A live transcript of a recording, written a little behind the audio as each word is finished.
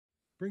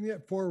Bring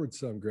that forward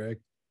some, Greg.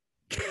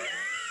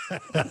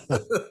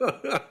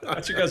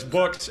 That's your guys'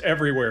 books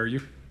everywhere. You.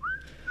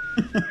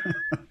 All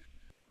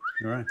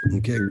right.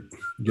 Okay. You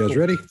guys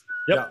ready?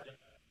 Yep.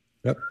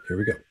 Yep. Here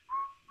we go.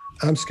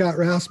 I'm Scott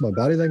Rouse. I'm a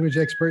body language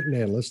expert and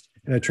analyst,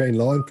 and I train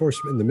law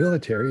enforcement in the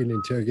military in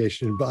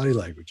interrogation and body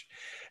language.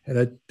 And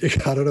I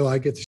don't know, I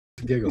get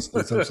the giggles.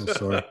 I'm so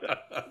sorry.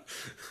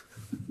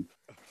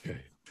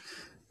 Okay.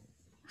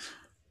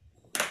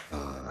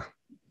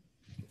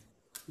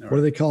 What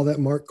do they call that,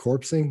 Mark?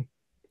 Corpsing?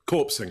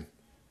 Corpsing.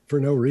 For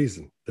no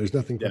reason. There's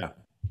nothing. Yeah.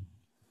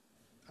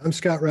 I'm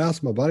Scott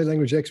Rouse. I'm a body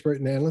language expert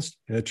and analyst,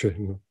 and I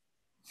train.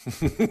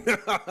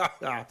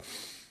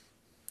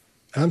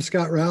 I'm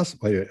Scott Rouse.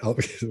 Wait,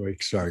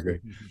 sorry,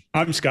 Greg.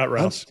 I'm Scott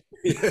Rouse.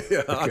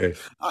 Okay.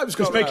 I'm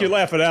Scott Just make Rouse. you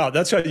laugh it out.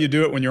 That's how you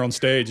do it when you're on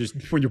stage. Is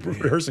when you're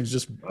rehearsing,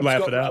 just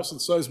laugh it out. Rouse, and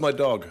so's my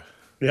dog.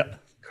 Yeah.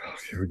 Oh,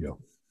 here we go.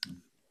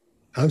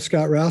 I'm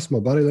Scott Rouse. I'm a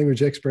body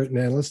language expert and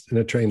analyst, and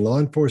I train law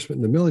enforcement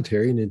in the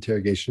military in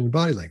interrogation and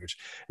body language.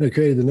 And I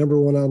created the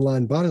 #1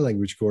 online body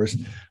language course,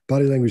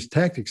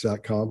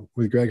 bodylanguagetactics.com,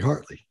 with Greg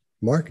Hartley.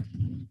 Mark?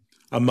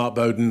 I'm Mark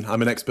Bowden.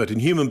 I'm an expert in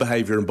human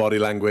behavior and body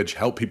language,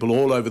 help people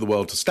all over the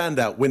world to stand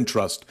out, win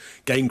trust,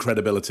 gain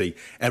credibility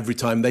every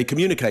time they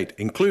communicate,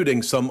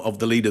 including some of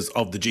the leaders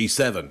of the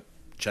G7.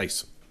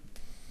 Chase.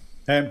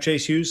 I'm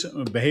Chase Hughes.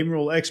 I'm a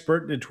behavioral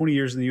expert, did 20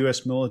 years in the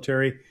U.S.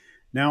 military.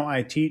 Now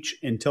I teach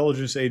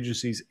intelligence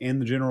agencies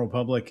and the general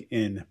public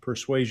in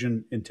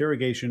persuasion,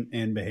 interrogation,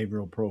 and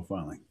behavioral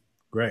profiling.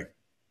 Greg.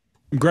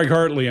 I'm Greg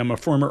Hartley. I'm a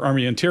former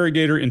Army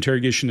interrogator,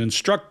 interrogation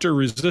instructor,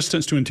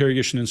 resistance to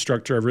interrogation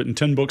instructor. I've written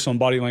 10 books on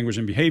body language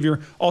and behavior.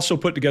 Also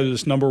put together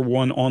this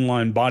 #1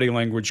 online body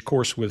language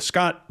course with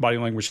Scott,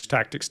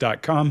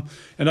 bodylanguagetactics.com.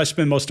 And I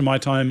spend most of my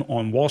time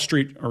on Wall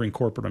Street or in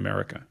corporate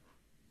America.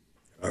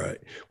 All right.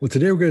 Well,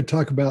 today we're going to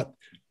talk about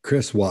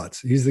Chris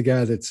Watts. He's the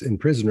guy that's in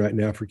prison right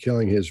now for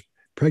killing his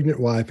pregnant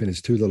wife and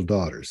his 2 little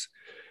daughters.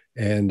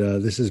 And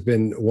this has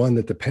been one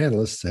that the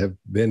panelists have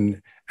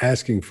been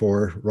asking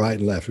for right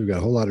and left. We've got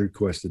a whole lot of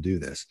requests to do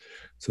this.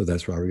 So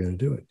that's why we're going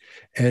to do it.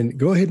 And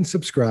go ahead and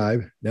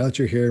subscribe. Now that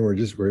you're here and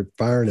we're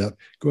firing up,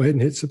 go ahead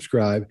and hit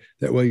subscribe.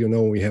 That way you'll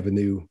know when we have a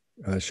new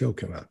show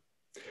come out.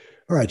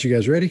 All right, you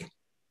guys ready?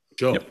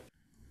 Sure. Yep.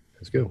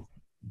 Let's go.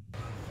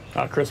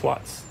 Chris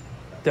Watts,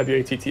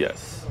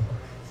 WATTS.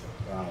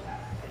 Wow.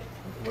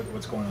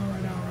 What's going on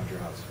right now around your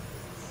house?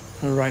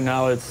 Right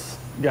now it's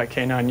you got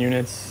K9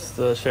 units,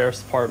 the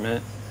sheriff's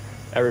department.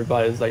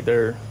 Everybody's like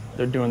they're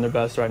doing their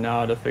best right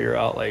now to figure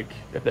out like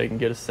if they can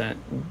get a scent,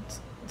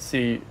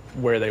 see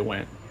where they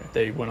went. If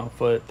they went on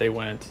foot, they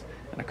went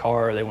in a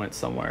car, or they went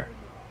somewhere.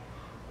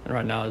 And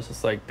right now it's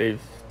just like they've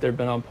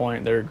been on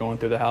point. They're going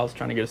through the house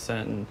trying to get a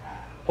scent, and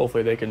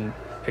hopefully they can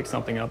pick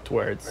something up to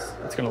where it's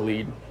going to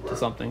lead to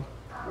something.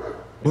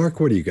 Mark,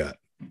 what do you got?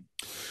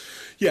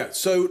 Yeah,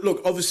 so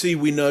look, obviously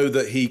we know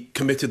that he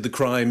committed the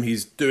crime.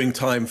 He's doing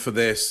time for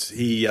this.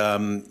 He,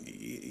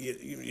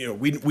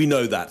 we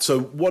know that. So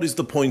what is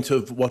the point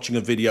of watching a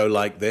video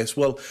like this?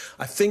 Well,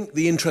 I think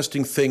the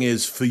interesting thing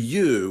is for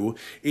you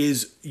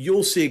is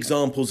you'll see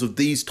examples of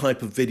these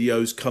type of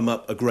videos come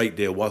up a great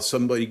deal while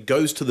somebody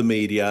goes to the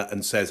media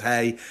and says,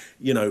 hey,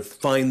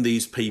 find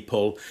these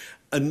people.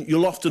 And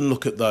you'll often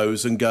look at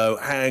those and go,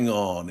 hang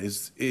on,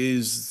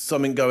 is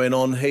something going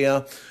on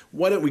here?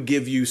 Why don't we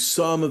give you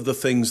some of the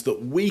things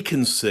that we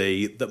can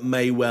see that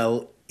may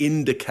well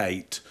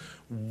indicate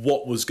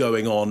what was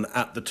going on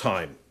at the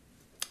time?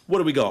 What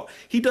do we got?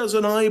 He does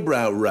an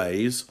eyebrow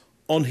raise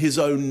on his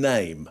own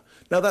name.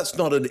 Now, that's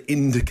not an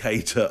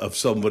indicator of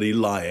somebody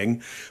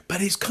lying,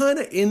 but it's kind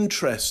of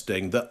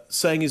interesting that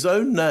saying his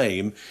own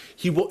name,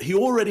 he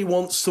already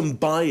wants some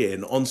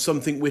buy-in on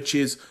something which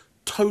is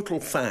total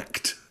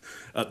fact.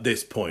 At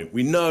this point,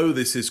 we know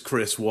this is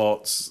Chris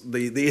Watts.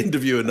 The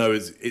interviewer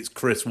knows it's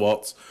Chris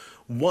Watts.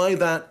 Why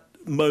that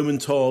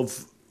moment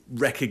of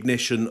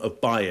recognition of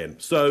buy-in?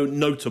 So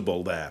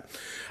notable there.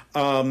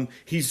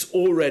 He's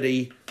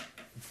already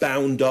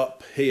bound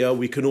up here.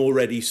 We can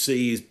already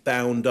see he's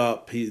bound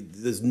up.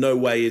 There's no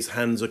way his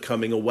hands are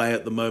coming away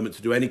at the moment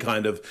to do any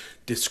kind of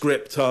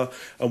descriptor.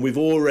 And we've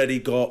already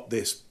got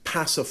this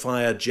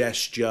pacifier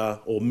gesture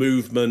or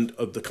movement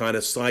of the kind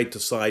of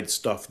side-to-side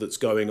stuff that's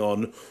going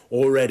on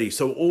already.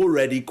 So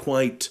already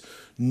quite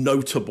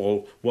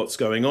notable what's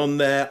going on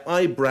there.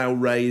 Eyebrow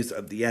raised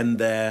at the end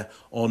there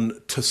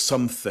on to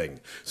something.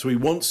 So he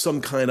wants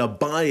some kind of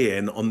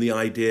buy-in on the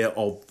idea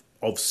of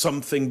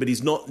something, but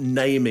he's not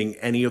naming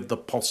any of the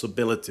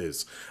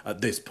possibilities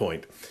at this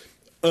point.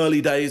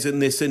 Early days in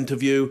this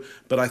interview,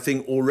 but I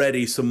think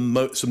already some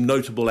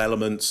notable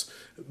elements.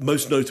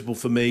 Most notable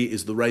for me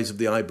is the raise of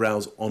the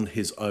eyebrows on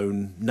his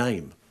own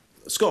name.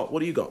 Scott,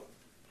 what do you got?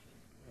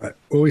 Right.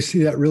 Well, we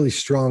see that really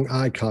strong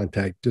eye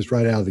contact just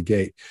right out of the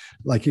gate.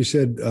 Like you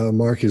said,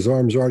 Mark, his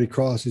arms already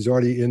crossed. He's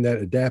already in that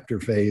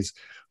adapter phase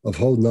of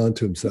holding on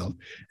to himself.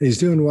 And he's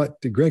doing what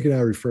Greg and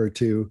I refer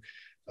to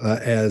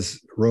as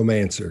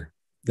romancer.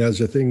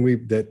 There's a thing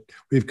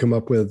we've come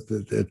up with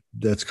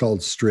that's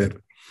called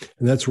strip.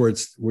 And that's where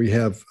we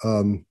have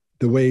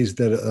the ways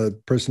that a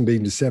person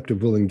being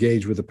deceptive will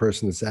engage with the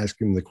person that's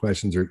asking them the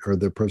questions, or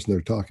the person they're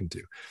talking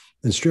to.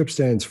 And STRIP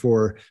stands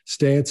for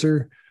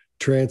stancer,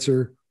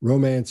 trancer,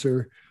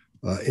 romancer,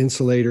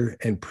 insulator,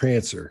 and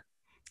prancer.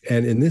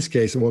 And in this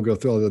case, I won't go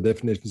through all the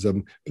definitions of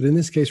them, but in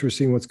this case, we're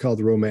seeing what's called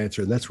the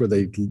romancer, and that's where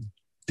they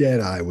dead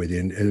eye with you,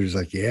 and it's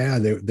like, yeah,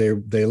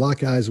 they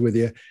lock eyes with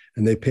you,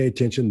 and they pay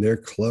attention. They're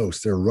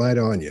close. They're right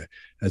on you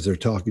as they're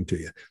talking to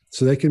you,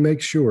 so they can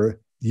make sure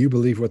you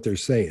believe what they're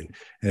saying.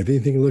 And if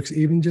anything looks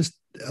even just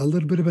a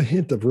little bit of a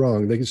hint of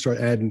wrong, they can start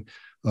adding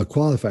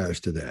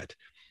qualifiers to that.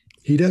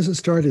 He doesn't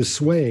start his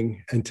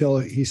swaying until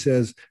he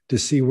says to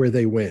see where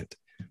they went,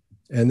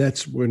 and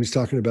that's when he's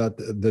talking about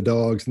the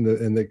dogs and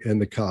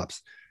the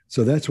cops.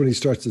 So that's when he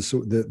starts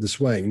the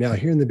swaying. Now,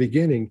 here in the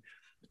beginning,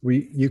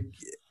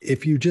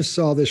 if you just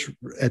saw this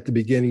at the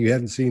beginning, you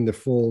haven't seen the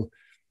full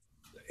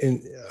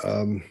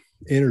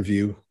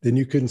interview, then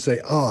you couldn't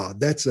say,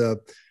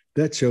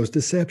 that shows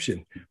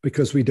deception,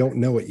 because we don't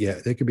know it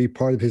yet. It could be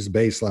part of his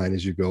baseline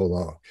as you go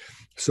along.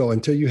 So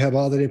until you have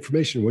all that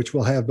information, which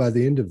we'll have by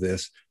the end of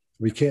this,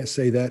 we can't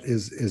say that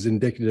is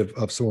indicative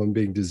of someone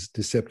being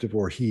deceptive,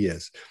 or he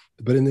is.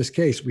 But in this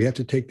case, we have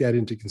to take that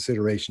into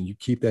consideration. You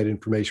keep that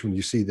information when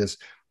you see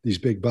these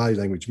big body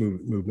language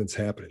movements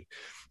happening.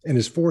 In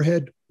his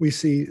forehead, we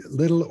see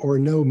little or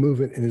no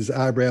movement in his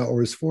eyebrow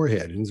or his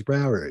forehead, in his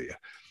brow area.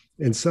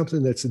 And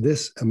something that's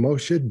this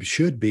emotion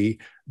should be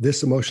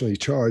this emotionally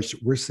charged,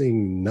 we're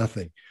seeing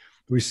nothing.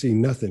 We see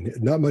nothing,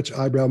 not much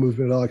eyebrow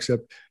movement at all,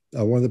 except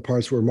one of the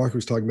parts where Mark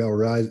was talking about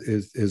where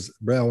his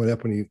brow went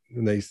up when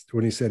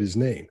he said his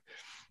name.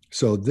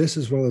 So this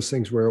is one of those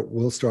things where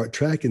we'll start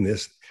tracking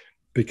this,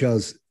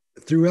 because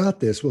throughout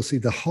this, we'll see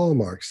the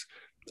hallmarks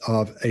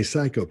of a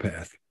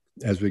psychopath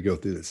as we go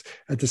through this.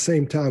 At the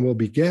same time, we'll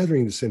be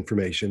gathering this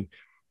information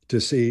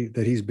to see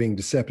that he's being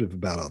deceptive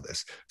about all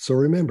this. So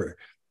remember,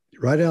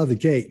 right out of the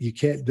gate, you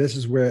can't, this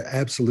is where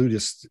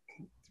absolutists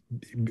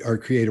are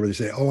created, where they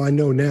say, oh, I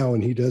know now,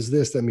 and he does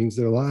this, that means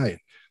they're lying.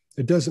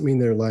 It doesn't mean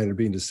they're lying or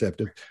being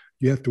deceptive.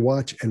 You have to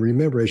watch and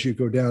remember, as you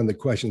go down, the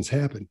questions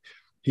happen.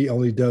 He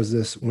only does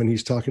this when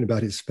he's talking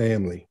about his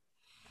family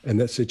and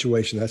that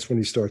situation. That's when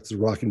he starts the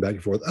rocking back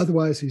and forth.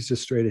 Otherwise, he's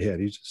just straight ahead.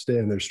 He's just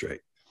standing there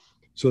straight.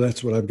 So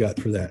that's what I've got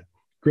for that.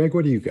 Greg,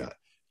 what do you got?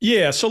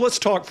 Yeah, so let's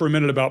talk for a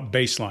minute about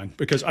baseline,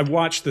 because I've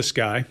watched this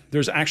guy.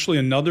 There's actually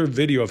another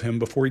video of him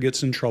before he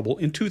gets in trouble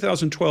in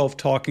 2012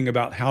 talking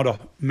about how to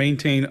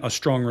maintain a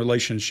strong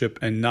relationship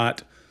and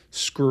not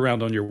screw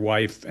around on your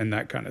wife and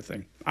that kind of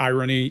thing.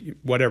 Irony,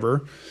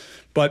 whatever.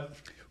 But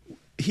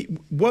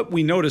what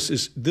we notice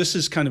is this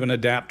is kind of an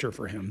adapter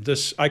for him.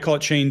 This, I call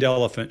it chained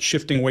elephant,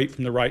 shifting weight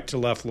from the right to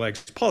left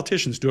legs.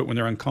 Politicians do it when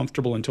they're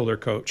uncomfortable until they're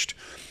coached.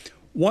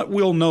 What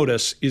we'll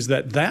notice is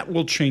that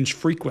will change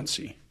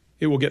frequency.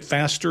 It will get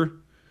faster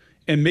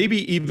and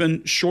maybe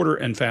even shorter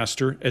and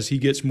faster as he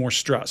gets more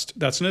stressed.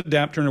 That's an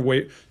adapter and a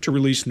way to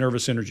release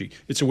nervous energy.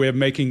 It's a way of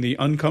making the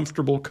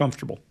uncomfortable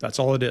comfortable. That's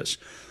all it is.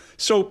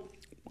 So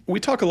we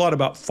talk a lot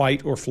about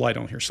fight or flight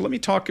on here. So let me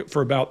talk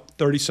for about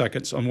 30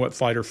 seconds on what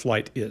fight or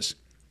flight is.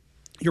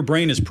 Your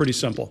brain is pretty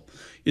simple.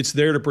 It's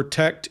there to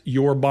protect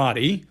your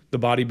body, the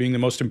body being the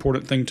most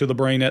important thing to the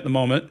brain at the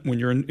moment when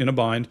you're in a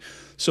bind.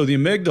 So the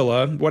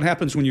amygdala, what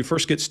happens when you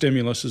first get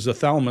stimulus is the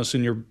thalamus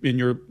in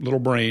your little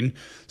brain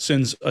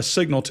sends a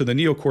signal to the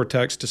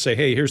neocortex to say,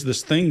 hey, here's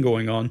this thing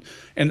going on.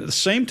 And at the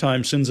same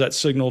time sends that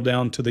signal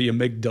down to the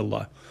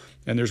amygdala.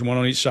 And there's one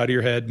on each side of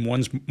your head, and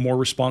one's more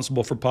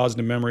responsible for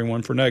positive memory,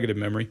 one for negative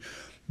memory.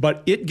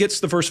 But it gets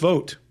the first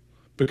vote,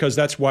 because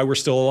that's why we're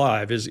still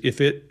alive, is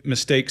if it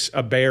mistakes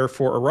a bear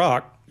for a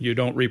rock, you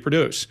don't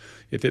reproduce.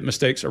 If it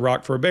mistakes a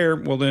rock for a bear,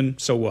 well then,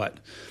 so what?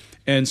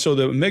 And so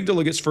the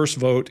amygdala gets first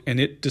vote, and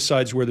it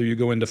decides whether you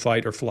go into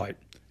fight or flight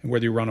and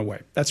whether you run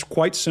away. That's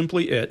quite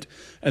simply it.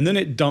 And then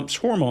it dumps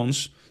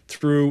hormones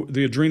through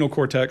the adrenal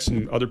cortex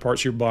and other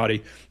parts of your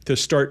body to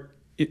start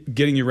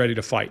getting you ready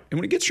to fight. And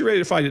when it gets you ready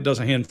to fight, it does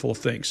a handful of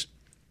things.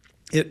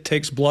 It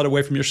takes blood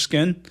away from your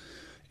skin,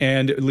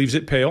 and it leaves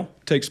it pale.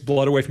 It takes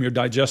blood away from your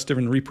digestive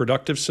and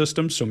reproductive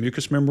system, so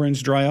mucous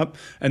membranes dry up,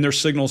 and there's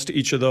signals to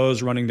each of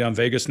those running down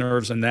vagus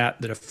nerves and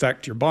that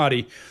affect your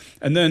body.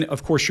 And then,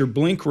 of course, your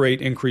blink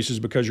rate increases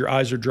because your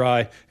eyes are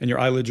dry and your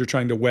eyelids are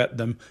trying to wet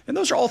them. And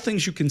those are all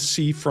things you can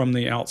see from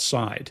the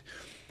outside.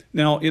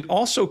 Now, it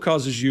also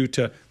causes you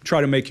to try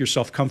to make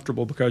yourself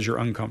comfortable because you're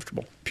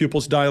uncomfortable.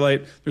 Pupils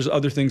dilate. There's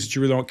other things that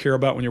you really don't care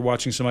about when you're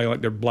watching somebody,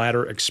 like their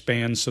bladder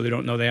expands so they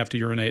don't know they have to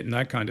urinate and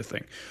that kind of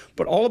thing.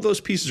 But all of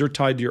those pieces are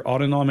tied to your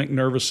autonomic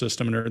nervous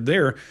system and are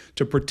there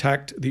to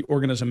protect the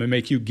organism and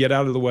make you get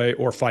out of the way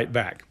or fight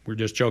back. We were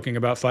just joking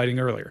about fighting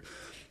earlier.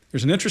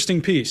 There's an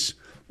interesting piece.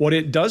 What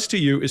it does to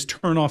you is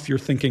turn off your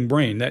thinking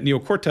brain. That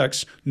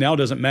neocortex now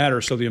doesn't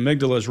matter, so the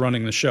amygdala is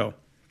running the show.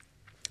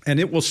 And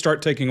it will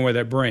start taking away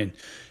that brain.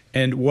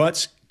 And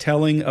what's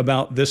telling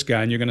about this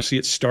guy, and you're going to see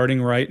it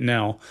starting right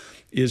now,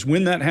 is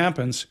when that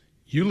happens,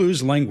 you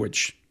lose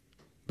language,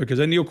 because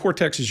that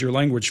neocortex is your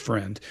language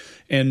friend.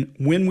 And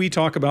when we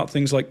talk about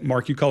things like,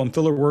 Mark, you call them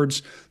filler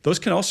words, those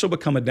can also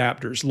become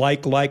adapters,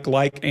 like,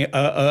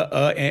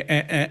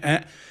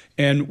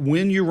 And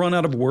when you run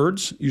out of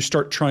words, you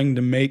start trying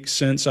to make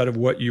sense out of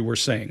what you were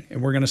saying.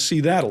 And we're going to see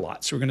that a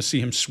lot. So we're going to see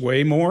him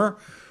sway more.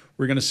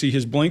 We're going to see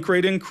his blink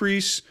rate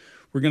increase.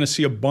 We're going to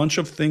see a bunch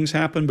of things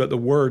happen, but the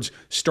words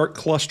start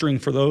clustering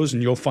for those,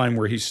 and you'll find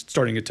where he's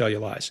starting to tell you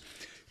lies.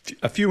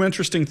 A few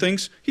interesting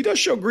things. He does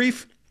show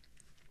grief,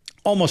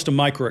 almost a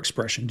micro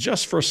expression,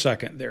 just for a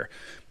second there.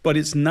 But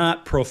it's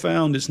not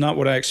profound. It's not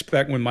what I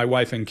expect when my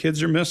wife and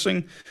kids are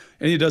missing.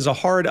 And he does a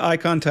hard eye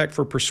contact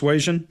for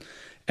persuasion.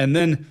 And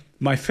then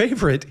my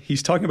favorite,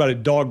 he's talking about a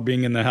dog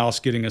being in the house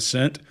getting a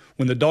scent.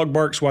 When the dog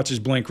barks, watch his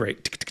blink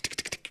rate. Tick, tick, tick,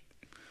 tick, tick.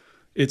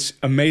 It's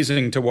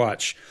amazing to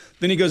watch.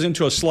 Then he goes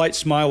into a slight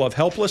smile of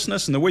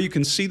helplessness. And the way you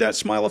can see that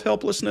smile of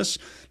helplessness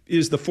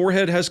is the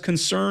forehead has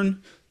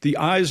concern. The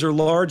eyes are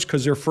large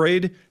because they're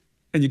afraid.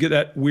 And you get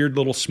that weird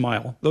little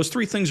smile. Those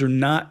three things are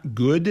not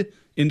good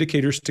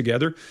indicators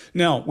together.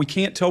 Now, we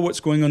can't tell what's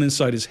going on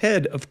inside his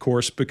head, of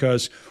course,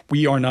 because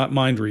we are not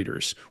mind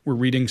readers. We're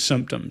reading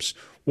symptoms.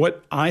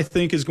 What I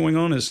think is going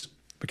on is,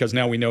 because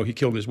now we know he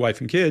killed his wife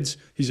and kids,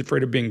 he's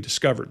afraid of being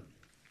discovered.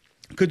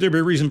 Could there be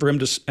a reason for him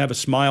to have a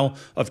smile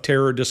of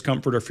terror,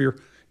 discomfort, or fear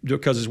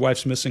because his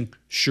wife's missing?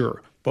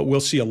 Sure. But we'll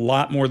see a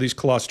lot more of these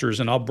clusters,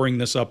 and I'll bring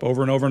this up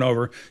over and over and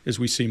over as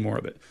we see more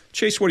of it.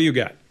 Chase, what do you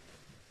got?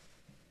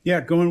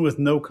 Yeah, going with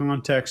no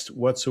context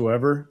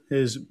whatsoever.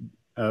 His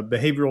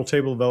behavioral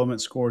table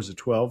development score is a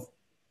 12.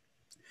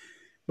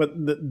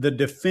 But the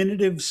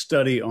definitive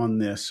study on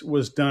this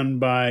was done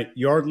by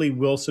Yardley,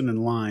 Wilson,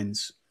 and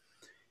Lines.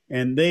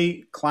 And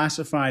they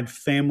classified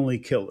family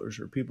killers,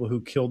 or people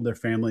who killed their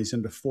families,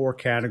 into 4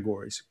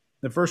 categories.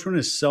 The first one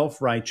is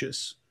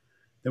self-righteous.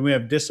 Then we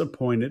have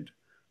disappointed,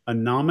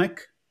 anomic,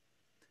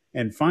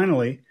 and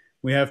finally,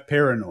 we have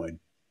paranoid.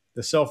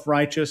 The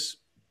self-righteous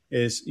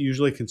is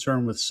usually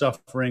concerned with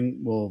suffering,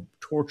 will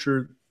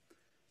torture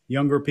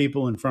younger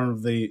people in front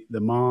of the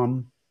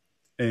mom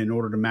in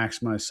order to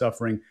maximize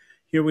suffering.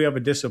 Here we have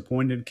a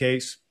disappointed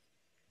case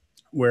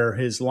where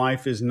his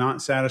life is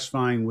not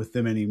satisfying with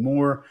them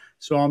anymore.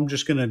 So I'm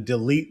just going to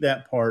delete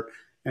that part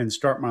and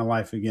start my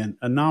life again.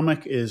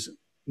 Anomic is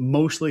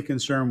mostly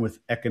concerned with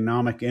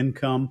economic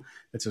income.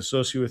 It's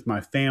associated with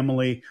my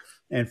family.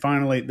 And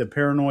finally, the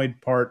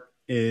paranoid part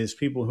is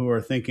people who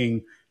are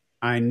thinking,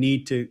 I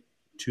need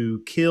to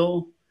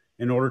kill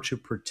in order to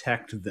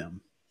protect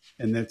them.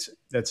 And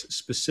that's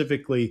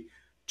specifically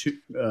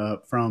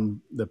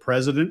from the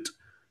president,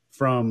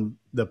 from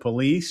the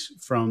police,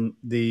 from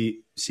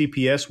the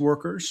CPS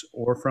workers,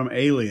 or from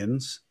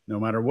aliens, no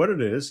matter what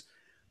it is.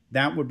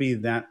 That would be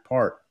that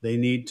part. They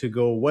need to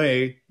go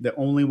away. The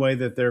only way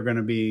that they're going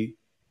to be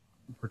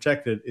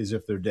protected is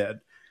if they're dead.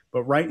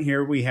 But right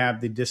here we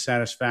have the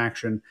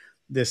dissatisfaction,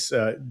 this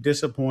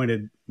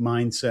disappointed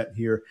mindset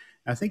here.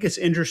 I think it's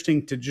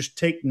interesting to just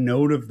take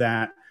note of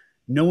that,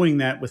 knowing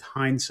that with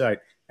hindsight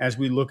as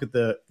we look at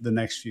the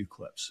next few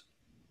clips.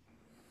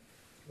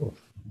 Cool.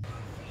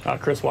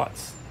 Chris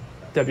Watts,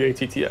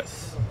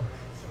 WATTS.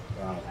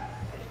 Wow.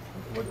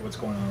 What's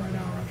going on right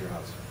now around your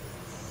house?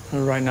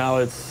 Right now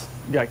it's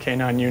got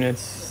K9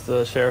 units,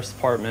 the sheriff's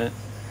department.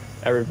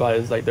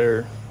 Everybody's like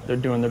they're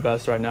doing their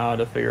best right now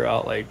to figure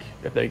out like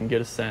if they can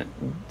get a scent,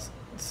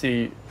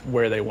 see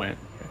where they went.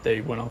 If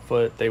they went on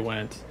foot, they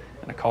went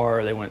in a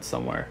car, or they went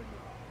somewhere.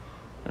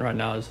 And right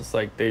now it's just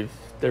like they've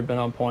been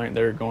on point.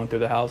 They're going through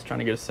the house trying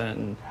to get a scent,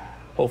 and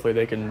hopefully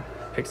they can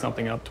pick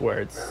something up to where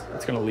it's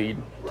going to lead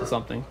to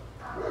something.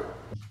 All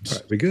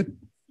right, we good?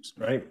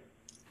 Right.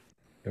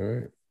 All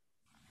right.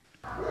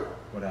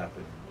 What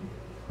happened?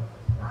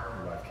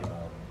 Your wife came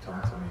home.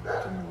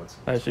 Tell me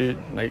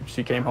what's.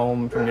 She came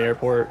home from the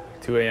airport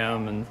 2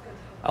 a.m. and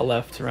I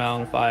left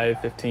around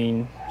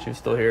 5:15. She was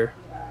still here,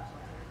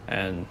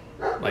 and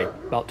like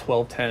about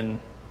 12:10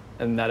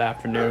 in that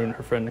afternoon,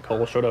 her friend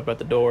Nicole showed up at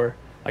the door.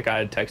 Like I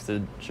had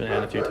texted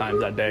Shanann a few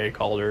times that day,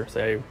 called her,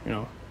 say,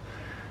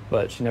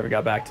 but she never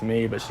got back to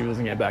me, but she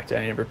wasn't getting back to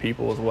any of her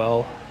people as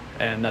well.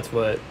 And that's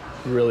what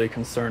really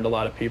concerned a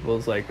lot of people,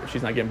 is like, if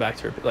she's not getting back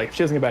to her, like if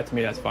she doesn't get back to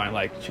me, that's fine.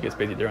 Like she gets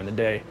busy during the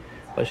day,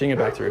 but she didn't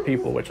get back to her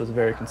people, which was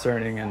very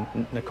concerning. And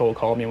Nicole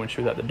called me when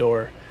she was at the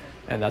door,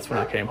 and that's when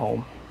I came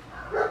home.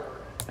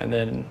 And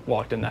then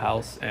walked in the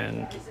house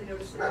and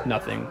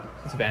nothing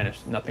was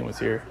vanished. Nothing was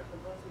here.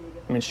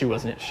 I mean, she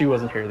wasn't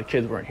here. The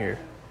kids weren't here.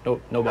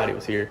 Nope, nobody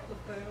was here.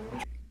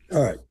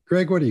 All right,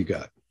 Greg, what do you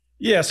got?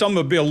 Yeah, so I'm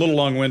going to be a little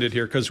long-winded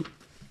here because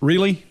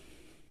really,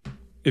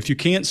 if you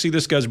can't see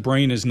this guy's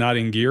brain is not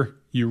in gear,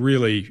 you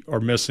really are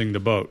missing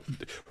the boat.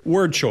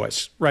 Word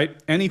choice, right?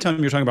 Anytime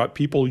you're talking about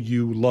people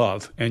you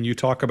love and you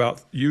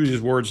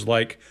use words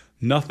like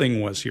nothing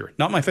was here.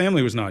 Not my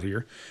family was not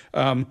here.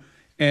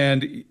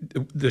 And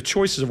the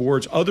choices of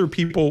words, other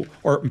people,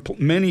 or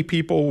many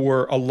people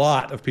were, a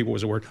lot of people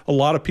was a word, a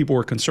lot of people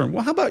were concerned.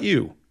 Well, how about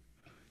you?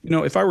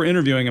 If I were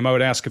interviewing him, I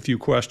would ask a few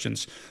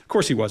questions. Of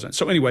course he wasn't.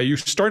 So anyway, you're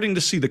starting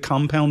to see the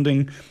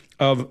compounding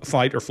of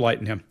fight or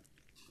flight in him.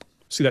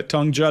 See that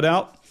tongue jut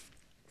out?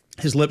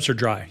 His lips are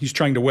dry. He's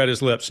trying to wet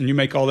his lips. And you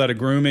may call that a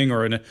grooming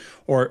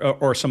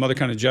or some other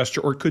kind of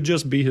gesture, or it could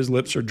just be his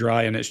lips are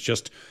dry and it's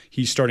just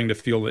he's starting to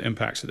feel the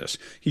impacts of this.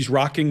 He's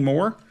rocking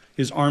more.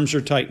 his arms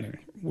are tightening.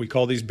 We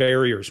call these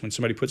barriers when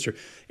somebody puts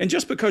and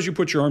just because you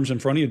put your arms in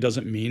front of you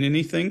doesn't mean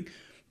anything.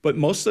 But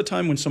most of the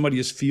time when somebody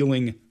is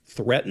feeling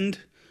threatened,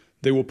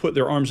 they will put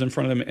their arms in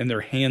front of them and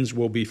their hands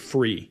will be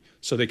free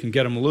so they can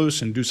get them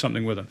loose and do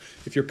something with them.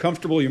 If you're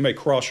comfortable, you may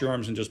cross your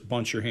arms and just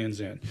bunch your hands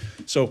in.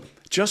 So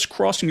just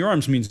crossing your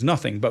arms means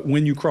nothing. But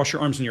when you cross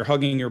your arms and you're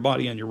hugging your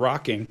body and you're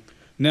rocking,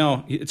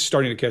 now it's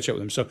starting to catch up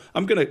with him. So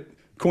I'm going to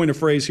coin a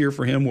phrase here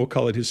for him. We'll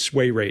call it his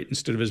sway rate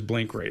instead of his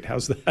blink rate.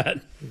 How's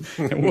that?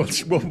 And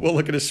we'll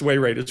look at his sway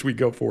rate as we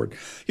go forward.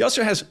 He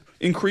also has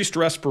increased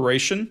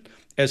respiration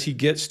as he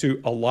gets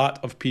to a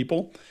lot of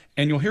people.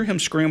 And you'll hear him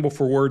scramble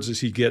for words as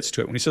he gets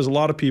to it. When he says a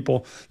lot of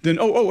people, then,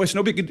 it's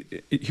no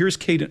big, here's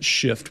cadence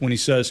shift when he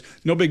says,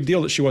 no big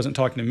deal that she wasn't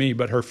talking to me,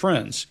 but her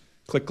friends.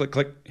 Click, click,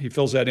 click. He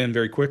fills that in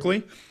very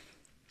quickly.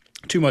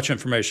 Too much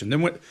information.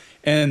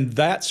 And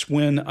that's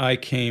when I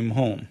came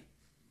home.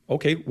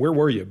 Okay, where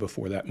were you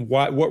before that?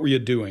 What were you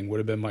doing? Would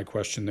have been my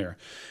question there.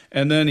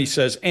 And then he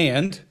says,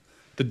 and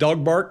the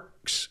dog barks.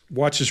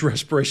 Watch his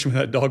respiration when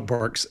that dog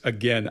barks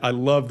again. I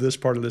love this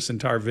part of this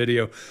entire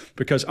video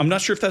because I'm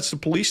not sure if that's the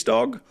police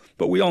dog,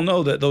 but we all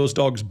know that those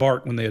dogs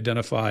bark when they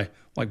identify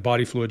like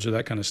body fluids or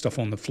that kind of stuff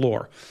on the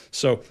floor.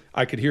 So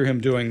I could hear him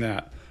doing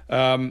that.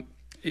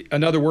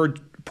 Another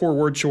poor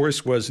word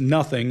choice was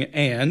nothing.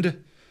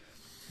 And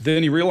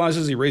then he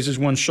realizes he raises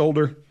one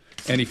shoulder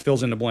and he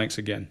fills in the blanks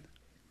again.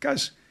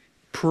 Guys,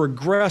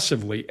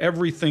 progressively,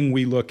 everything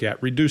we look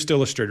at, reduced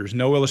illustrators,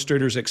 no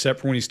illustrators except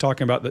for when he's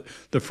talking about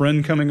the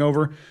friend coming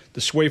over, the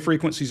sway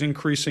frequency's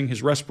increasing,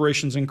 his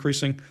respiration's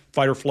increasing,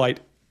 fight or flight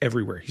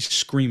everywhere. He's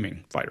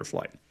screaming fight or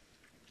flight.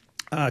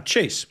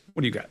 Chase,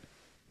 what do you got?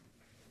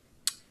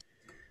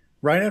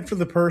 Right after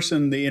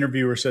the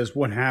interviewer says,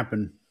 what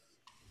happened?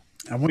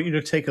 I want you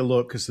to take a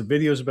look because the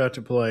video's about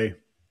to play.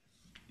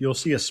 You'll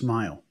see a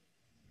smile.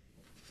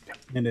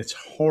 And it's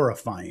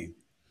horrifying.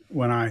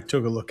 When I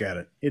took a look at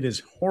it, it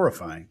is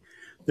horrifying.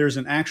 There's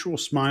an actual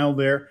smile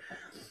there.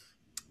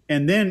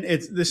 And then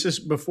this is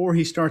before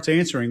he starts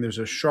answering. There's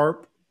a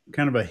sharp,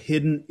 kind of a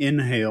hidden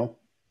inhale,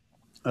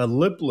 a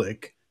lip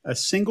lick, a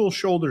single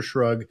shoulder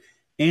shrug,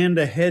 and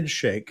a head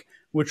shake,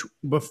 which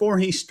before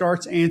he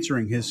starts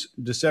answering, his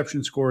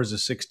deception score is a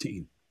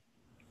 16.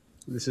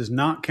 This is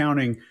not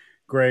counting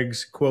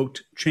Greg's,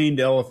 quote, chained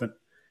elephant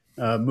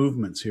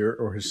movements here,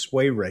 or his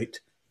sway rate.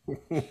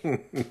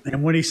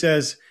 And when he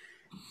says,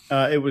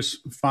 it was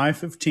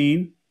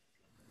 5:15.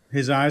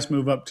 His eyes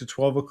move up to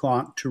 12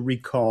 o'clock to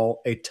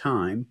recall a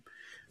time.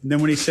 And then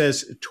when he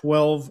says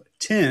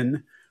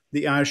 12:10,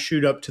 the eyes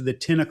shoot up to the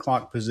 10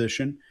 o'clock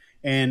position.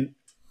 And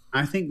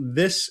I think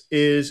this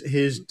is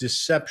his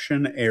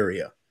deception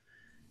area.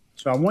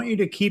 So I want you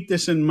to keep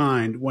this in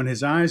mind. When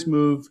his eyes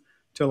move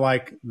to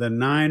like the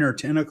 9 or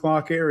 10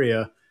 o'clock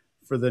area,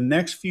 for the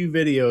next few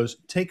videos,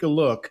 take a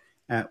look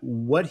at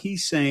what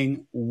he's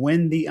saying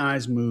when the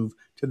eyes move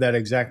to that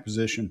exact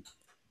position.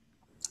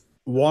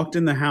 Walked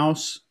in the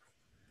house,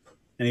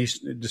 and he's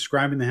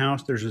describing the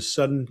house. There's a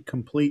sudden,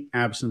 complete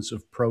absence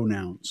of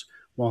pronouns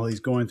while he's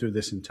going through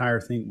this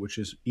entire thing, which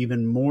is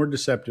even more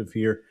deceptive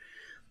here.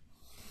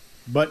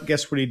 But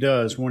guess what he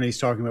does when he's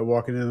talking about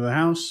walking into the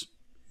house?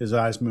 His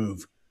eyes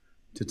move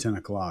to 10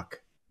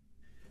 o'clock.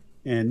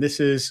 And this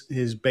is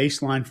his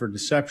baseline for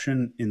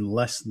deception in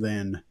less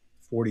than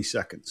 40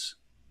 seconds.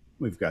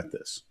 We've got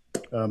this.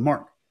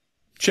 Mark.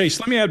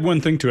 Chase, let me add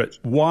one thing to it.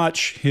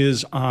 Watch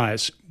his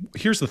eyes.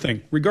 Here's the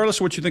thing. Regardless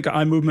of what you think of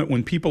eye movement,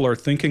 when people are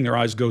thinking, their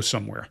eyes go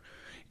somewhere.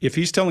 If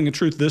he's telling the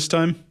truth this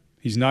time,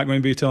 he's not going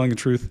to be telling the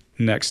truth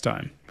next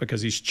time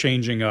because he's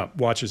changing up.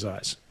 Watch his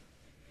eyes.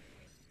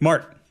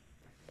 Mark.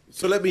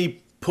 So let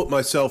me put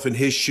myself in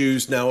his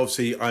shoes. Now,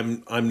 obviously,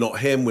 I'm not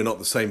him. We're not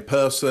the same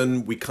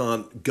person. We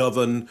can't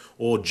govern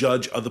or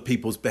judge other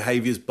people's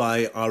behaviors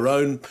by our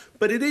own.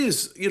 But it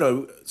is,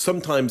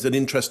 sometimes an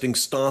interesting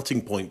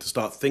starting point to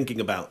start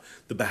thinking about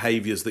the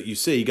behaviors that you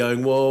see,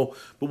 going, well,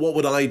 but what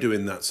would I do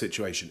in that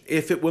situation?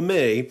 If it were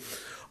me,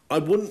 I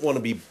wouldn't want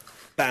to be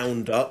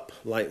bound up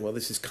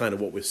this is kind of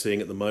what we're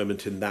seeing at the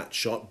moment in that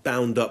shot,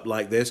 bound up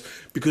like this,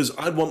 because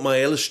I'd want my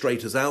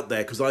illustrators out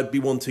there because I'd be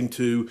wanting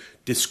to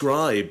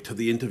describe to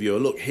the interviewer,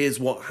 look, here's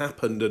what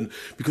happened. And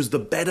because the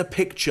better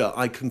picture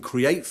I can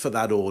create for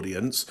that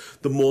audience,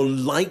 the more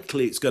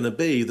likely it's going to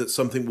be that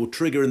something will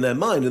trigger in their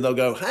mind and they'll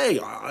go, hey,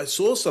 I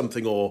saw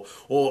something, or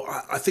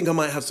I think I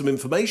might have some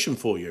information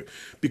for you,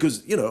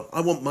 because,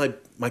 I want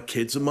my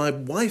kids and my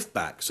wife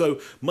back.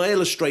 So my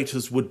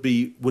illustrators would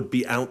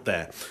be out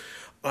there.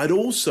 I'd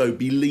also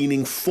be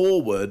leaning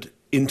forward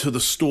into the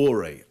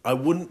story. I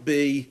wouldn't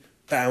be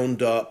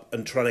bound up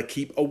and trying to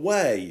keep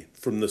away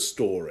from the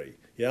story.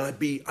 Yeah, I'd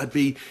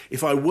be,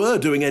 if I were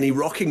doing any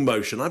rocking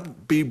motion,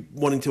 I'd be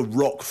wanting to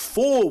rock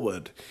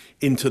forward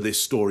into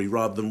this story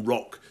rather than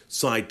rock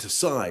side to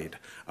side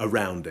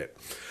around it.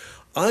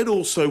 I'd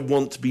also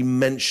want to be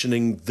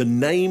mentioning the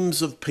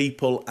names of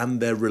people and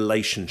their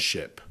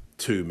relationship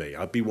to me.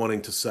 I'd be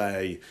wanting to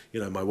say, you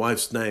know, my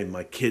wife's name,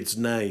 my kid's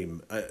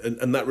name,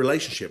 and that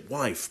relationship,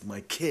 wife,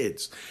 my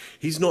kids.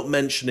 He's not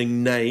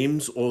mentioning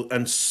names,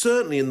 and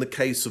certainly in the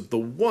case of the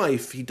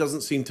wife, he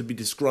doesn't seem to be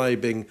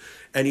describing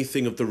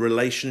anything of the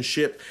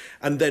relationship.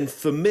 And then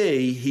for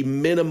me, he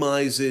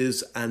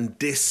minimizes and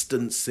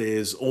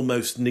distances,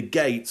 almost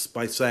negates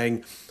by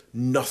saying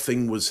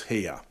nothing was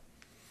here.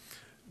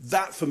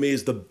 That for me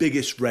is the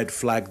biggest red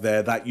flag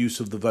there, that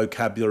use of the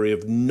vocabulary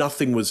of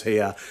nothing was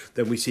here.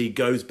 Then we see he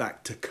goes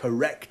back to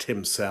correct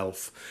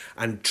himself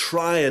and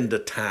try and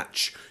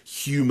attach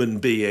human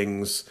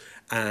beings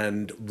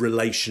and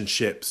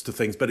relationships to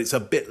things, but it's a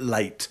bit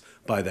late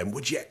by then.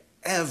 Would you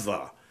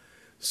ever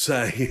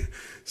say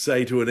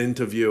to an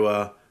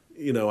interviewer,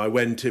 you know,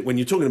 when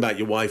you're talking about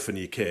your wife and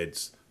your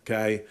kids,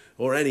 okay,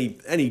 or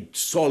any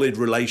solid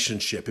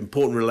relationship,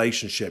 important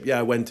relationship, yeah,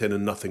 I went in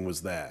and nothing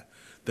was there.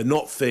 They're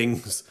not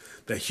things,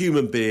 they're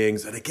human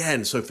beings. And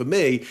again, so for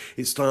me,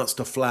 it starts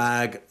to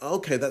flag,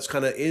 okay, that's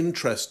kind of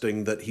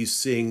interesting that he's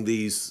seeing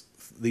these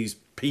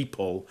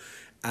people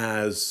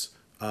as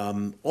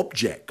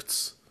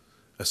objects,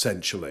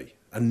 essentially,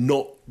 and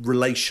not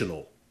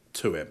relational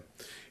to him.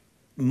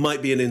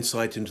 Might be an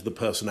insight into the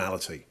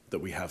personality that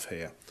we have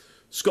here.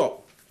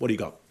 Scott, what do you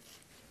got?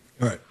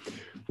 All right.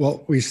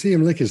 Well, we see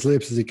him lick his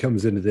lips as he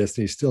comes into this,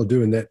 and he's still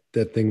doing that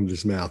thing with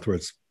his mouth where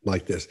it's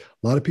like this.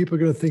 A lot of people are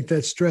going to think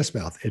that's stress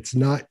mouth. It's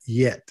not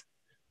yet.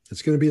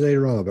 It's going to be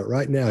later on, but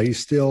right now he's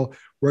still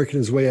working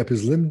his way up.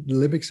 His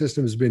limbic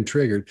system has been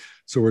triggered,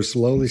 so we're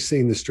slowly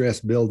seeing the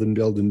stress build and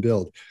build and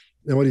build.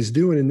 And what he's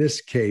doing in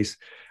this case,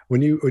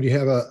 when you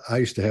have I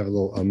used to have it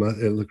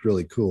looked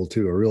really cool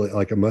too,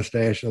 like a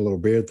mustache and a little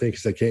beard thing,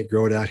 because I can't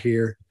grow it out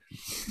here.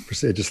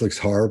 It just looks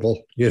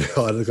horrible. You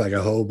know, I look like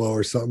a hobo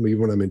or something,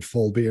 even when I'm in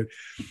full beard.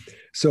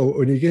 So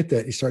when you get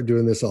that, you start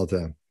doing this all the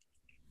time.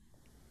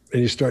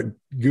 And you start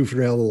goofing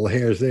around little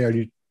hairs there, and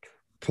you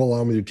pull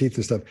on with your teeth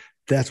and stuff.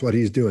 That's what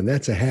he's doing.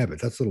 That's a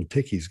habit. That's a little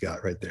tick he's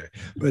got right there.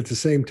 But at the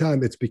same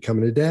time, it's become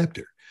an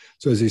adapter.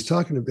 So as he's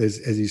talking, as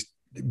he's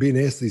being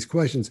asked these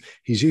questions,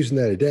 he's using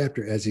that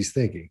adapter as he's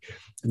thinking.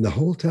 And the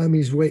whole time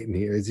he's waiting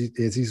here, as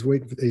he's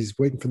waiting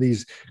for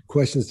these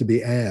questions to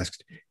be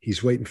asked,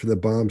 he's waiting for the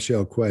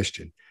bombshell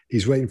question.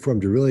 He's waiting for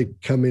him to really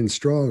come in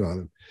strong on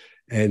him.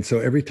 And so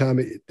every time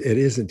it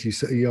isn't,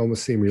 you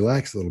almost see him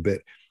relax a little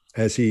bit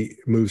as he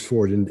moves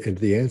forward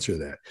into the answer to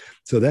that.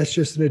 So that's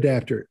just an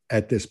adapter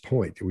at this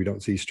point. We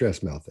don't see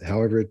stress mouth.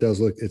 However,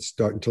 it's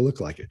starting to look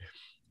like it.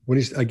 When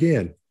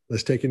again,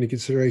 let's take into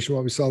consideration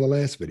what we saw in the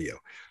last video,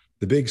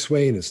 the big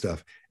swaying and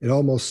stuff. It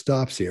almost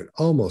stops here. It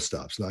almost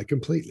stops, not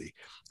completely,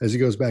 as he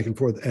goes back and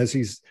forth, as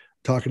he's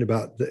talking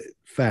about the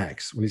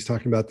facts, when he's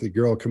talking about the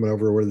girl coming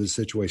over or whatever the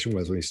situation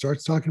was. When he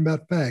starts talking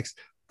about facts,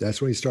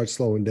 that's when he starts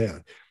slowing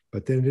down.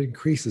 But then it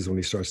increases when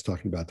he starts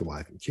talking about the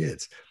wife and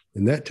kids.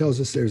 And that tells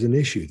us there's an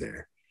issue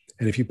there.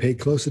 And if you pay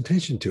close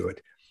attention to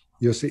it,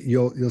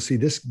 you'll see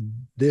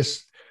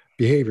this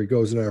behavior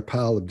goes in our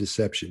pile of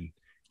deception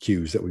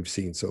cues that we've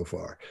seen so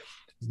far.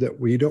 That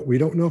we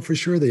don't know for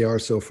sure they are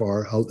so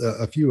far.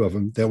 A few of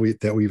them that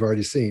we've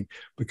already seen,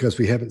 because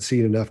we haven't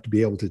seen enough to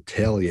be able to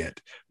tell yet,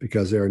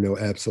 because there are no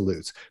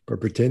absolutes. But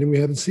pretending we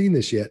haven't seen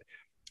this yet,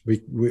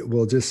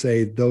 we'll just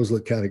say those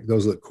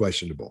look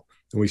questionable.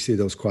 And we see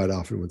those quite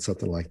often when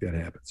something like that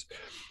happens.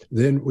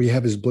 Then we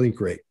have his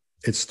blink rate.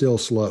 It's still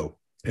slow.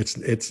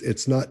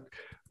 It's not,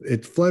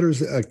 it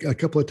flutters a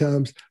couple of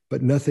times,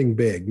 but nothing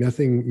big,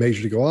 nothing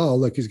major to go, oh,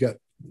 look, he's got,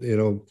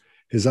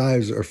 his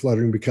eyes are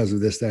fluttering because of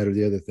this, that, or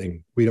the other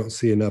thing. We don't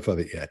see enough of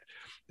it yet.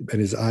 And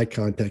his eye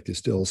contact is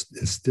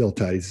still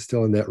tight. He's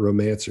still in that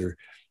romancer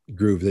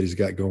groove that he's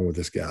got going with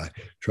this guy,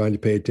 trying to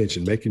pay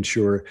attention, making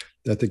sure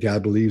that the guy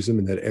believes him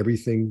and that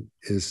everything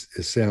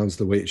sounds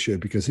the way it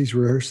should, because he's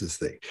rehearsed this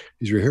thing.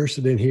 He's rehearsed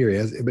it in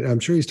here. But I'm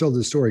sure he's told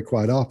the story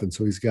quite often.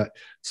 So he's got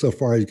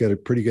a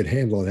pretty good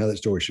handle on how that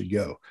story should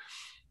go.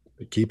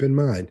 But keep in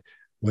mind,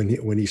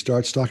 when he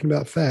starts talking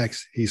about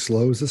facts, he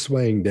slows the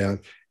swaying down.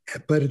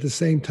 But at the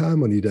same time,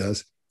 when he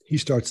does, he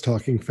starts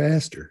talking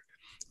faster.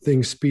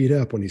 Things speed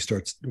up when he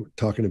starts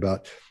talking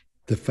about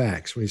the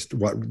facts,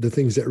 the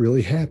things that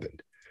really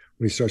happened.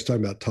 When he starts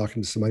talking about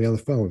talking to somebody on the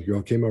phone, the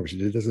girl came over, she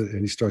did this,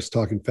 and he starts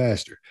talking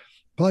faster.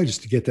 Probably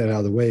just to get that out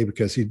of the way,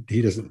 because he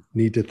doesn't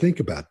need to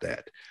think about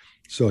that.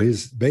 So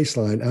his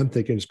baseline, I'm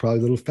thinking, is probably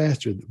a little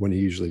faster than when he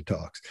usually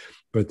talks.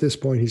 But at this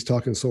point, he's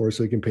talking slower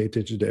so he can pay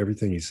attention to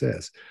everything he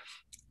says.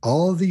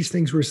 All of these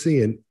things we're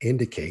seeing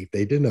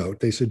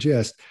they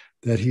suggest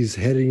that he's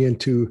heading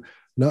into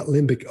not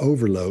limbic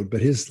overload,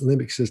 but his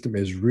limbic system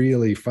is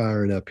really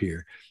firing up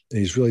here. And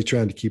he's really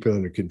trying to keep it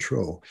under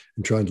control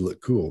and trying to look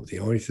cool. The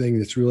only thing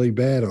that's really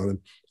bad on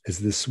him is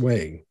this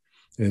swaying.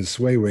 And his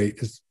sway rate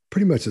is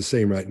pretty much the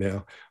same right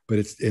now, but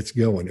it's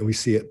going. And we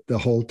see it the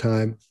whole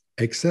time,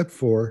 except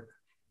for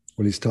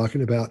when he's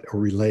talking about or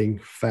relaying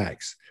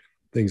facts,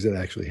 things that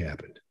actually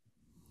happened.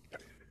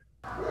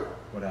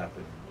 What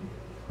happened?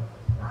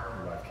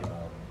 Your wife came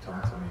home.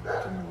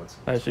 Tell me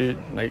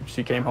what's...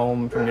 She came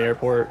home from the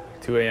airport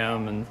 2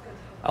 a.m. and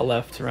I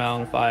left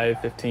around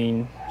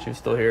 5:15. She was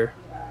still here.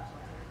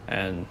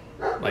 And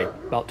like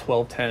about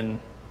 12:10,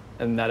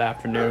 and that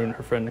afternoon,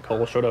 her friend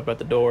Nicole showed up at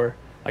the door.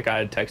 Like I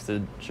had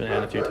texted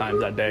Shanann a few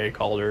times that day,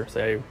 called her,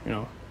 say, you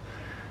know,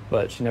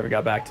 but she never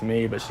got back to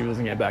me, but she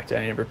wasn't getting back to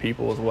any of her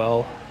people as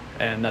well.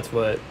 And that's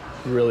what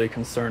really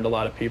concerned a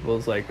lot of people,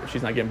 is like, if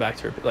she's not getting back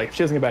to her, like if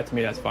she doesn't get back to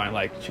me, that's fine,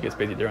 like she gets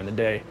busy during the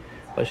day,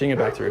 but she didn't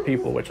get back to her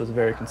people, which was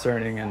very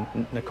concerning. And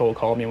Nicole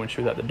called me when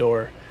she was at the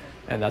door,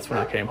 and that's when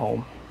I came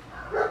home.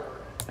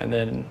 And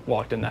then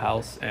walked in the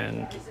house,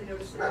 and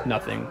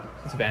nothing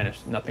was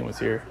vanished. Nothing was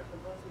here.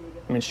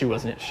 I mean, she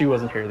wasn't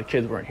here. The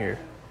kids weren't here.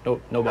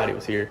 Nope, nobody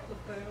was here.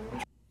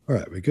 All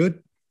right, we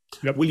good?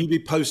 Yep. Will you be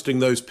posting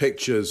those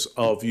pictures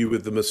of you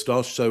with the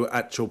moustache so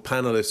actual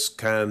panelists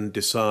can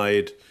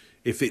decide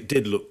if it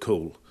did look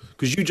cool?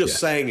 Because you just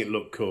saying it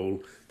looked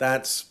cool,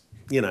 that's,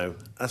 you know,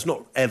 that's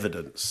not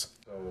evidence.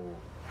 So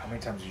how many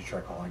times did you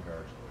try calling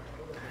her?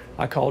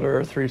 I called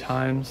her 3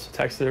 times,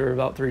 texted her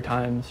about 3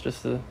 times,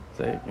 just to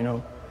say, you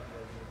know,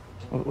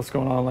 what's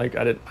going on. Like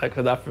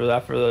because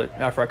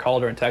after I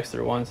called her and texted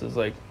her once, it's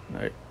like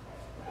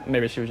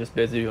maybe she was just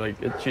busy. Like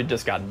she had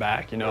just gotten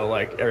back, you know,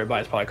 like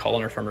everybody's probably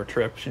calling her from her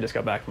trip. She just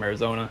got back from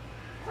Arizona,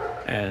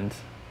 and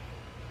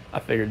I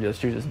figured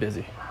she was just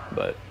busy.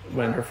 But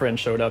when her friend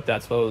showed up,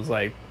 that's what it was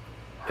like.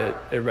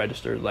 It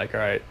registered like,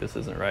 all right, this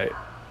isn't right.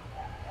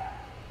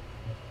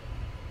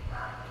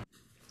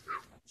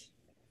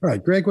 All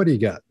right, Greg, what do you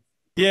got?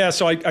 Yeah,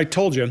 so I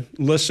told you,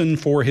 listen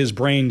for his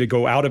brain to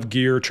go out of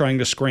gear, trying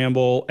to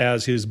scramble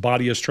as his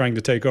body is trying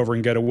to take over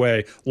and get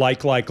away.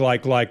 Like,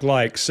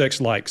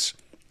 6 likes,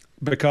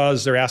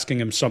 because they're asking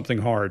him something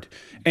hard.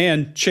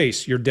 And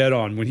Chase, you're dead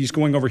on. When he's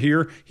going over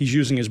here, he's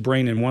using his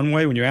brain in one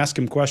way. When you ask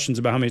him questions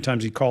about how many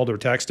times he called or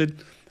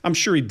texted, I'm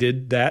sure he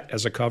did that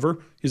as a cover.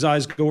 His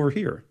eyes go over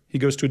here. He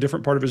goes to a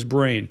different part of his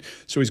brain.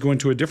 So he's going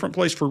to a different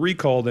place for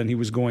recall than he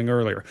was going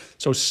earlier.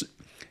 So,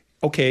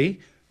 okay.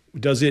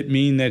 Does it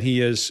mean that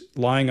he is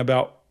lying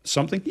about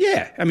something?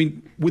 Yeah. I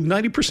mean, with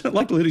 90%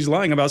 likelihood he's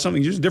lying about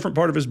something. Just a different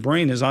part of his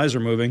brain, his eyes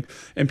are moving.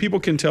 And people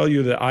can tell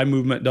you that eye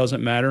movement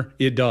doesn't matter.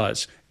 It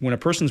does. When a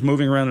person's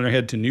moving around in their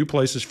head to new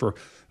places for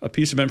a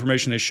piece of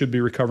information they should be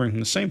recovering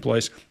from the same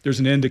place, there's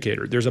an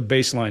indicator. There's a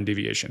baseline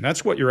deviation.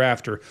 That's what you're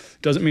after.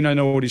 Doesn't mean I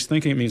know what he's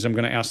thinking. It means I'm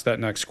going to ask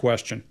that next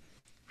question.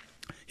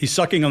 He's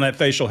sucking on that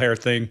facial hair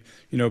thing,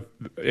 you know,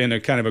 in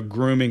a kind of a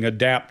grooming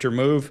adapter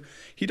move.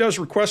 He does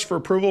request for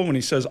approval when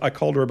he says, I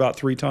called her about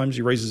 3 times.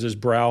 He raises his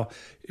brow,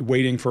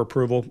 waiting for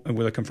approval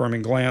with a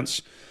confirming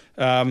glance.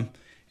 And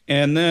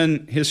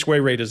then his sway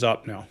rate is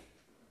up now.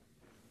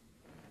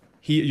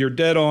 You're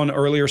dead on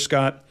earlier,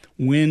 Scott.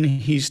 When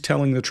he's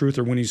telling the truth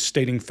or when he's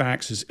stating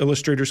facts, his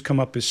illustrators come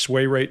up, his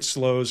sway rate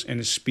slows, and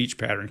his speech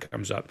pattern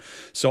comes up.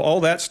 So all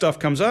that stuff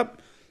comes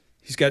up.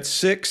 He's got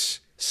 6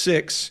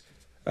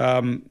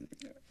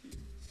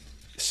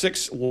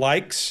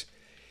 likes.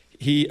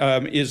 He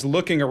is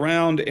looking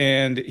around,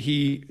 and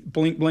he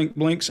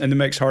blinks, and then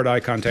makes hard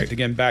eye contact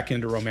again, back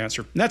into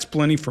romancer. And that's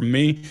plenty for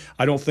me.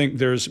 I don't think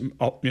there's, you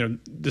know,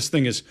 this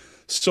thing is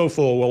so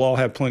full. We'll all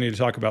have plenty to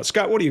talk about.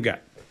 Scott, what do you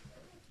got?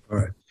 All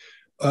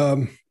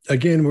right.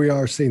 Again, we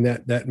are seeing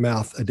that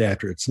mouth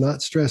adapter. It's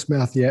not stress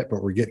mouth yet,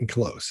 but we're getting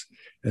close.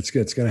 It's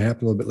going to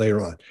happen a little bit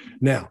later on.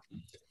 Now,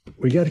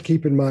 we got to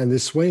keep in mind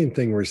this swaying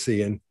thing we're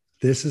seeing.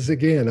 This is,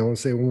 again, I want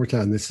to say it one more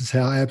time, this is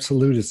how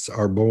absolutists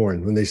are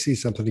born. When they see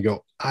something, to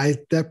go,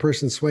 that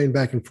person's swaying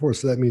back and forth,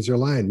 so that means they're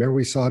lying. Remember,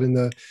 we saw it in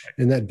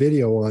that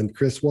video on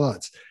Chris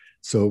Watts.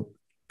 So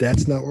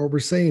that's not what we're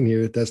saying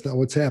here. That's not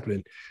what's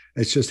happening.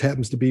 It just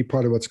happens to be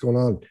part of what's going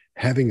on.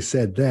 Having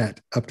said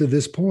that, up to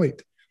this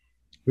point,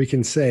 we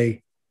can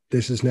say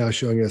this is now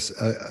showing us,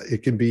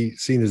 it can be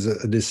seen as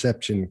a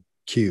deception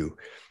cue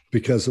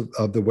because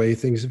of the way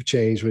things have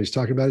changed. When he's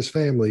talking about his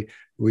family,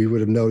 we would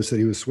have noticed that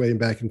he was swaying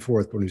back and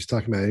forth. When he's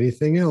talking about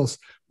anything else,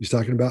 he's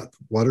talking about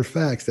what are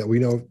facts that we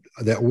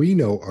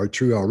know are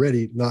true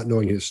already, not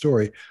knowing his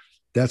story.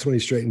 That's when he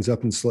straightens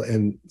up and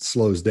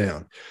slows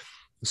down.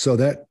 So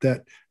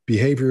that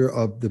behavior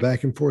of the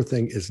back and forth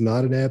thing is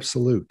not an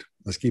absolute.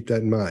 Let's keep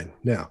that in mind.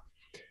 Now,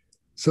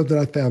 something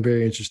I found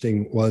very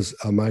interesting was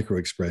a micro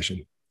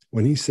expression.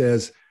 When he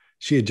says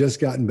she had just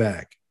gotten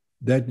back,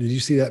 did you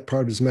see that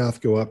part of his mouth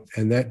go up?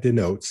 And that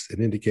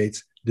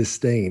indicates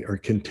disdain or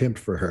contempt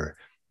for her.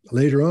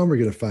 Later on, we're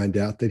going to find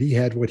out that he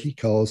had what he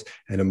calls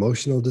an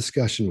emotional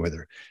discussion with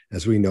her.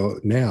 As we know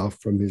now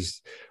from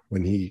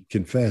when he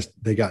confessed,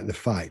 they got in a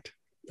fight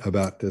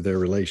about their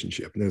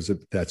relationship. And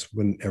that's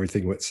when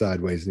everything went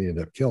sideways and he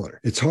ended up killing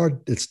her.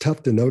 It's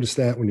tough to notice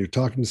that when you're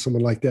talking to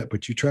someone like that,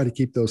 but you try to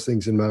keep those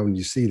things in mind when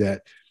you see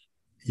that.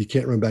 You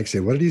can't run back and say,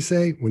 what did he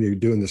say, when you're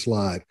doing this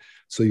live?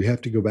 So you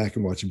have to go back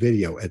and watch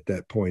video at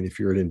that point. If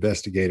you're an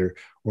investigator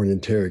or an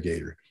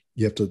interrogator,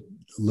 you have to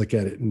look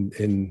at it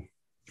and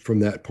from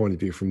that point of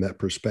view, from that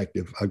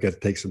perspective. I've got to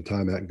take some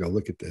time out and go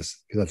look at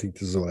this because I think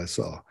this is what I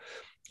saw.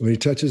 When he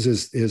touches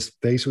his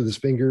face with his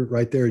finger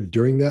right there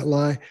during that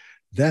lie,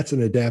 that's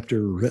an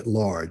adapter writ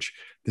large.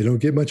 They don't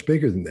get much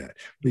bigger than that.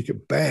 He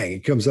could bang, he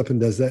comes up and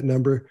does that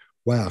number.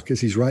 Wow, because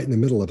he's right in the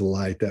middle of the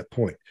lie at that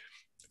point.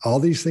 all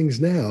these things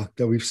now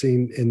that we've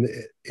seen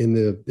in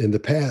the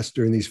past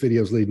during these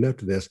videos leading up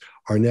to this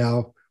are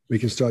now, we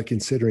can start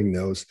considering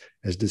those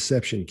as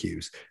deception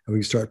cues, and we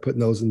can start putting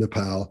those in the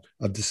pile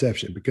of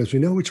deception, because we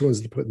know which ones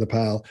to put in the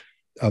pile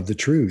of the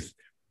truth,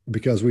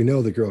 because we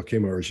know the girl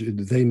came over.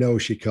 They know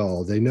she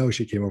called. They know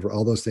she came over.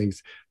 All those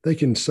things, they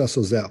can suss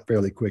those out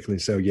fairly quickly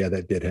and say, oh, yeah,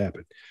 that did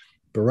happen.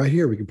 But right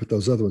here, we can put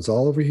those other ones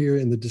all over here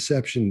in the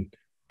deception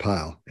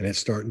pile, and it's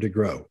starting to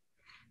grow.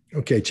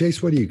 Okay,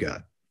 Chase, what do you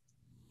got?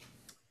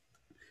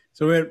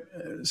 So we had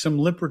some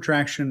lip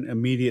retraction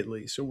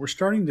immediately. So we're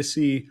starting to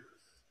see,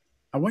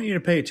 I want you to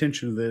pay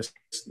attention to this.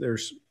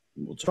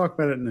 We'll talk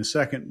about it in a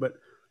second, but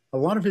a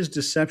lot of his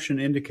deception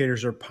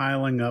indicators are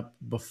piling up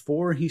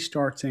before he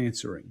starts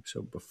answering.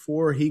 So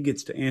before he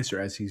gets to answer,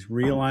 as he's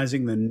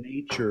realizing the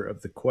nature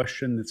of the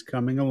question that's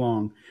coming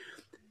along,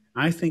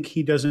 I think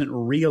he doesn't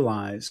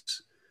realize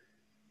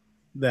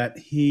that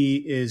he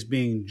is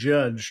being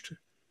judged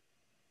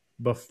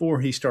before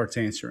he starts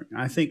answering.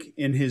 I think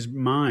in his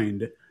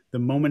mind, the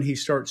moment he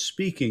starts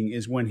speaking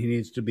is when he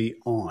needs to be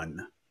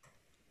on.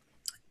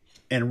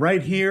 And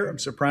right here, I'm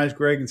surprised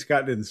Greg and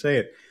Scott didn't say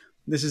it.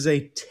 This is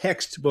a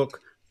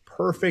textbook,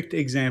 perfect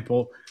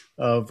example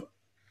of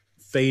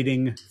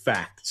fading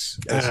facts,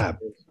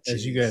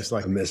 as you guys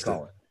like to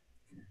call it.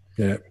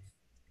 Yeah.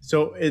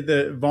 So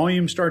the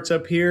volume starts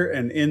up here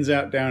and ends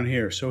out down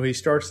here. So he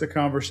starts the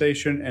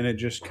conversation and it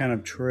just kind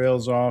of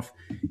trails off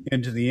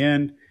into the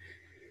end.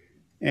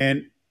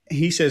 And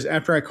he says,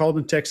 after I called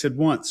and texted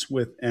once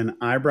with an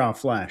eyebrow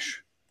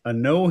flash, a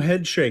no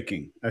head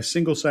shaking, a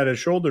single-sided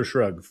shoulder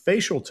shrug,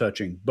 facial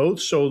touching,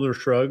 both shoulder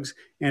shrugs,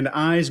 and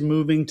eyes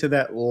moving to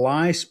that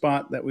lie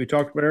spot that we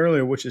talked about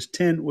earlier, which is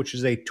 10, which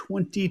is a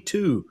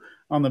 22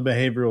 on the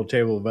behavioral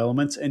table of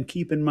elements. And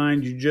keep in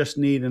mind, you just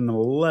need an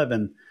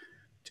 11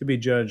 to be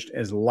judged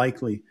as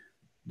likely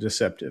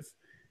deceptive.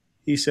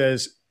 He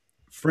says,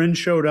 friend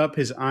showed up,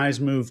 his eyes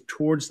moved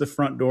towards the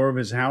front door of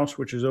his house,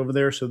 which is over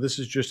there. So this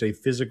is just a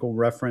physical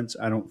reference.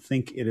 I don't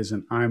think it is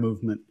an eye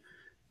movement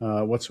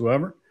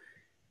whatsoever.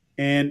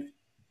 And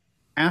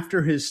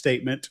after his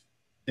statement,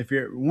 if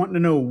you're wanting to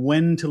know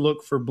when to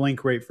look for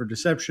blink rate for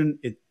deception,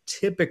 it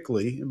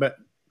typically, about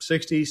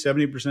 60,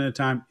 70% of the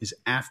time, is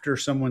after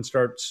someone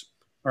starts,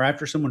 or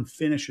after someone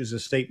finishes a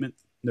statement,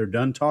 they're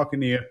done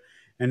talking to you,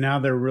 and now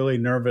they're really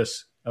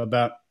nervous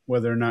about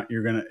whether or not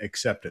you're going to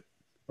accept it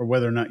or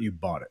whether or not you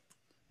bought it.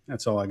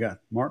 That's all I got.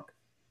 Mark?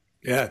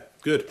 Yeah,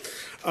 good.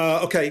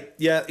 Okay,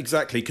 yeah,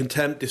 exactly.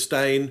 Contempt,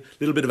 disdain, a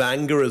little bit of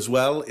anger as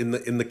well in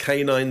the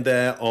canine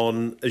there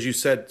on, as you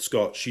said,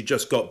 Scott, she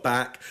just got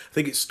back. I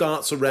think it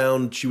starts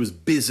around she was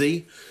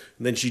busy,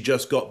 and then she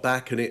just got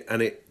back, and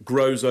it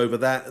grows over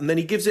that. And then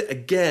he gives it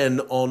again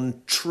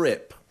on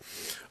trip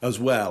as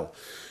well.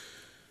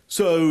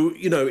 So,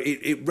 you know,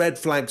 it red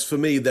flags for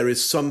me. There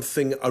is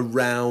something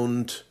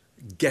around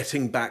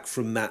getting back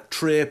from that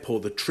trip or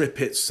the trip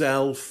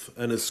itself.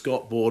 And as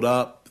Scott brought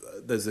up,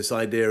 there's this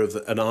idea of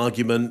an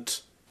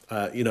argument,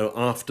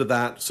 after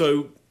that.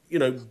 So,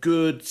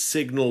 good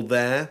signal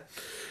there.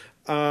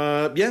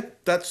 Yeah,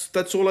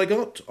 that's all I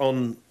got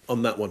on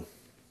that one.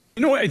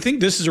 You know, I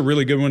think this is a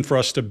really good one for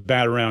us to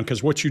bat around,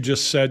 because what you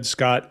just said,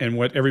 Scott, and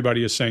what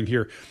everybody is saying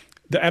here,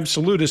 the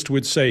absolutist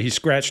would say he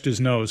scratched his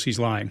nose, he's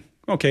lying.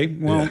 Okay,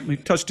 well, He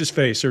touched his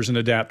face, there's an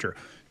adapter.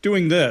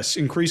 Doing this,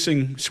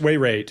 increasing sway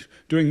rate.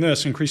 Doing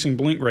this, increasing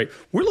blink rate.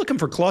 We're looking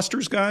for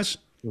clusters, guys.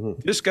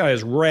 Mm-hmm. This guy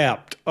is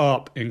wrapped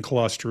up in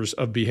clusters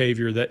of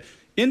behavior that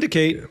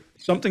indicate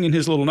something in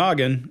his little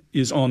noggin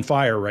is on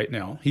fire right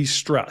now. He's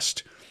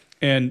stressed.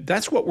 And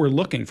that's what we're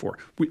looking for.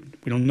 We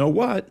don't know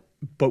what,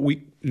 but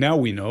now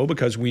we know,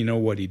 because we know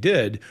what he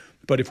did.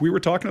 But if we were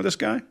talking to this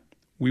guy,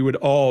 we would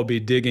all be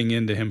digging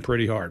into him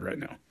pretty hard right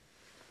now.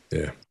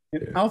 Yeah.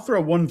 I'll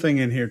throw one thing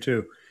in here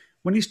too.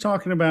 When he's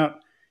talking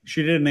about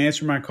she didn't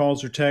answer my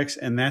calls or texts,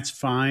 and that's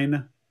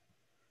fine,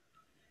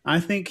 I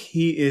think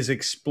he is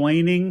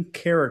explaining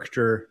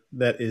character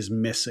that is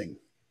missing.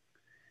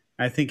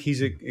 I think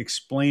he's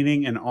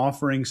explaining and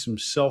offering some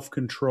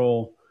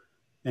self-control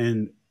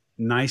and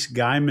nice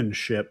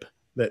guymanship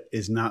that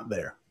is not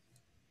there.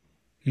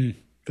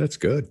 That's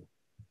good.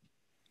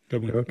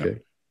 Good one. Okay.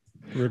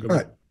 Yeah. All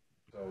right.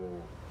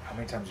 So, how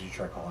many times did you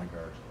try calling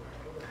her?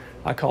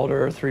 I called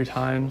her 3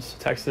 times,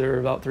 texted her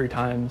about 3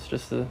 times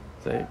just to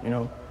say,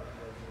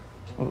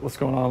 what's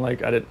going on? Like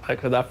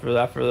because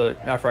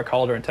after I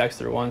called her and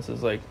texted her once,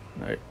 it's like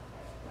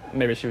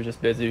maybe she was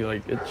just busy.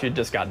 Like she'd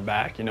just gotten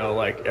back.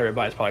 Like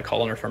everybody's probably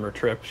calling her from her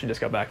trip. She just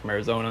got back from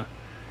Arizona,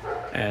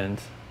 and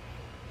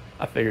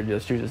I figured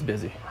she was just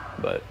busy.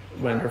 But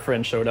when her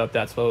friend showed up,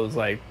 that's what it was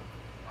like.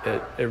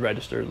 It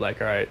registered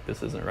like, all right,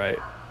 this isn't right.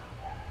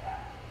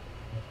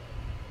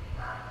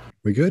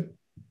 We good?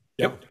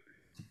 Yep.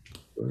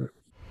 Do you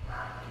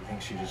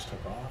think she just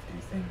took off? Do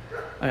you think?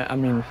 I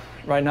mean,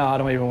 right now I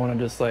don't even want to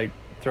just like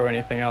throw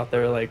anything out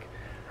there. Like,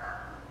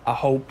 I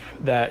hope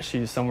that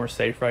she's somewhere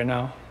safe right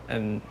now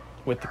and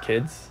with the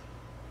kids.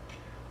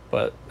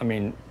 But I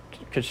mean,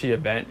 could she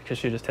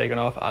just taken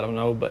off? I don't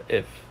know. But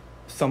if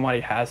somebody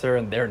has her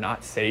and they're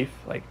not safe,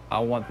 like I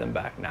want them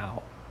back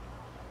now.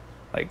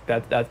 Like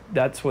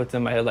that's what's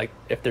in my head. Like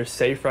if they're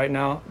safe right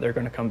now, they're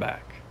gonna come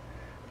back.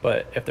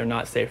 But if they're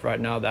not safe right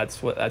now, that's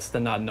the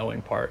not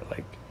knowing part.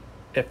 Like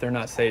if they're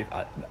not safe,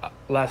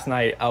 last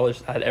night I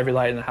had every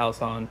light in the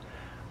house on.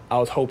 I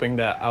was hoping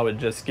that I would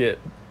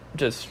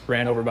just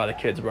ran over by the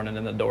kids running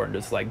in the door and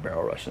just like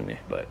barrel rushing me,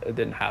 but it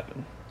didn't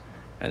happen.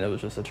 And it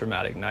was just a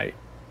traumatic night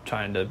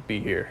trying to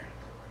be here.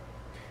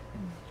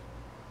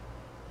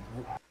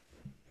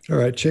 All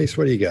right, Chase,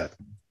 what do you got?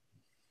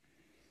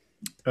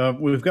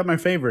 We've got my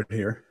favorite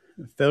here: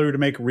 failure to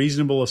make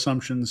reasonable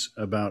assumptions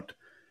about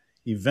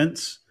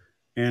events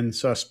and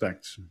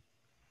suspects.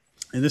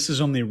 And this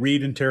is on the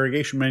Reed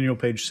Interrogation Manual,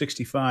 page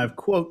 65.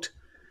 Quote,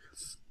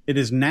 "It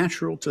is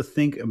natural to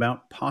think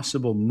about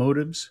possible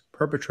motives,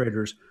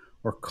 perpetrators,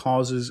 or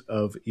causes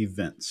of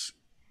events.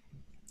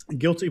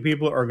 Guilty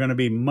people are going to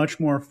be much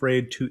more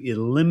afraid to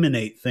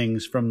eliminate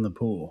things from the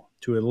pool,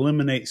 to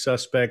eliminate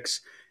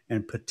suspects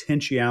and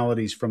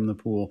potentialities from the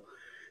pool.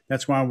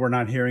 That's why we're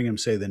not hearing him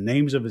say the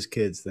names of his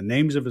kids, the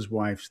names of his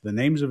wives, the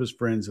names of his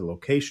friends, the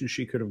location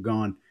she could have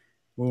gone.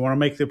 We want to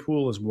make the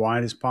pool as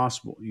wide as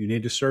possible. You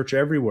need to search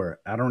everywhere.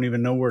 I don't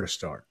even know where to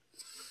start."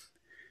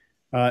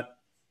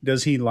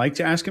 Does he like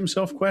to ask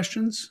himself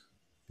questions?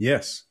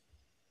 Yes.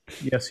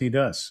 Yes, he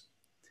does.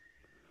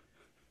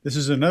 This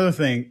is another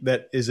thing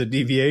that is a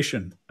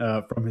deviation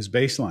from his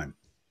baseline.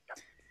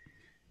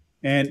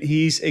 And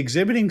he's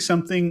exhibiting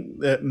something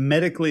that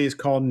medically is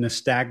called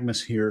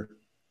nystagmus here.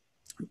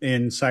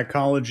 In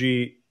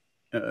psychology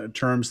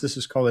terms, this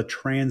is called a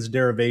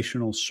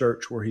transderivational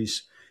search, where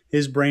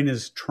his brain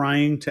is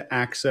trying to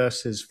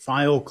access, his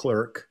file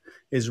clerk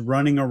is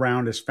running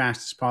around as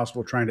fast as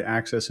possible trying to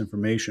access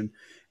information.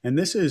 And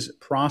this is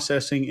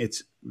processing.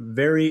 It's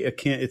very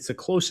akin, it's the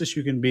closest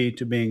you can be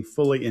to being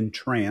fully in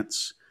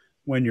trance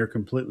when you're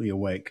completely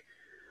awake.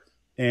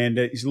 And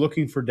he's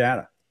looking for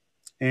data.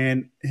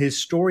 And his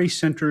story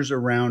centers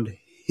around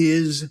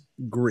his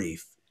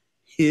grief,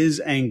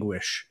 his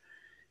anguish,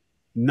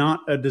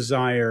 not a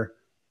desire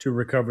to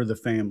recover the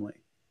family.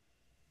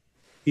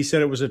 He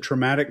said it was a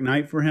traumatic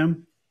night for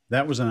him.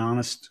 That was an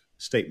honest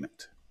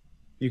statement.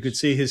 You could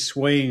see his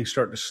swaying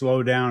start to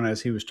slow down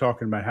as he was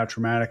talking about how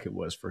traumatic it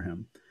was for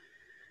him.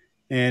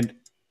 And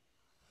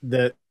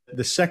the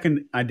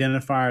second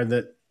identifier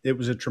that it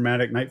was a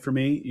traumatic night for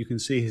me, you can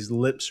see his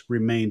lips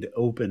remained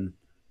open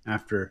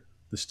after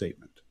the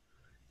statement.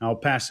 I'll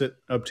pass it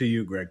up to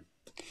you, Greg.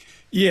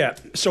 Yeah,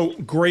 so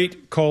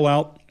great call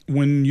out.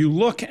 When you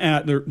look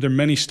at, there are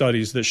many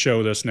studies that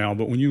show this now,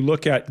 but when you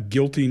look at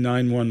guilty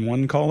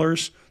 911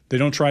 callers, they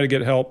don't try to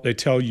get help. They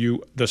tell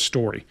you the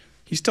story.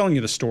 He's telling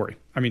you the story.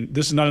 I mean,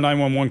 this is not a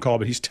 911 call,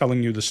 but he's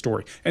telling you the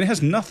story. And it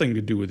has nothing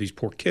to do with these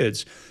poor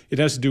kids. It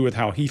has to do with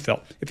how he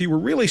felt. If he were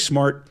really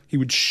smart, he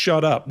would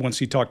shut up once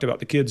he talked about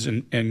the kids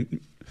and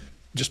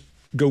just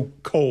go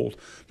cold.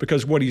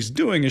 Because what he's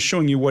doing is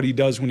showing you what he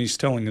does when he's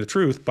telling the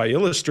truth by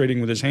illustrating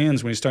with his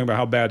hands when he's talking about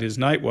how bad his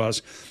night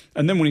was.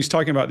 And then when he's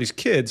talking about these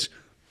kids.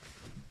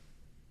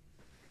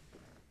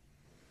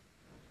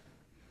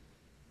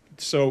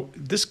 So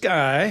this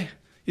guy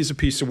is a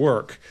piece of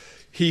work.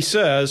 He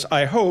says,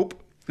 I hope,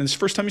 and it's the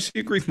first time you see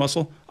a grief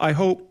muscle, I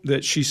hope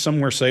that she's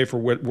somewhere safe, or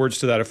words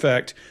to that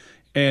effect,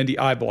 and he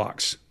eye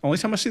blocks. Only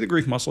time I see the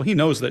grief muscle, he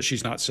knows that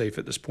she's not safe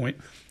at this point.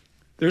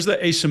 There's the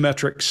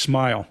asymmetric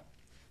smile.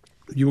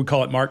 You would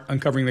call it, Mark,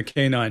 uncovering the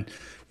canine.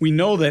 We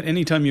know that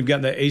anytime you've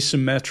got the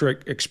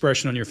asymmetric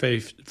expression on your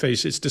face,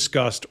 it's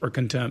disgust or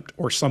contempt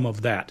or some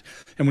of that.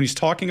 And when he's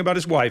talking about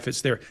his wife,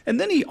 it's there. And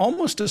then he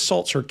almost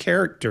assaults her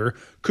character.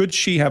 Could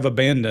she have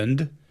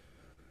abandoned?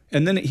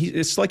 And then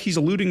it's like he's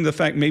alluding to the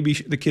fact maybe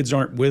the kids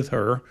aren't with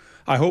her.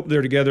 I hope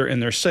they're together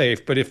and they're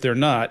safe, but if they're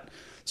not.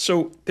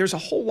 So there's a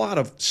whole lot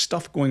of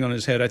stuff going on in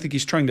his head. I think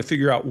he's trying to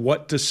figure out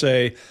what to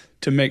say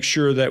to make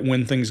sure that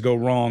when things go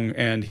wrong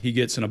and he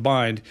gets in a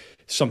bind,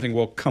 something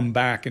will come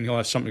back and he'll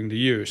have something to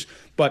use.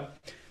 But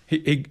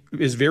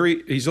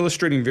he's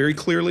illustrating very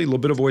clearly, a little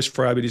bit of voice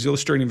fry, but he's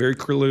illustrating very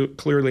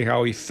clearly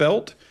how he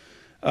felt.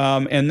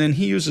 And then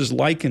he uses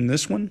like in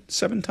this one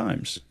 7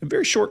 times, a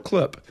very short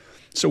clip.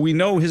 So we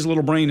know his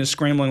little brain is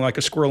scrambling like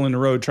a squirrel in the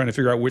road trying to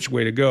figure out which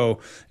way to go.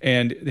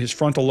 And his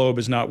frontal lobe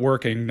is not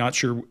working, not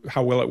sure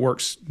how well it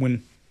works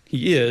when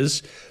he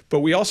is.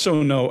 But we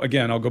also know,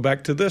 again, I'll go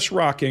back to this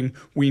rocking.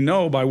 We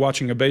know by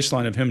watching a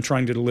baseline of him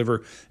trying to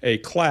deliver a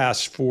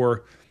class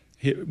for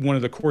one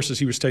of the courses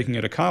he was taking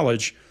at a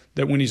college,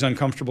 that when he's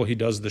uncomfortable, he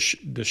does the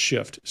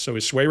shift. So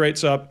his sway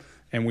rate's up,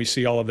 and we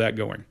see all of that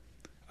going.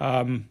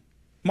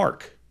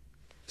 Mark.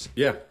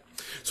 Yeah.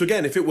 So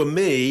again, if it were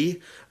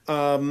me,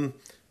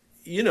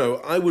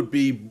 I would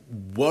be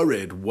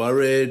worried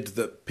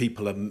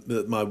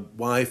that my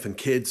wife and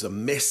kids are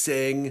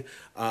missing.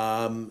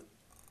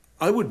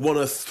 I would want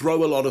to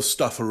throw a lot of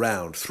stuff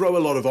around, throw a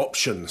lot of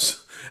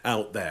options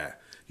out there,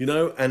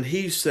 and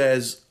he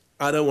says,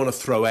 I don't want to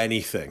throw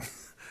anything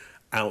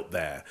out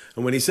there.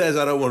 And when he says,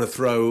 I don't want to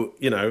throw,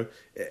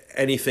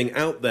 anything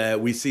out there,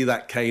 we see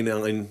that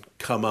canine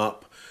come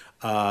up.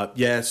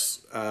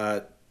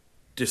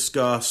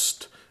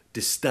 Disgust,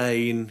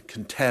 disdain,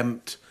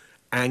 contempt,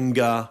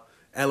 anger,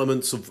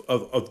 elements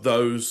of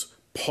those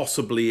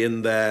possibly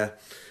in there.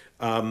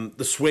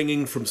 The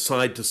swinging from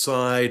side to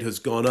side has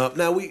gone up.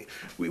 Now we've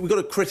got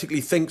to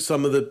critically think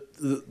some of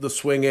the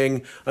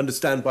swinging.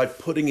 Understand by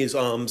putting his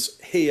arms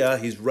here,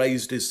 he's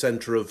raised his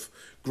center of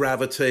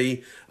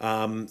gravity.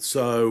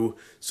 So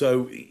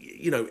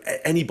you know,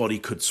 anybody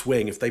could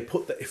swing if they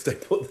put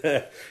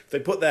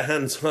their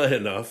hands high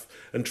enough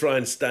and try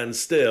and stand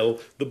still.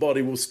 The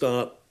body will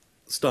start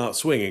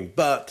swinging,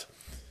 but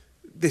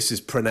this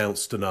is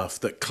pronounced enough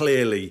that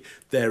clearly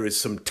there is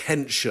some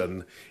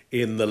tension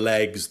in the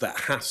legs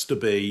that has to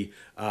be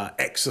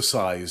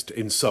exercised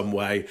in some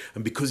way.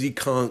 And because he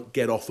can't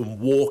get off and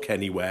walk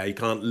anywhere, he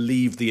can't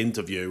leave the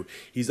interview,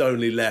 he's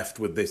only left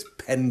with this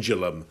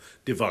pendulum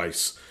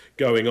device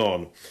going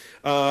on.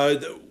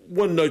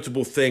 One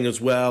notable thing as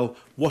well,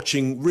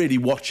 really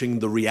watching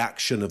the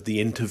reaction of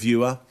the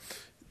interviewer.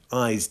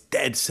 Eyes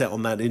dead set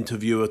on that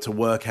interviewer to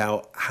work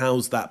out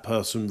how's that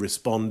person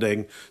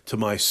responding to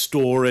my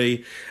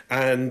story.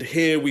 And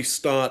here we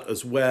start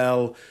as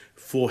well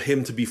for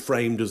him to be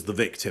framed as the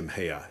victim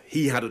here.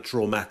 He had a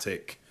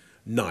traumatic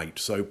night.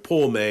 So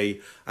poor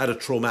me, had a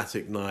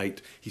traumatic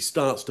night. He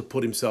starts to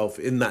put himself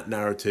in that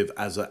narrative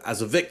as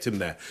a victim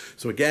there.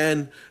 So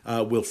again,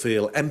 we'll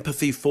feel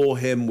empathy for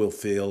him. We'll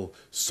feel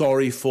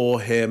sorry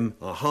for him.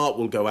 Our heart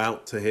will go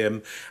out to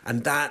him.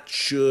 And that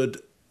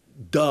should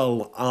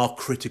dull our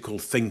critical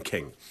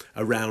thinking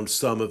around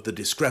some of the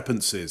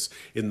discrepancies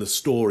in the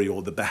story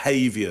or the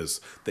behaviors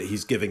that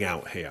he's giving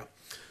out here.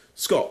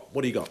 Scott,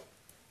 what do you got?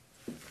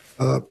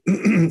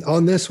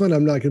 On this one,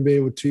 I'm not going to be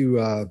able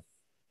to,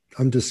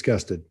 I'm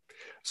disgusted.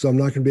 So I'm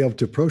not going to be able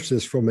to approach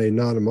this from a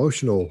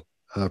non-emotional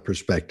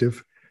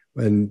perspective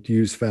and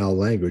use foul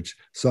language.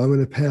 So I'm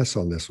going to pass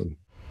on this one. Do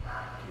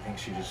you think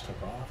she just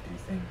took off? Do you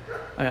think?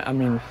 I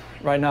mean,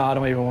 right now, I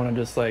don't even want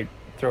to just like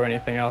throw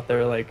anything out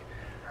there. Like,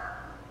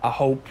 I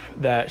hope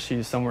that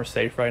she's somewhere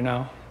safe right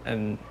now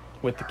and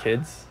with the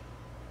kids.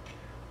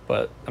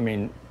 But I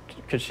mean,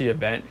 could she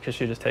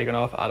just taken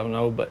off? I don't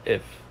know. But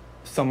if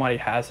somebody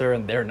has her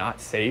and they're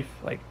not safe,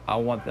 like, I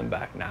want them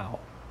back now.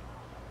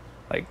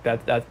 Like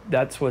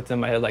that's what's in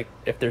my head. Like,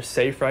 if they're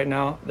safe right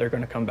now, they're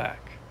gonna come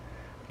back.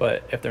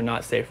 But if they're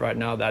not safe right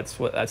now, that's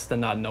the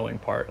not knowing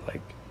part.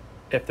 Like,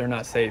 if they're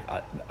not safe,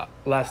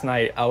 last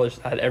night I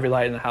had every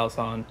light in the house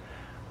on.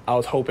 I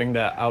was hoping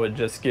that I would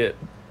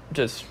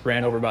just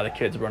ran over by the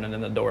kids running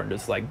in the door and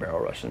just like barrel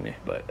rushing me,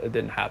 but it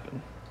didn't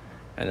happen.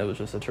 And it was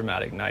just a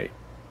traumatic night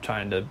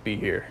trying to be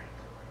here.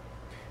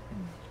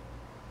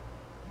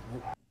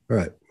 All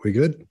right, we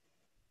good?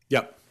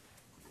 Yep.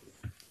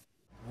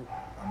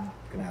 I'm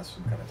gonna ask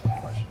some kind of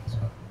tough questions.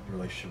 Your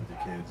relationship with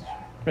your kids.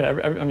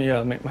 Yeah, I mean,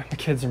 yeah, my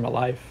kids are my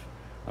life.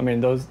 I mean,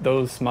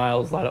 those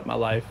smiles light up my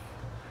life.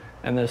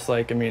 And there's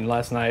like, I mean,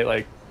 last night,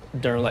 like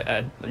during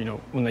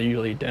when they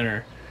usually eat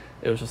dinner,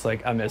 it was just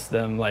like I missed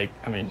them. Like,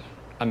 I mean,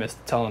 I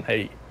missed telling them,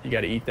 hey, you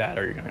got to eat that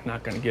or you're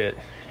not going to get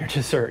your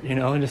dessert,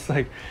 and just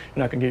like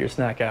you're not going to get your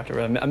snack after.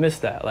 I miss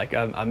that. Like,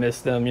 I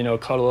miss them,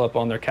 cuddle up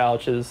on their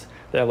couches.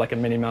 They have like a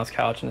Minnie Mouse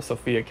couch and a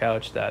Sophia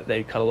couch that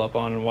they cuddle up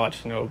on and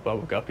watch,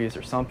 Bubble Guppies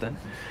or something.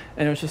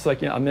 And it was just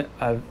like, it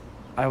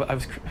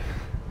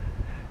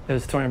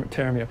was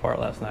tearing me apart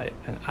last night,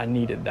 and I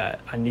needed that.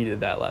 I needed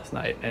that last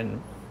night,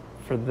 and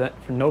for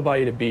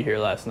nobody to be here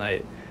last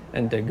night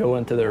and to go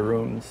into their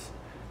rooms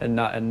and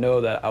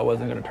know that I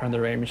wasn't going to turn the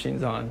rain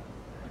machines on.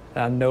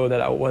 And I know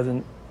that I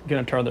wasn't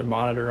going to turn their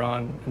monitor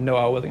on. I know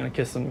I wasn't going to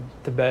kiss them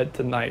to bed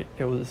tonight.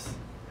 That's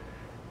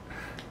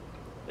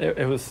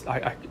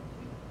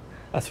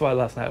why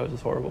last night was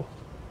just horrible.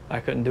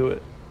 I couldn't do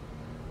it.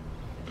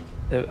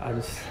 I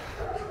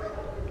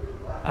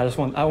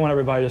want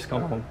everybody to just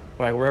come home.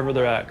 Like, wherever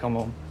they're at, come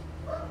home.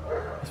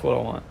 That's what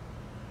I want.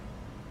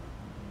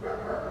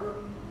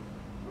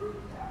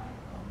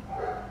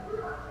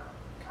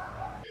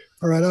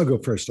 All right, I'll go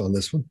first on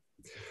this one.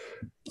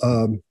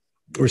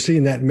 We're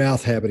seeing that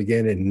mouth habit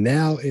again, and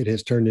now it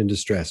has turned into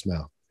stress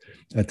mouth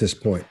at this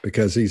point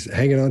because he's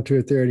hanging on to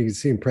it there, and you can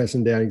see him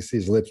pressing down. You can see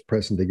his lips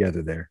pressing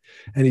together there,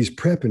 and he's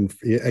prepping.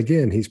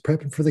 Again, he's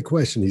prepping for the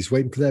question. He's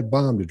waiting for that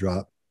bomb to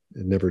drop.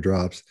 It never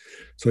drops.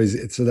 So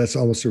that's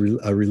almost a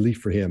relief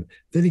for him.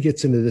 Then he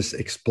gets into this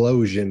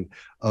explosion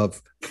of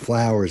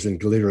flowers and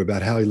glitter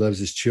about how he loves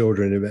his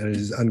children, about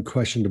his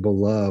unquestionable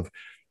love,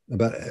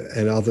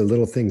 and all the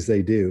little things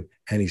they do.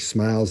 And he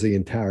smiles the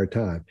entire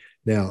time.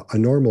 Now, a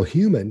normal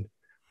human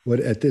would,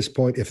 at this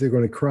point, if they're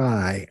going to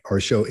cry or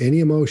show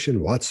any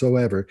emotion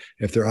whatsoever,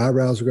 if their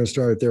eyebrows are going to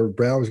start, if their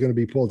brow is going to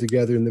be pulled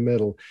together in the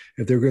middle,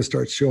 if they're going to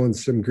start showing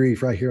some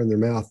grief right here on their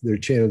mouth, their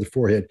chin, or the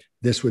forehead,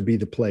 this would be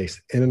the place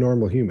in a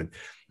normal human.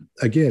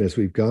 Again, as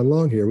we've gone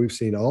along here, we've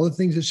seen all the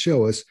things that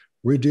show us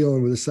we're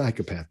dealing with a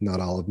psychopath, not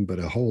all of them, but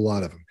a whole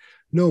lot of them.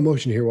 No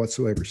emotion here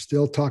whatsoever,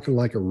 still talking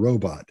like a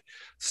robot,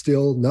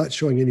 still not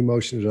showing any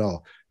emotion at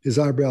all. His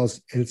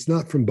eyebrows, and it's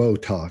not from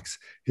Botox,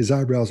 his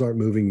eyebrows aren't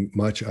moving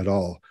much at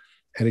all.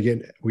 And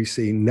again, we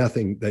see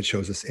nothing that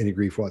shows us any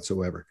grief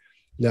whatsoever.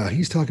 Now,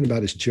 he's talking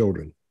about his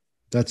children.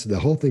 That's the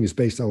whole thing is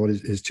based on what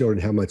his children,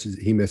 how much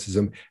he misses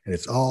them. And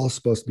it's all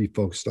supposed to be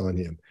focused on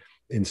him.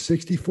 In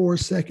 64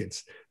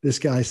 seconds, this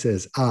guy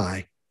says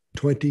I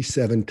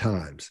 27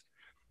 times.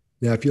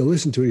 Now, if you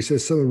listen to it, he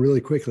says something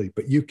really quickly,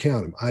 but you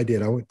count them. I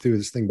did. I went through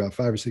this thing about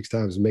 5 or 6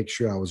 times to make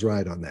sure I was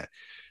right on that.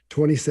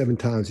 27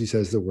 times he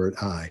says the word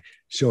I,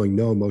 showing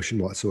no emotion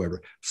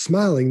whatsoever,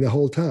 smiling the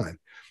whole time.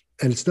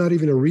 And it's not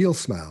even a real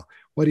smile.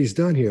 What he's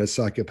done here, as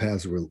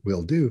psychopaths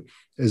will do,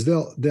 is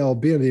they'll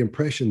be under the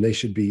impression they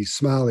should be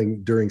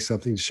smiling during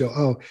something to show,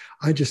 oh,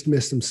 I just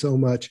missed him so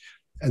much.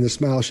 And the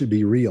smile should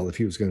be real if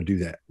he was going to do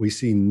that. We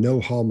see no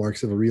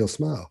hallmarks of a real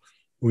smile.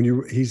 When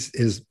he's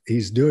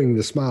doing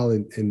the smile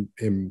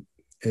in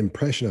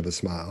impression of a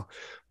smile,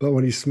 but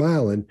when he's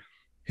smiling,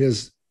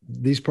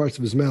 these parts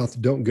of his mouth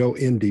don't go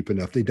in deep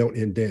enough. They don't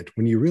indent.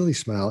 When you really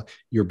smile,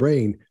 your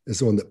brain is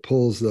the one that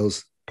pulls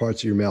those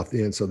parts of your mouth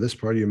in. So this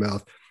part of your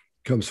mouth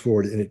comes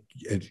forward and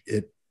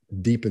it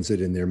deepens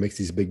it in there, makes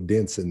these big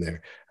dents in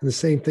there. And the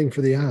same thing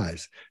for the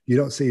eyes. You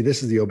don't see,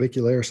 this is the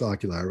orbicularis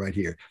oculi right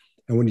here.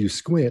 And when you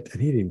squint,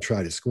 and he didn't even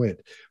try to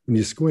squint, when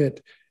you squint,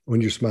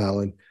 when you're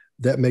smiling,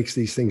 that makes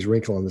these things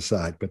wrinkle on the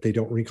side, but they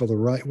don't wrinkle the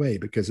right way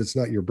because it's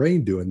not your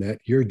brain doing that.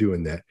 You're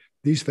doing that.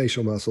 These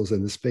facial muscles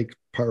and this fake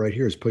part right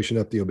here is pushing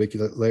up the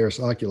orbicularis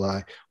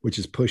oculi, which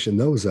is pushing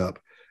those up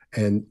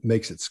and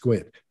makes it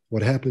squint.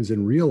 What happens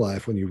in real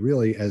life when you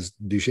really, as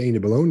Duchesne de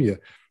Bologna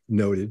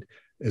noted,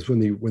 is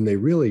when they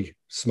really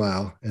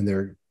smile and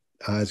their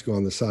eyes go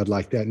on the side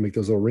like that and make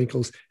those little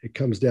wrinkles, it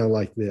comes down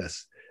like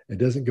this. It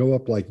doesn't go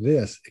up like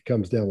this. It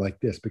comes down like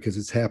this because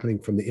it's happening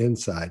from the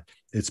inside.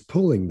 It's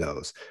pulling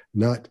those,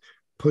 not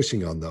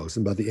pushing on those.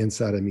 And by the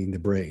inside, I mean the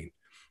brain.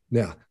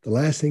 Now, the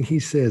last thing he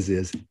says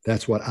is,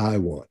 that's what I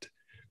want.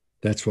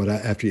 That's what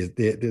that's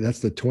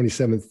the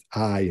 27th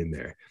I in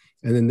there.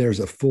 And then there's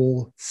a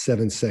full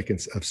 7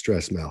 seconds of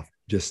stress mouth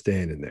just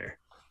standing there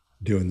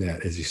doing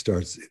that as he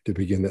starts to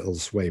begin that little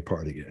sway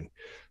part again.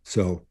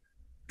 So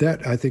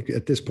that, I think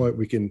at this point,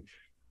 we can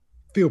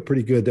feel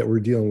pretty good that we're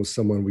dealing with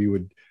someone we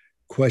would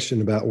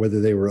question about whether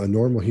they were a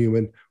normal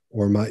human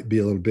or might be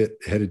a little bit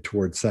headed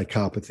towards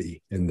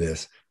psychopathy in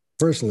this.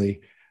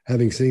 Personally,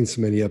 having seen so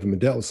many of them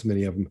and dealt with so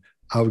many of them,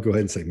 I would go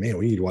ahead and say, man,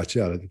 we need to watch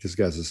out. I think this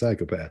guy's a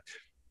psychopath.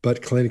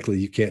 But clinically,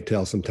 you can't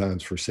tell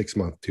sometimes for 6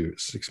 months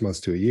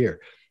to a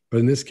year. But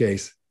in this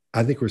case,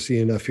 I think we're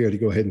seeing enough here to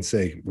go ahead and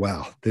say,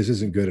 wow, this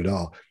isn't good at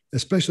all,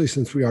 especially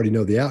since we already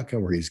know the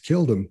outcome where he's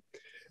killed him.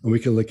 And we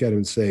can look at him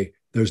and say,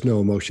 there's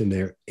no emotion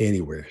there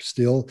anywhere.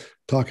 Still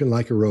talking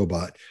like a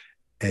robot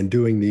and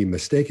doing the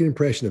mistaken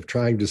impression of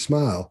trying to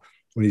smile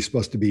when he's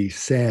supposed to be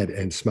sad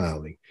and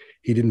smiling.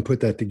 He didn't put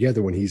that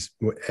together when he's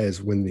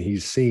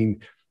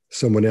seen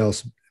someone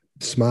else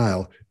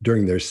smile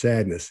during their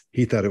sadness.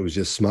 He thought it was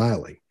just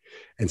smiling.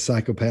 And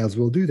psychopaths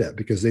will do that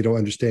because they don't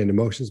understand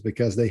emotions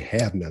because they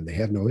have none. They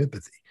have no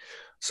empathy.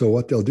 So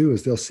what they'll do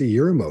is they'll see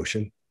your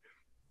emotion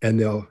and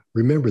they'll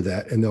remember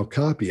that and they'll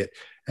copy it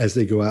as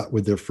they go out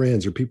with their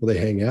friends or people they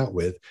hang out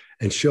with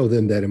and show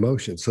them that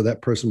emotion. So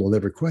that person will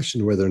never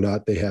question whether or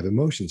not they have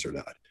emotions or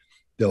not.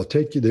 They'll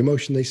take the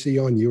emotion they see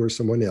on you or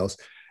someone else,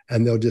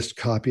 and they'll just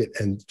copy it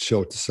and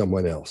show it to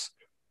someone else.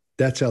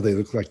 That's how they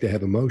look like they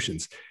have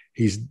emotions.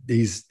 He's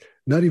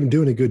not even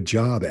doing a good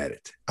job at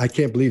it. I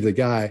can't believe the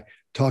guy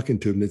talking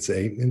to him that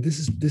say, and this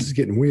is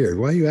getting weird.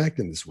 Why are you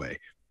acting this way?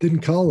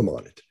 Didn't call him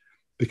on it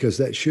because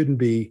that shouldn't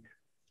be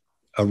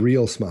a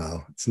real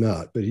smile. It's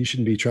not, but he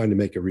shouldn't be trying to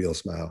make a real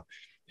smile.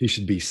 He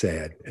should be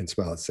sad and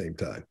smile at the same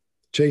time.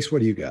 Chase,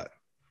 what do you got?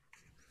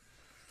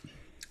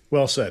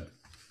 Well said.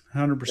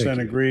 100%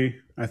 agree.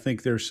 I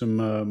think there's some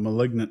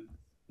malignant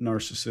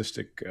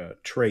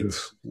narcissistic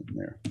traits in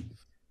there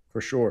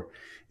for sure.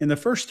 In the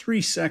first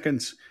 3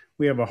 seconds,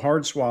 we have a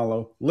hard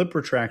swallow, lip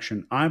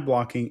retraction, eye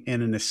blocking,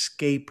 and an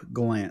escape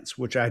glance,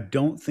 which I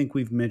don't think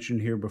we've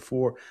mentioned here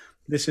before.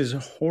 This is a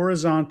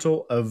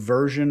horizontal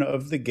aversion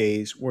of the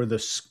gaze where the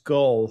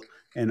skull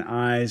and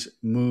eyes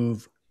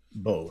move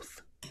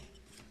both.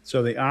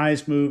 So the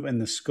eyes move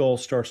and the skull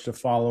starts to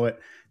follow it.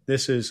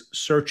 This is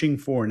searching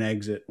for an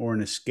exit or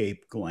an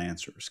escape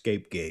glance or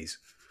escape gaze.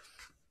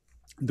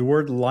 The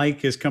word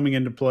like is coming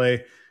into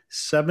play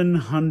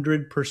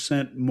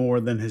 700% more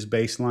than his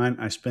baseline.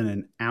 I spent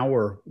an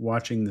hour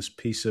watching this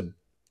piece of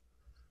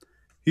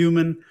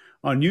human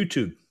on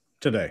YouTube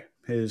today,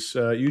 his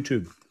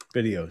YouTube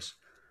videos.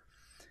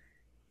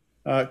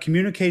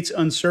 Communicates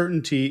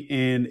uncertainty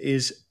and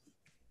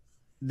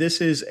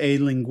this is a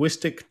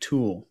linguistic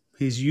tool.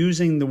 He's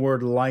using the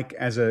word like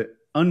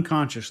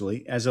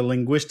unconsciously as a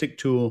linguistic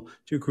tool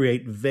to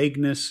create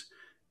vagueness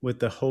with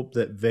the hope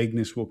that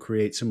vagueness will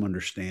create some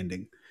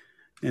understanding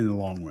in the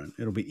long run.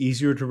 It'll be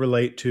easier to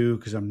relate to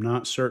because I'm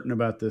not certain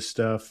about this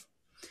stuff.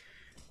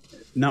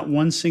 Not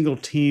one single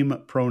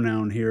team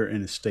pronoun here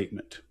in a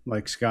statement.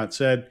 Like Scott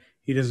said,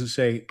 he doesn't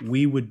say,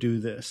 we would do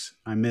this.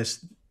 I miss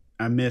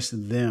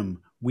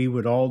them. We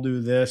would all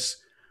do this.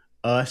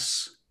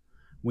 Us.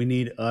 We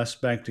need us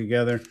back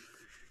together.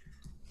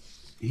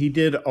 He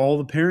did all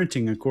the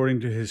parenting according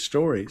to his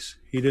stories.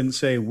 He didn't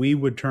say we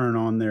would turn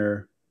on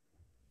their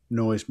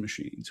noise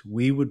machines.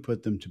 We would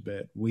put them to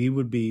bed. We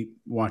would be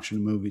watching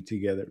a movie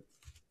together.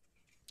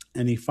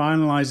 And he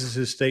finalizes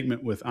his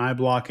statement with eye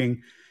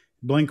blocking,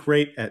 blink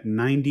rate at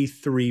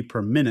 93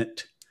 per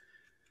minute.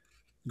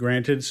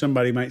 Granted,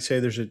 somebody might say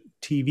there's a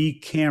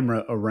TV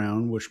camera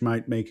around, which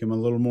might make him a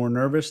little more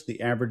nervous. The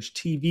average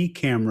TV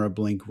camera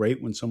blink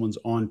rate when someone's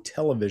on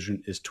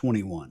television is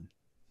 21.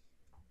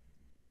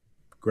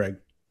 Greg?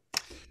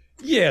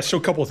 Yeah, so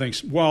a couple of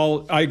things.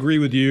 While I agree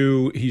with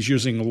you, he's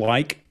using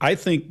like. I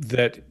think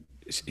that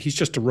he's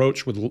just a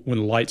roach when the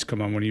lights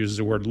come on when he uses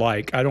the word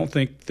like. I don't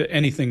think that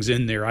anything's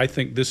in there. I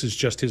think this is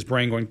just his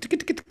brain going tick,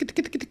 tick, tick, tick,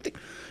 tick, tick, tick,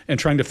 and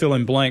trying to fill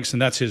in blanks,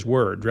 and that's his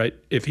word, right?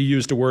 If he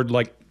used a word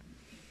like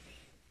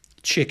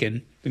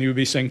chicken, then he would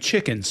be saying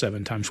chicken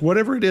 7 times.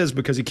 Whatever it is,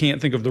 because he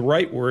can't think of the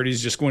right word,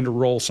 he's just going to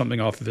roll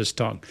something off of his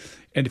tongue.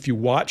 And if you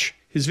watch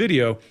his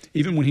video,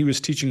 even when he was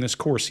teaching this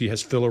course, he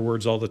has filler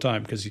words all the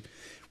time because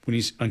when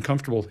he's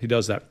uncomfortable, he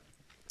does that.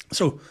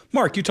 So,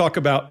 Mark, you talk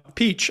about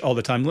peach all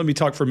the time. Let me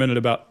talk for a minute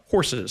about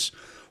horses.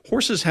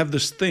 Horses have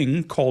this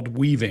thing called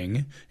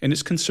weaving, and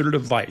it's considered a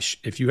vice.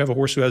 If you have a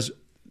horse who has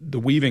the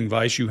weaving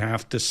vice, you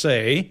have to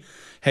say,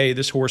 hey,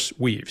 this horse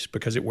weaves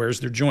because it wears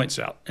their joints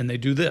out, and they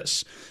do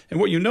this. And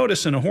what you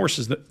notice in a horse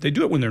is that they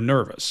do it when they're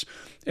nervous.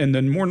 And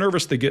the more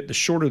nervous they get, the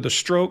shorter the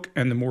stroke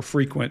and the more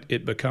frequent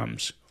it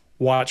becomes.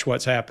 Watch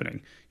what's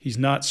happening. He's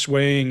not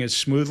swaying as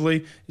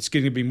smoothly. It's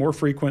getting to be more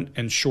frequent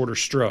and shorter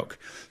stroke.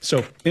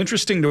 So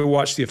interesting to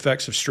watch the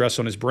effects of stress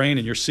on his brain,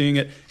 and you're seeing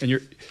it, and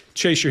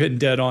Chase, you're hitting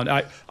dead on.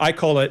 I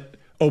call it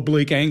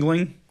oblique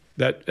angling,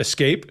 that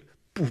escape,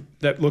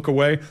 that look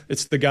away.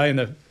 It's the guy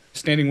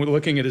standing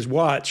looking at his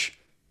watch,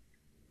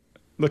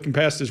 looking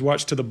past his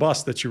watch to the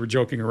bus that you were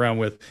joking around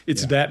with.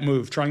 It's that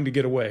move, trying to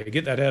get away,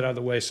 get that head out of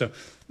the way. So,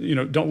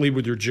 don't lead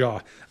with your jaw.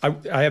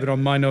 I have it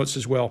on my notes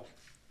as well.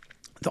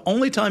 The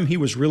only time he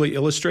was really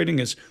illustrating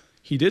is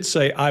he did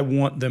say, I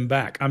want them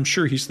back. I'm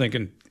sure he's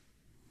thinking,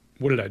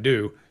 what did I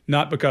do?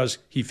 Not because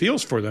he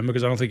feels for them,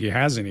 because I don't think he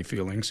has any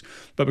feelings,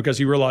 but because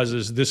he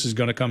realizes this is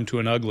going to come to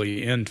an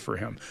ugly end for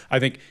him. I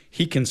think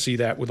he can see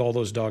that with all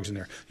those dogs in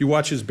there. You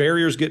watch his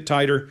barriers get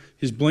tighter.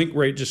 His blink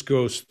rate just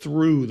goes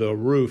through the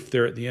roof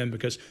there at the end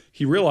because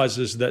he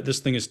realizes that this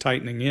thing is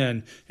tightening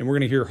in, and we're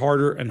going to hear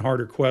harder and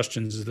harder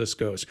questions as this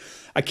goes.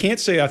 I can't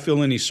say I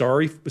feel any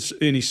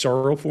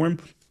sorrow for him.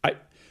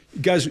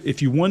 Guys,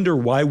 if you wonder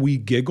why we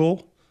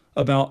giggle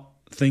about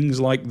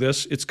things like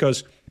this, it's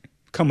because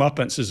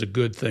comeuppance is a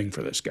good thing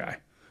for this guy.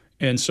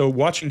 And so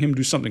watching him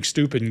do something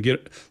stupid and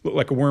look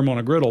like a worm on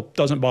a griddle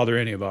doesn't bother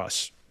any of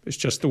us. It's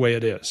just the way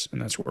it is,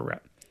 and that's where we're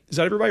at. Is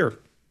that everybody? Or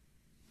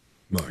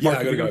Mark? Yeah,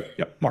 I got to go.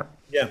 Yeah, Mark.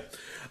 Yeah.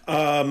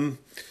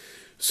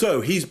 So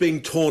he's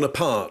being torn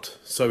apart.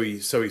 So he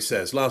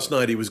says. Last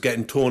night he was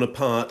getting torn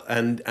apart,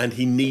 and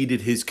he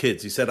needed his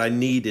kids. He said, I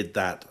needed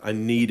that. I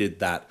needed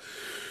that.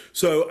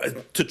 So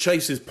to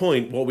Chase's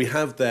point, what we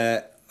have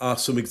there are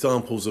some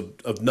examples of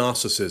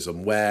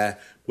narcissism where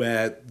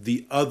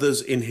the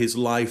others in his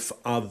life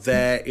are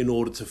there in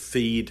order to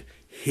feed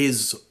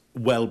his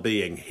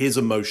well-being, his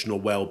emotional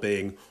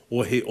well-being,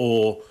 or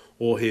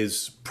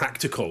his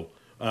practical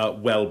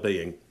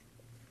well-being.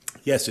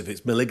 Yes, if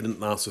it's malignant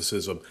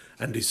narcissism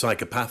and he's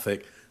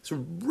psychopathic, it's a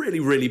really,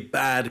 really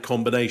bad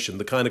combination,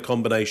 the kind of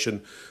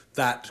combination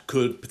that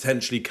could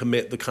potentially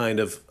commit the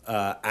kind of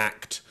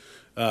act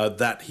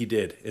that he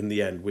did in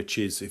the end, which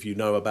is, if you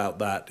know about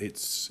that,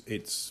 it's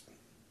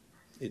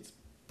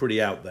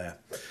pretty out there.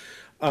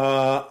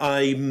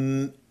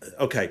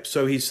 Okay,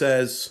 so he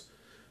says,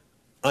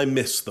 I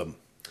miss them.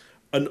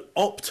 An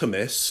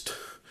optimist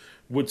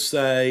would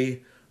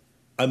say,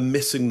 I'm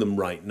missing them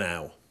right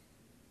now.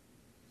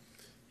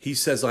 He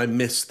says, I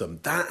miss them.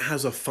 That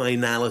has a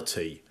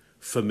finality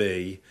for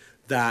me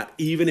that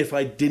even if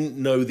I didn't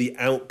know the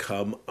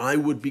outcome, I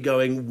would be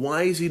going,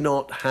 why does he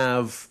not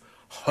have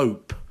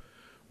hope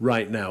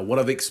right now? What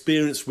I've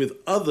experienced with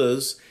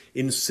others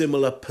in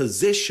similar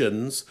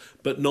positions,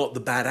 but not the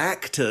bad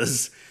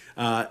actors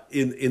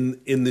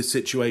in this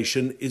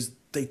situation, is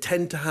they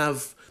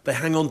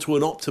hang on to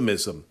an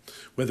optimism,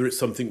 whether it's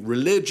something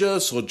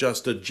religious or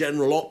just a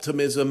general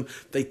optimism.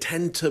 They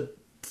tend to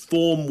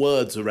form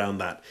words around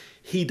that.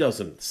 He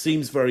doesn't.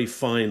 Seems very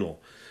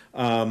final.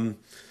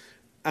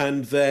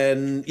 And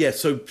then,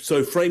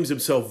 so frames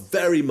himself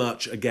very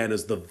much, again,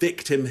 as the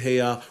victim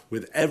here,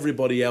 with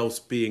everybody else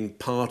being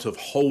part of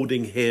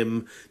holding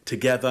him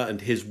together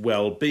and his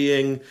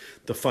well-being.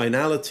 The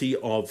finality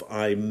of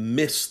I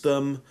miss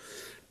them.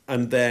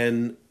 And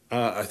then,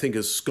 I think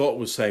as Scott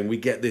was saying, we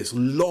get this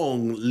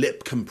long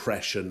lip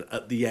compression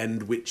at the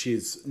end, which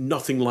is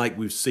nothing like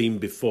we've seen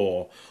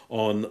before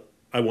on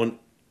I want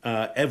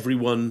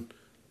everyone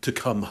to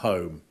come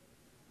home.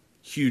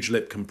 Huge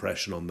lip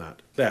compression on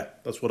that.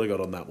 That's what I got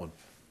on that one.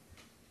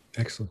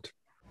 Excellent.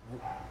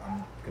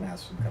 I'm going to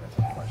ask some kind of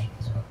tough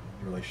questions about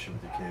your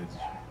relationship with your kids.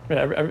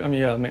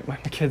 Yeah, my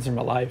kids are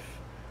my life.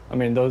 I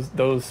mean,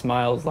 those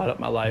smiles light up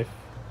my life.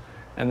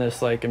 And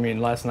there's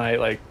last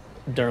night,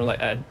 during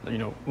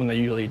when they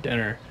usually eat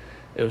dinner,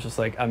 it was just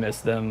I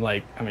miss them.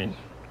 I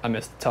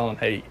miss telling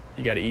them, hey,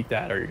 you got to eat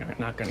that or you're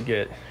not going to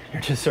get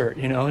your dessert,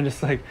 you know, and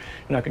just like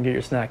you're not going to get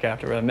your snack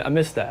after. I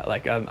miss that.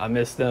 Like I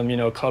miss them, you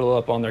know, cuddle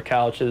up on their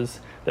couches.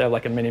 They have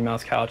like a Minnie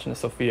Mouse couch and a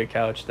Sophia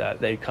couch that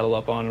they cuddle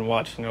up on and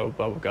watch, you know,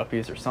 Bubble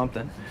Guppies or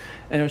something.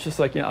 And it was just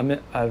like, you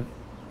know,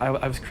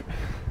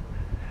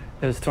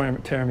 it was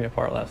tearing me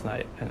apart last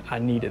night, and I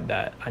needed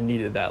that. I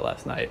needed that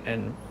last night,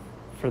 and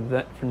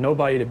for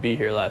nobody to be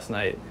here last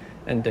night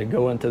and to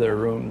go into their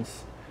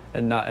rooms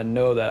and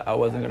know that I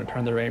wasn't going to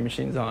turn the rain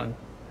machines on,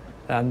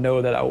 and I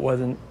know that I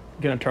wasn't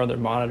going to turn their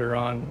monitor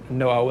on, and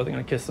know I wasn't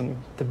going to kiss them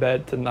to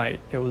bed tonight.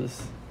 It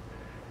was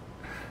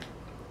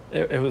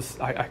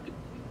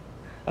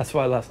that's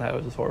why last night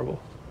was just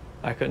horrible.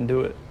 I couldn't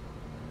do it.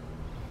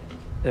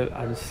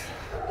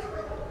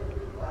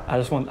 I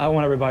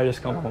want everybody to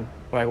just come home.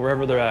 Like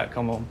wherever they're at,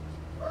 come home.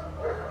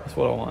 That's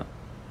what I want.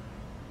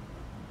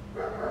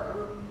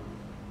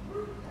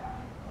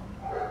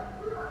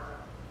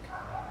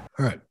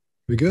 All right.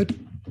 We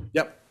good?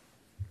 Yep.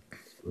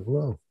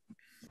 Well,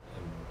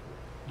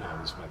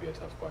 this might be a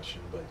tough question,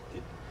 but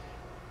did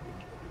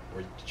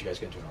you guys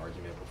get into an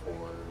argument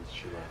before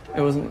she left?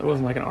 It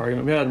wasn't like an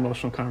argument. We had an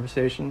emotional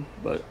conversation,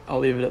 but I'll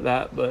leave it at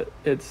that. But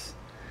I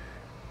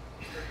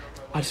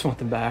just want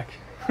them back.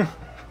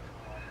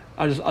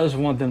 I just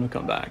want them to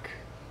come back.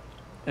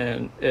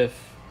 And if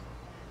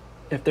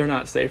they're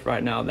not safe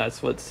right now,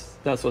 that's what's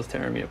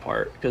tearing me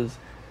apart. Because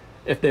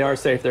if they are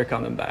safe, they're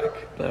coming back.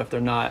 But if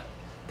they're not,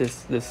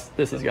 this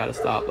has got to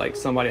stop. Like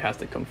somebody has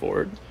to come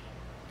forward.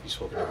 You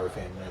spoken to her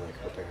family, like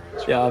her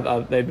parents?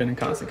 Yeah, they've been in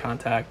constant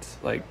contact,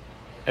 like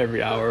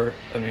every hour.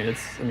 I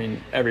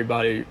mean,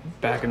 everybody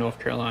back in North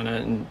Carolina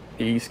and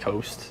the East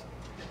Coast.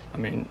 I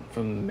mean,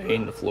 from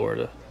Maine to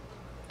Florida.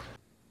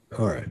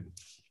 All right.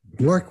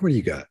 Mark, what do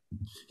you got?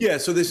 Yeah,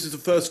 so this is the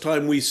first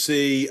time we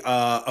see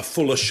a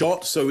fuller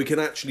shot, so we can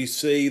actually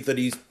see that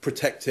he's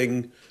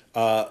protecting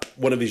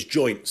one of his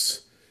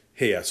joints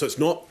here. So it's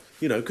not,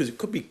 you know, because it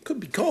could be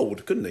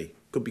cold, couldn't he?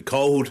 Could be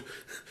cold.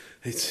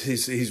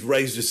 He's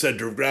raised his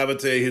center of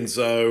gravity, and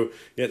so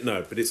yeah,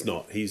 no, but it's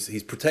not.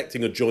 He's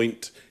protecting a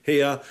joint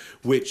here,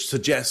 which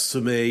suggests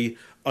to me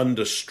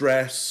under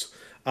stress.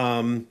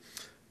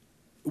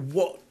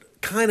 What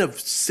kind of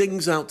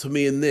sings out to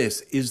me in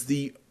this is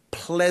the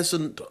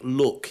pleasant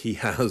look he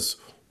has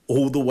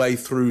all the way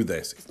through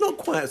this. It's not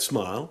quite a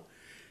smile.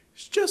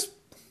 It's just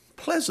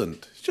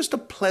pleasant. It's just a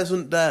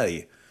pleasant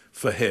day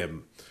for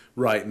him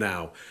right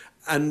now.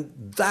 And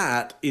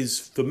that is,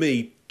 for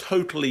me,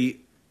 totally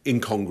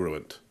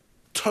incongruent.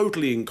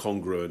 Totally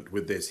incongruent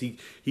with this.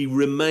 He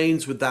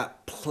remains with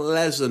that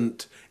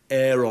pleasant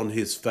air on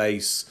his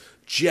face,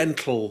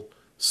 gentle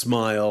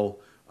smile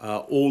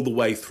all the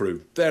way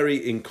through.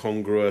 Very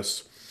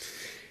incongruous.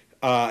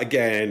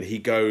 Again, he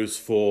goes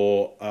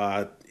for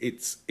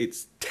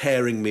it's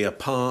tearing me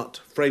apart,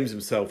 frames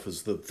himself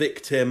as the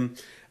victim,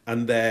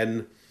 and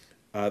then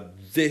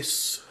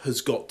this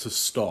has got to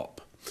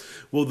stop.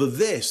 Well, the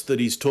this that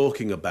he's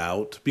talking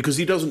about, because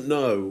he doesn't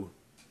know,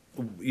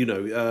 you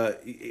know,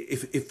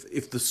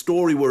 if the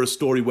story were a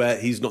story where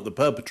he's not the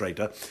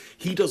perpetrator,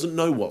 he doesn't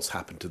know what's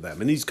happened to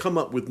them, and he's come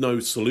up with no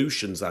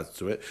solutions as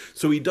to it.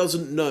 So he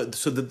doesn't know.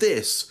 So the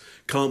this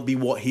can't be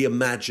what he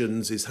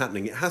imagines is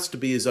happening. It has to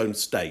be his own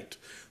state.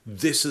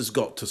 This has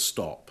got to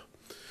stop.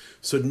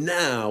 So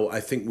now I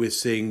think we're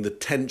seeing the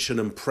tension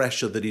and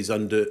pressure that he's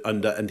under,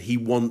 and he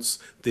wants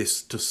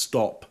this to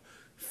stop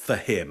for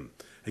him.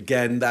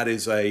 Again, that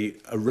is a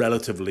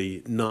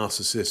relatively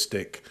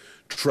narcissistic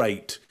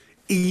trait.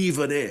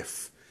 Even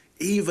if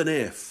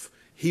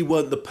he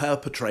weren't the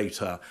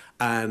perpetrator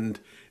and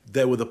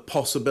there were the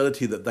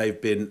possibility that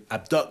they've been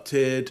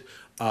abducted,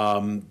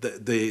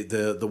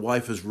 the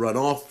wife has run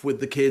off with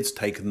the kids,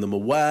 taken them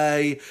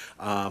away,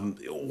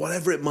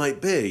 whatever it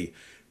might be,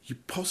 you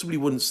possibly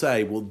wouldn't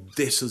say, well,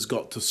 this has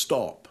got to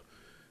stop,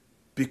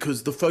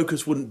 because the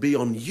focus wouldn't be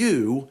on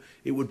you,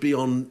 it would be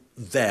on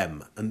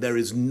them. And there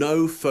is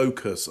no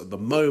focus at the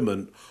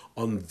moment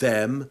on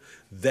them,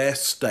 their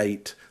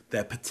state,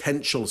 their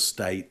potential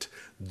state,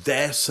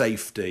 their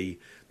safety.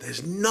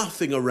 There's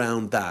nothing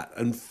around that.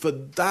 And for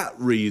that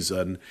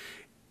reason,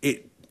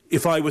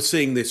 if I were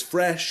seeing this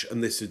fresh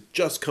and this had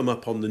just come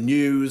up on the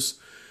news,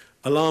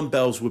 alarm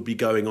bells would be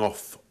going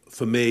off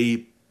for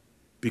me,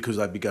 because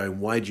I'd be going,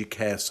 why do you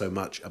care so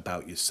much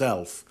about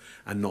yourself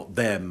and not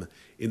them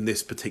in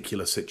this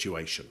particular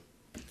situation?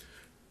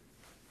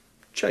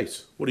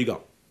 Chase, what do you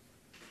got?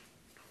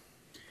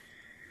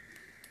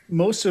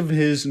 Most of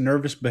his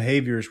nervous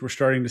behaviors we're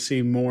starting to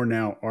see more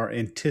now are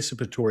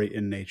anticipatory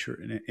in nature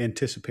and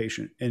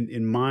anticipation. And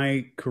in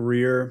my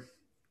career,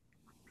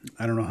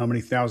 I don't know how many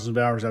thousands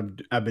of hours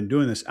I've been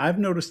doing this. I've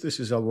noticed this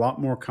is a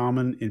lot more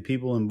common in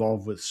people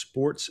involved with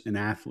sports and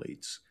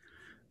athletes.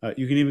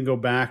 You can even go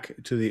back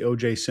to the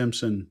O.J.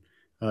 Simpson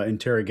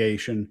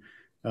interrogation.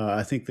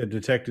 I think the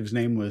detective's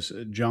name was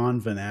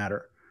John Van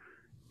Atter.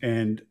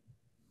 And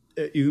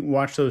you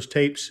watch those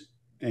tapes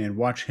and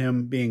watch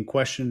him being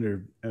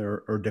questioned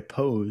or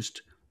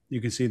deposed.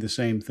 You can see the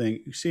same thing.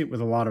 You see it with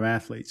a lot of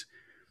athletes.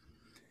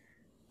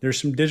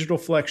 There's some digital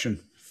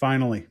flexion,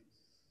 finally.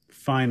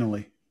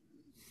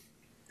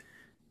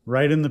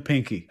 Right in the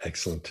pinky.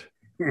 Excellent.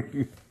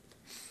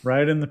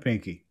 Right in the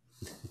pinky.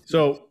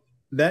 So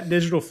that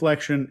digital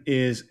flexion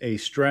is a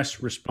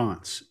stress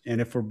response.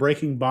 And if we're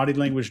breaking body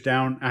language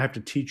down, I have to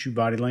teach you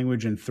body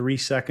language in 3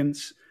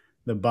 seconds.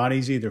 The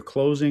body's either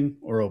closing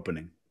or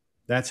opening.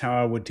 That's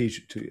how I would teach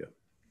it to you.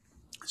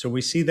 So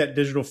we see that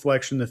digital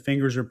flexion. The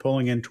fingers are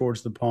pulling in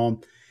towards the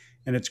palm.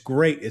 And it's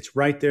great. It's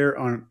right there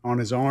on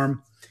his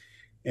arm.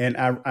 And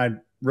I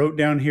wrote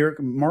down here,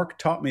 Mark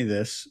taught me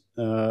this.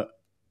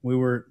 We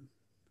were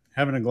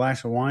having a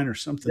glass of wine or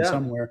something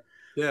somewhere.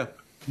 Yeah.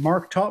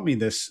 Mark taught me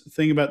this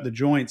thing about the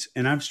joints,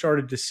 and I've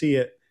started to see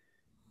it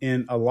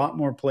in a lot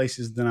more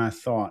places than I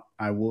thought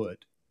I would.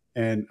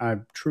 And I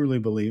truly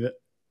believe it.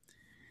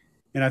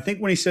 And I think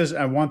when he says,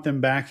 I want them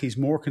back, he's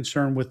more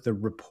concerned with the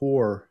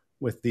rapport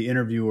with the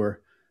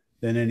interviewer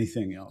than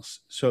anything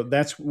else. So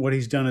that's what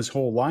he's done his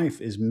whole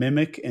life, is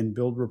mimic and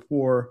build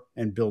rapport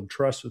and build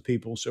trust with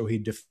people. So he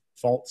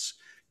defaults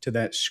to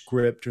that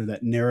script or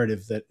that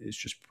narrative that is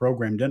just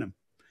programmed in him.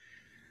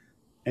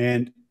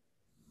 And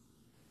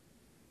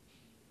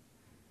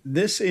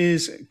this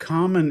is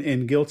common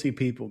in guilty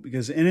people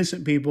because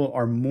innocent people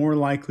are more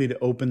likely to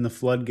open the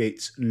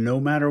floodgates no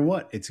matter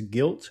what. It's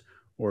guilt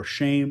or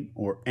shame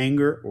or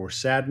anger or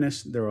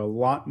sadness. They're a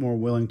lot more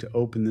willing to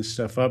open this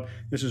stuff up.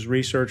 This is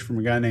research from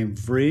a guy named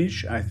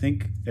Vrij. I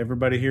think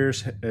everybody here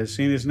has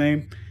seen his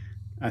name.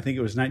 I think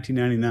it was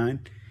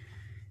 1999.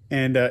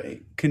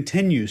 And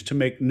continues to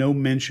make no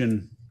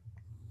mention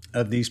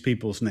of these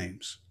people's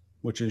names,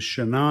 which is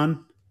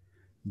Shanann,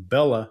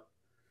 Bella,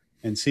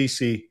 and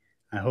Cece.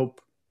 I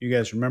hope you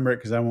guys remember it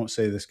because I won't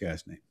say this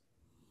guy's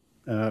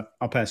name.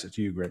 I'll pass it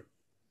to you, Greg.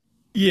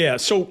 Yeah.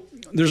 So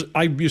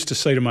I used to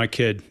say to my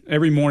kid,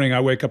 every morning I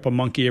wake up a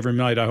monkey, every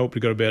night I hope to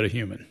go to bed a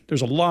human.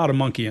 There's a lot of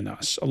monkey in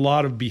us, a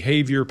lot of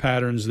behavior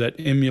patterns that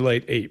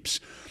emulate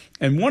apes.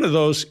 And one of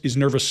those is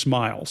nervous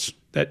smiles,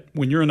 that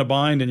when you're in a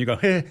bind and you go,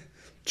 hey,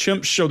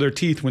 chimps show their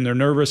teeth when they're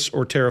nervous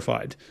or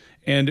terrified.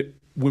 And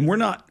when we're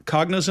not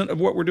cognizant of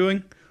what we're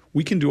doing,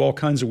 we can do all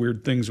kinds of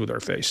weird things with our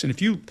face. And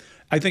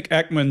I think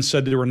Ekman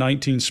said there were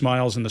 19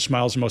 smiles, and the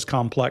smile is the most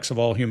complex of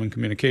all human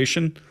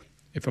communication.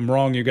 If I'm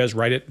wrong, you guys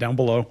write it down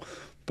below.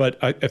 But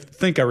I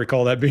think I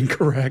recall that being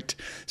correct.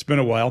 It's been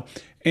a while.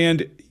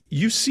 And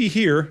you see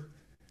here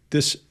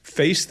this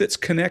face that's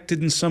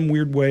connected in some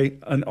weird way,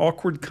 an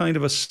awkward kind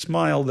of a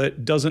smile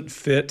that doesn't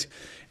fit.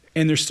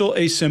 And there's still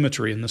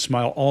asymmetry in the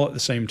smile all at the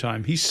same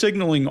time. He's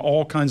signaling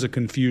all kinds of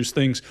confused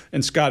things.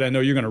 And Scott, I know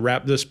you're going to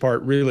wrap this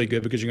part really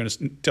good because you're going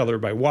to tell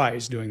everybody why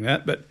he's doing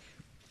that. But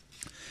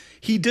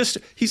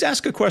he's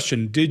asked a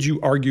question, did you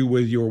argue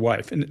with your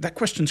wife? And that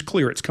question's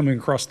clear. It's coming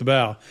across the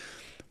bow.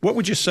 What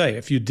would you say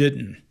if you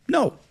didn't?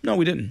 No,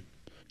 we didn't.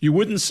 You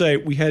wouldn't say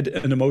we had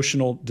an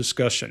emotional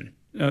discussion.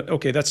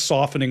 Okay, that's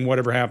softening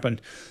whatever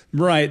happened.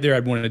 Right there,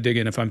 I'd want to dig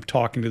in if I'm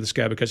talking to this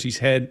guy because he's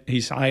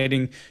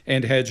hiding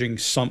and hedging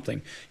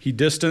something. He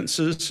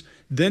distances,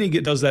 then he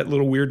does that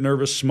little weird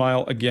nervous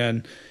smile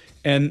again.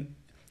 And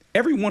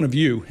every one of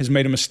you has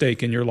made a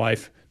mistake in your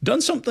life,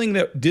 done something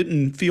that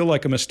didn't feel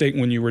like a mistake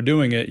when you were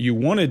doing it. You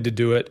wanted to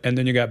do it, and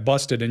then you got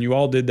busted, and you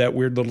all did that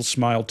weird little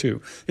smile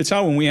too. It's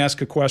how when we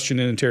ask a question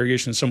in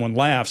interrogation and someone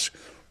laughs,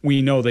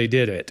 we know they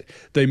did it.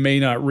 They may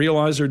not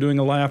realize they're doing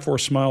a laugh or a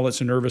smile. It's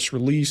a nervous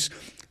release.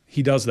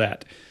 He does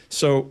that.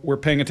 So we're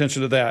paying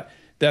attention to that.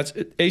 That's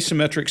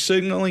asymmetric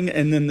signaling,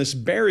 and then this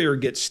barrier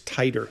gets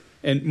tighter.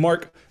 And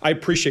Mark, I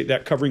appreciate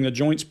that covering the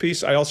joints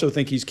piece. I also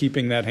think he's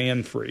keeping that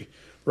hand free,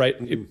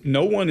 right?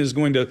 No one is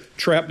going to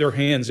trap their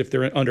hands if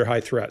they're under high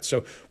threat.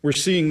 So we're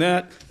seeing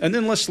that. And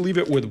then let's leave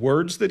it with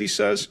words that he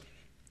says.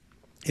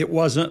 It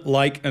wasn't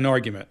like an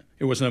argument.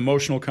 It was an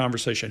emotional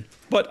conversation.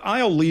 But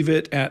I'll leave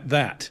it at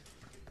that.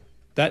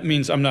 That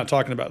means I'm not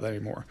talking about that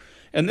anymore.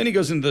 And then he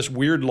goes into this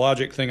weird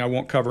logic thing I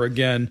won't cover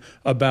again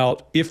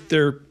about if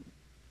they're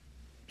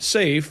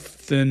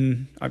safe,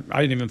 then I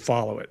didn't even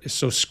follow it. It's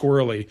so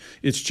squirrely.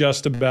 It's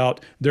just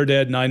about they're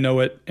dead and I know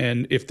it.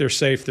 And if they're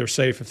safe, they're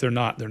safe. If they're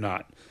not, they're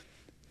not.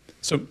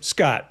 So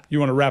Scott, you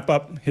want to wrap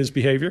up his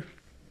behavior?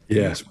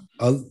 Yes.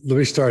 Let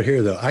me start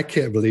here, though. I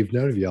can't believe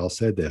none of y'all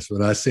said this.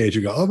 When I say it,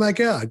 you go, oh, my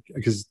God,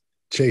 because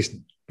Chase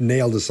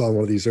nailed us on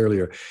one of these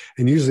earlier.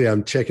 And usually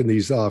I'm checking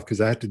these off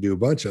because I have to do a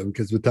bunch of them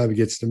because by the time it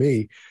gets to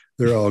me,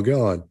 they're all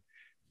gone.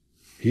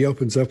 He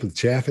opens up with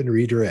chaff and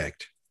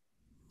redirect.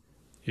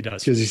 He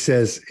does. Because he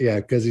says,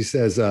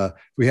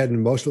 we had an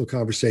emotional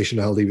conversation.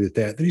 I'll leave it at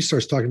that. Then he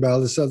starts talking about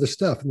all this other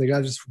stuff. And the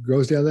guy just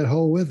goes down that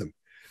hole with him.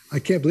 I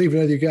can't believe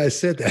none of you guys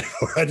said that.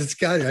 I just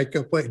got it. I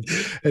couldn't wait.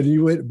 And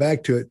you went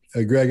back to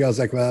it. Greg, I was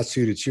like, well,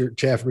 shoot, it's your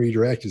chaff and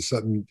redirect is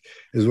something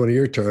is one of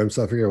your terms.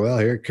 So I figure, well,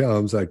 here it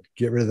comes. I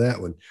get rid of that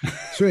one.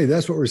 So anyway,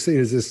 that's what we're seeing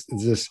is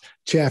this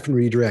chaff and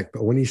redirect.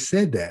 But when he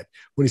said that,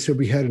 when he said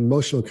we had an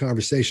emotional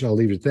conversation, I'll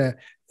leave it at that.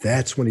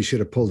 That's when he should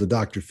have pulled the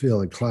Dr.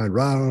 Phil and climbed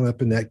right on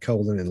up in that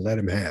colon and let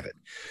him have it,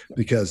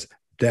 because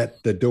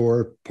the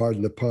door,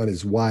 pardon the pun,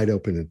 is wide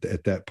open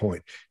at that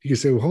point. You can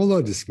say, well, hold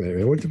on just a minute,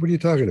 man. What are you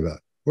talking about?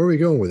 Where are we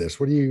going with this?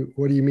 What do you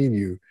mean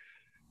you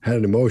had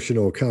an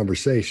emotional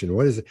conversation?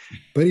 What is it?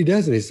 But he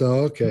doesn't. He said,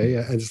 oh, okay,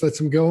 and just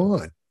lets him go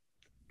on.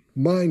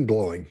 mind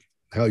blowing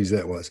how easy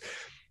that was.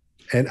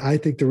 And I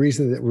think the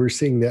reason that we're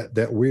seeing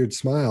that weird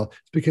smile is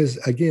because,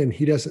 again,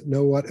 he doesn't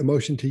know what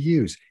emotion to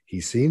use.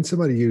 He's seen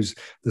somebody use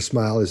the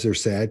smile as they're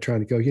sad, trying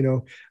to go,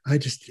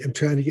 I'm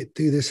trying to get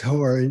through this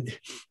horror, and,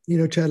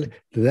 trying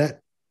to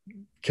that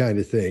kind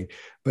of thing.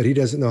 But he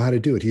doesn't know how to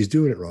do it. He's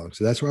doing it wrong.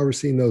 So that's why we're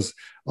seeing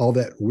all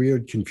that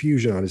weird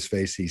confusion on his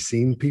face. He's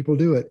seen people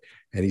do it,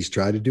 and he's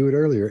tried to do it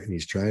earlier, and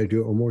he's trying to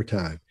do it one more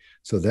time.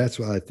 So that's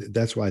why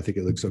I think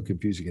it looks so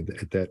confusing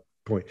at that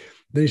point.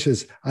 Then he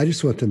says, "I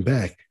just want them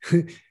back."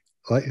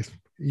 Like, are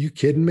you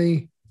kidding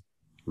me?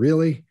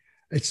 Really?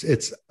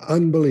 It's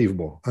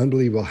unbelievable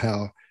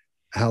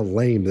how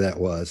lame that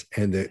was,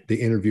 and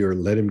the interviewer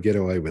let him get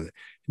away with it.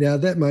 Now,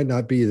 that might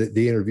not be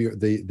the interviewer,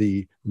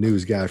 the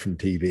news guy from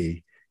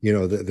TV,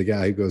 the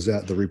guy who goes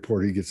out, the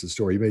reporter who gets the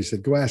story. He may have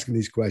said, "Go ask him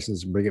these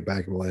questions and bring it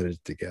back and we'll edit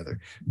it together."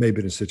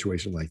 Maybe in a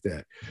situation like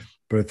that.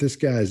 But if this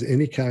guy is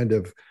any kind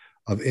of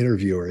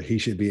interviewer, he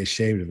should be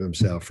ashamed of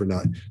himself for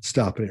not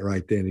stopping it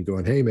right then and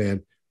going, "Hey,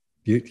 man,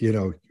 we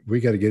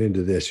got to get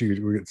into this.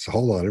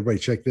 Hold on, everybody,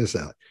 check this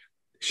out."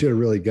 Should have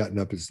really gotten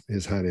up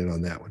his hind end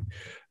on that one.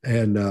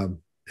 And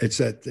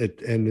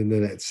and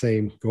then that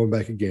same, going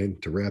back again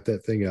to wrap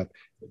that thing up,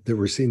 that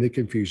we're seeing the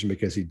confusion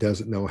because he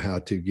doesn't know how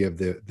to give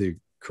the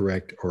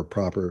correct or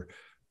proper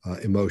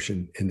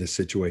emotion in this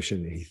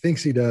situation. He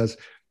thinks he does,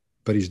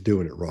 but he's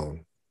doing it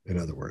wrong, in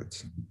other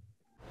words.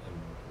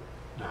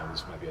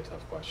 This might be a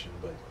tough question,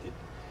 but did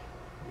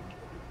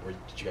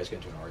you guys get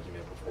into an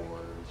argument before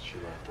she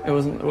left? It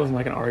wasn't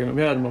like an argument.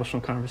 We had an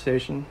emotional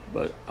conversation,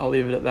 but I'll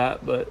leave it at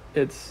that. But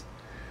I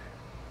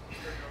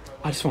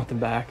just want them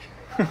back.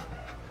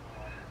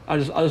 I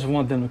just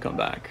want them to come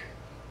back.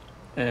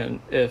 And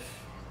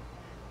if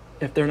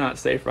they're not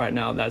safe right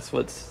now, that's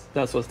what's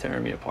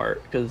tearing me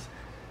apart. Because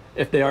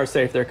if they are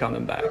safe, they're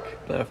coming back.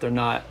 But if they're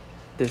not,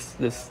 this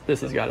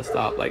has got to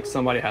stop. Like,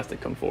 somebody has to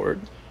come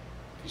forward.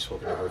 You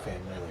spoken to her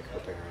family, like her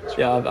parents?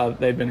 Yeah,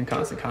 they've been in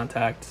constant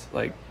contact,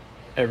 like,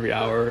 every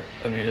hour.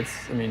 I mean,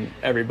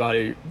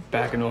 everybody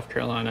back in North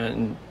Carolina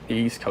and the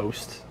East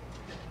Coast.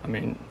 I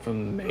mean,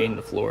 from Maine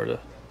to Florida.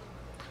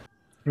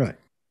 Right.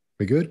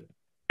 We good?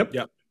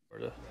 Yep.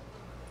 Florida.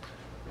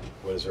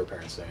 What is her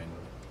parents saying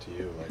to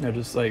you? They're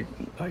just like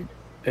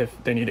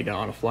if they need to get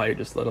on a flight,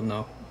 just let them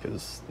know.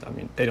 Because, I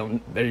mean,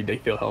 they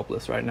feel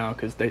helpless right now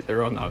because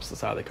they're on the opposite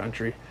side of the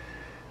country.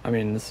 I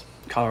mean,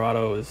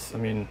 Colorado is,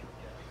 you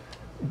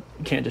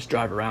can't just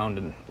drive around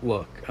and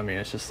look. I mean,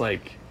 it's just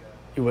like,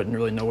 you wouldn't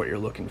really know what you're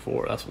looking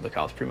for. That's what the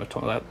cops pretty much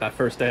told me. That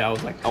first day, I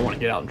was like, I want to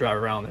get out and drive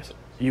around. They said,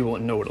 you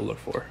wouldn't know what to look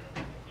for.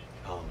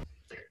 All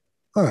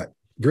right.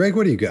 Greg,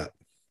 what do you got?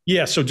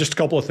 Yeah, so just a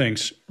couple of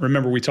things.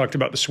 Remember, we talked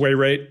about the sway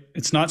rate.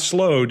 It's not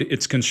slowed,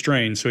 it's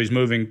constrained. So he's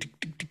moving.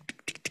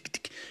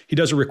 He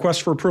does a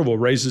request for approval,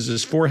 raises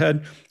his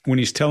forehead when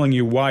he's telling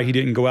you why he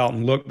didn't go out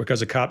and look, because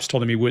the cops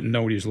told him he wouldn't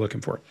know what he was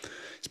looking for.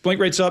 His blink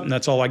rate's up, and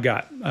that's all I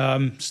got.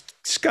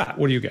 Scott,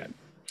 what do you got?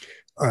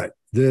 All right.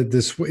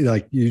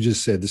 Like you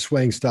just said, the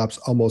swaying stops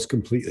almost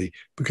completely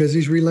because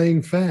he's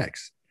relaying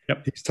facts.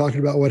 Yep. He's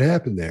talking about what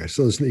happened there.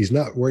 So he's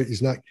not worried.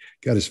 He's not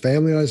got his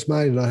family on his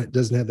mind, and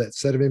doesn't have that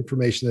set of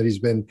information that he's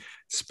been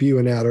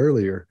spewing out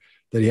earlier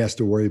that he has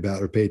to worry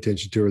about or pay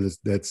attention to, or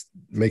that's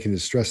making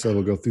his stress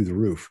level go through the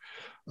roof.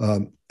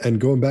 And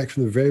going back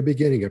from the very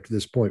beginning up to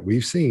this point,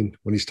 we've seen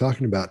when he's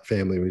talking about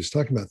family, when he's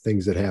talking about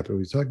things that happened,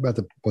 when he's talking about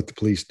what the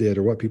police did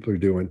or what people are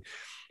doing,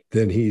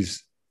 then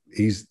he's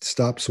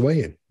stopped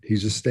swaying. He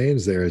just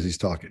stands there as he's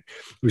talking.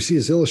 We see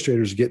his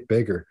illustrators get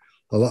bigger,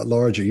 a lot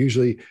larger.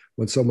 Usually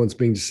when someone's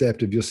being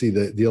deceptive, you'll see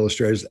the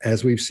illustrators,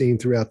 as we've seen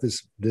throughout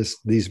these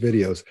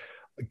videos,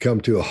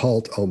 come to a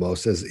halt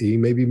almost as he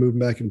may be moving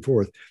back and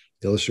forth.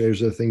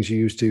 Illustrators are the things you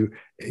use to,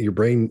 your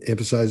brain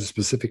emphasizes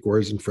specific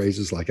words and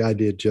phrases like I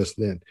did just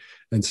then.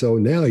 And so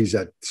now he's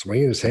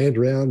swinging his hand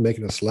around,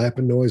 making a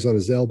slapping noise on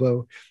his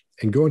elbow,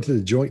 and going to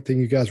the joint thing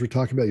you guys were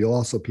talking about. You'll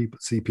also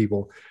see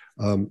people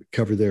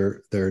cover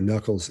their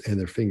knuckles and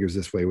their fingers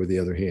this way with the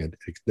other hand.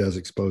 It does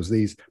expose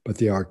these, but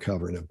they are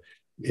covering them.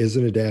 Is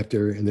an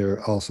adapter, and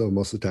they're also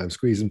most of the time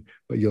squeezing,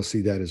 but you'll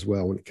see that as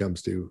well when it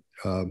comes to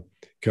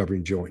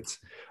covering joints.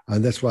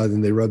 And that's why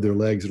then they rub their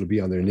legs, it'll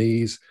be on their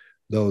knees,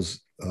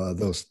 those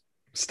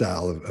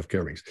style of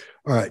coverings.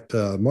 All right,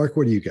 Mark,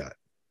 what do you got?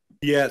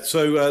 Yeah,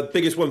 so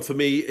biggest one for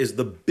me is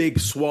the big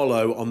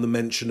swallow on the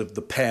mention of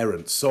the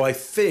parents. So I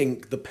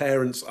think the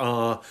parents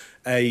are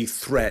a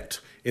threat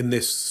in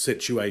this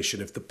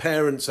situation. If the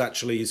parents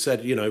actually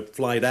said,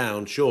 fly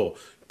down, sure,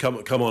 come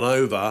on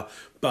over,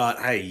 but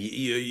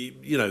hey,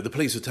 the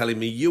police are telling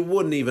me you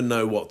wouldn't even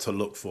know what to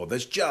look for.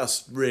 There's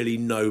just really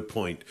no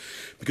point,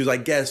 because I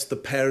guess the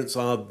parents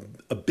are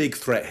a big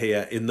threat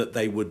here in that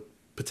they would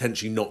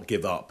potentially not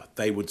give up.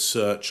 They would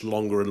search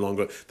longer and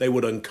longer. They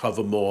would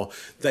uncover more.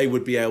 They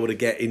would be able to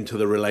get into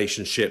the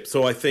relationship.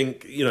 So I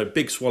think,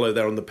 big swallow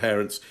there on the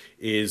parents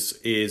is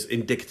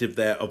indicative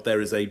there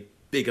is a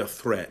bigger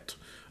threat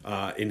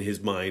in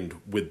his mind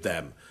with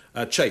them.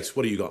 Chase,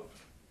 what do you got?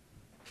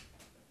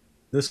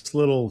 This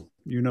little,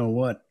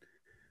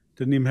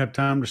 didn't even have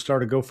time to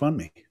start a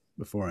GoFundMe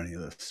before any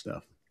of this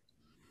stuff.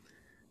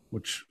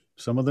 which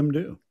some of them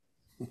do.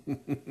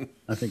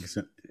 I think it's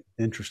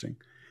interesting.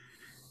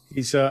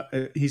 He's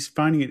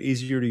finding it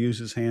easier to use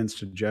his hands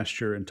to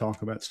gesture and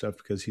talk about stuff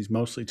because he's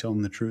mostly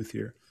telling the truth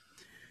here.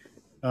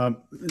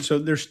 So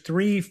there's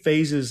 3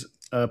 phases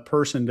a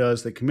person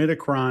does. They commit a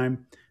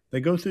crime. They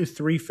go through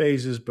 3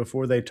 phases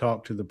before they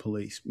talk to the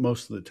police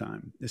most of the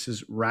time. This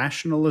is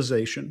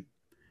rationalization,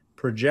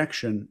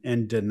 projection,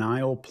 and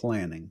denial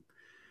planning.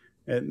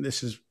 And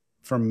this is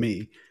from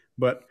me.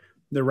 But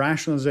the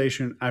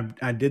rationalization,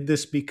 I did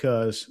this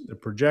because. The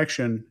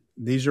projection,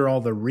 these are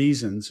all the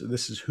reasons.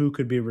 This is who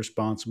could be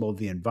responsible: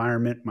 the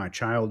environment, my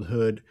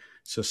childhood,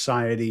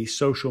 society,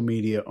 social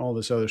media, all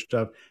this other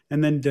stuff.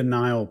 And then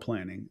denial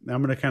planning.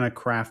 I'm going to kind of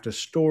craft a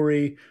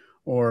story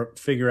or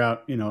figure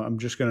out, I'm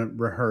just going to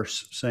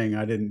rehearse saying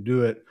I didn't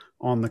do it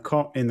in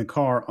the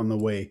car on the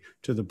way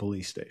to the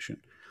police station.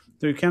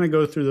 So you kind of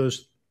go through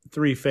those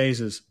 3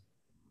 phases,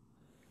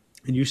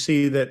 and you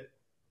see that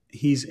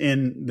he's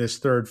in this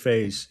 3rd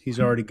phase. He's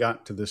already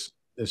got to this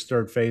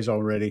 3rd phase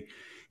already.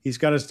 He's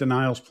got his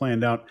denials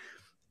planned out.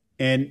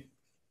 And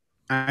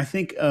I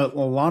think a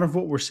lot of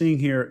what we're seeing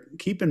here,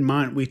 keep in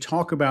mind, we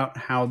talk about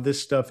how this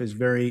stuff is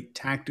very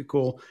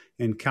tactical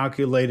and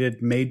calculated,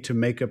 made to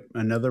make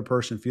another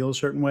person feel a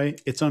certain way.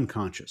 It's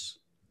unconscious.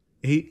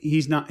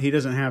 He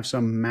doesn't have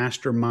some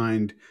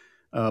mastermind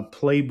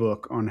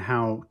playbook on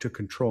how to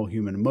control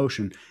human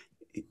emotion.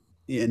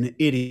 An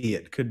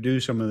idiot could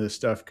do some of this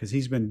stuff because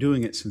he's been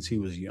doing it since he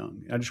was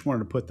young. I just wanted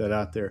to put that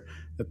out there,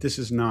 that this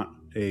is not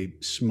a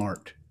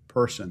smart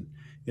person.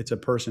 It's a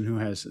person who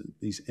has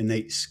these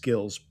innate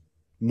skills,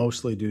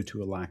 mostly due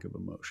to a lack of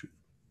emotion.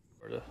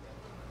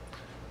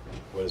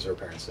 What is her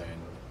parents saying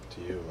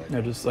to you?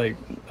 They're just like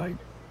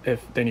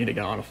if they need to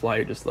get on a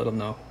flight, just let them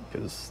know,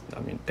 because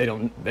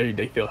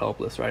they feel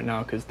helpless right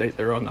now because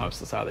they're on the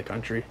opposite side of the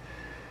country.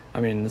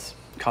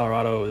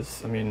 Colorado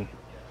is, you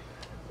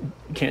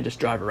can't just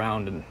drive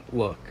around and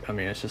look.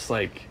 It's just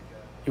like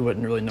you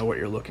wouldn't really know what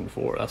you're looking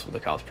for. That's what the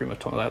cops pretty much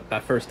told me.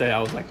 That first day I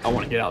was like, I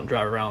want to get out and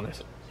drive around. They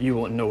said, you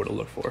won't know what to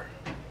look for.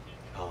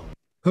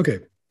 Okay,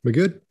 we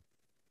good?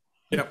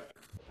 Yep.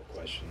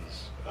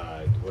 Questions.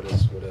 What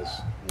is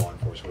law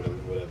enforcement?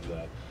 What have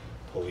the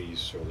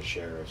police or the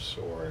sheriffs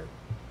or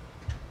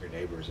your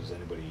neighbors?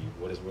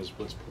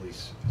 What's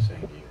police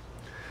saying to you?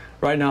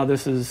 Right now,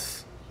 this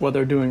is what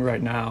they're doing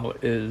right now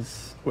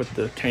is with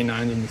the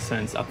canines in the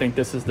sense. I think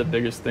this is the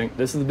biggest thing.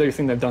 This is the biggest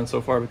thing they've done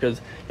so far,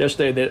 because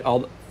yesterday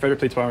Frederick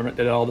Police Department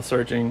did all the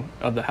searching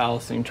of the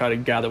house and tried to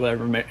gather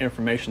whatever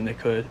information they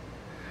could.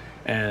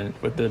 And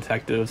with the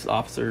detectives,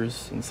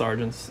 officers, and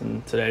sergeants,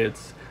 and today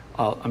it's,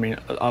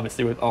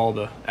 obviously with all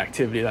the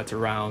activity that's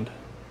around,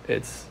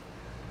 there's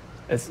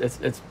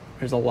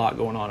a lot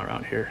going on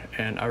around here,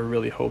 and I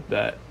really hope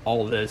that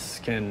all of this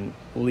can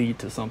lead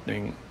to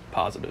something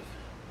positive.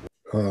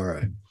 All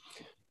right.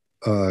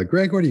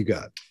 Greg, what do you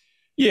got?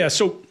 Yeah,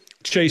 so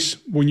Chase,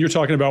 when you're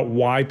talking about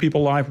why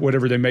people lie,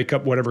 whatever they make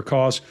up, whatever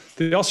cause,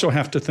 they also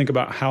have to think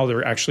about how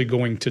they're actually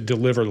going to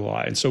deliver the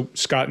lie. And so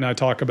Scott and I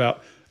talk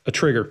about a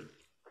trigger.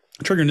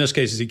 The trigger in this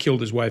case is he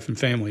killed his wife and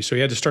family, so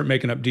he had to start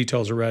making up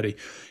details already.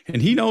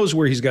 And he knows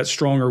where he's got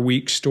strong or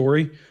weak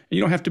story. And you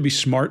don't have to be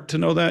smart to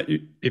know that.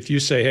 If you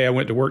say, hey, I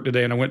went to work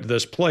today and I went to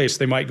this place,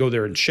 they might go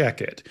there and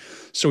check it.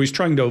 So he's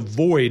trying to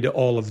avoid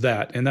all of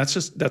that. And that's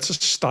a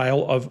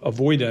style of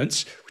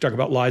avoidance. We talk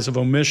about lies of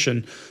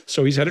omission.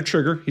 So he's had a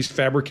trigger. He's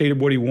fabricated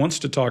what he wants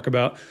to talk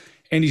about.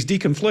 And he's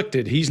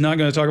deconflicted. He's not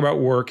going to talk about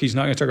work. He's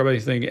not going to talk about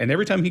anything. And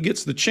every time he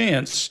gets the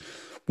chance,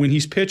 when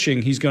he's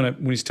pitching,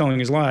 when he's telling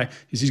his lie,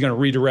 he's going to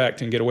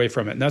redirect and get away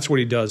from it. And that's what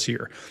he does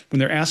here. When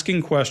they're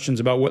asking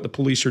questions about what the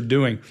police are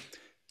doing,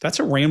 that's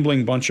a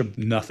rambling bunch of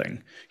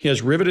nothing. He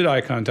has riveted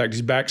eye contact.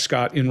 He's back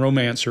Scott in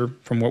Romancer,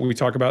 from what we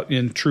talk about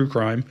in true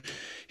crime.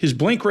 His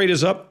blink rate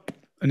is up,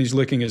 and he's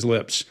licking his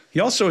lips. He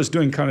also is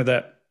doing kind of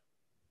that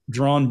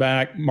drawn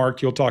back,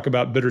 Mark, you'll talk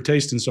about bitter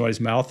taste in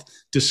somebody's mouth,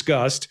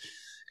 disgust.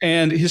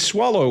 And he's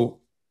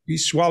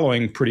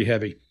swallowing pretty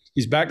heavy.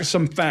 He's back to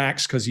some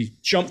facts because he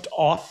jumped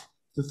off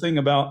the thing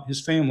about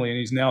his family, and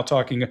he's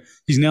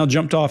now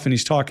jumped off and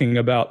he's talking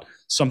about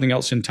something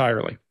else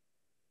entirely.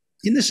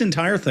 In this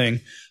entire thing,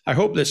 I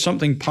hope that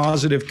something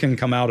positive can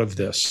come out of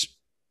this.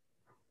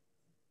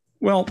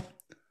 Well,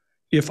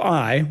 if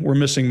I were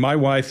missing my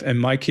wife and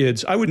my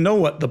kids, I would know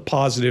what the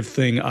positive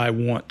thing I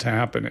want to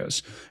happen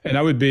is. And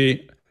I would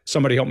be,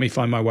 somebody help me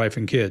find my wife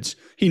and kids.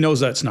 He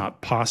knows that's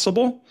not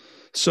possible.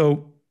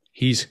 So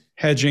he's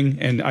hedging.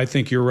 And I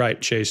think you're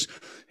right, Chase.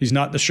 He's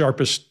not the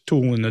sharpest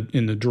tool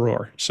in the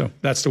drawer. So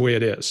that's the way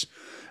it is.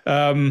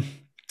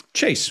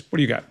 Chase, what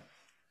do you got?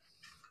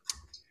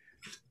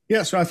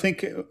 Yeah, so I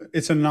think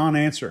it's a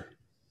non-answer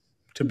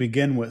to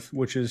begin with,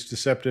 which is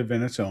deceptive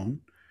in its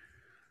own.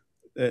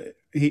 The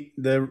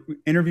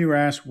interviewer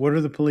asks, what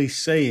are the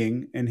police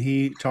saying? And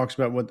he talks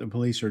about what the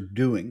police are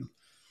doing.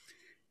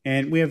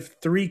 And we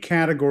have 3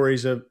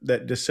 categories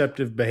that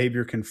deceptive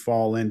behavior can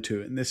fall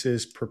into. And this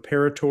is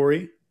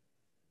preparatory,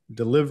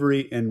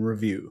 delivery, and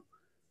review.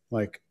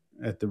 Like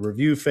at the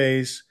review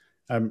phase,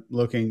 I'm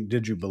looking,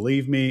 did you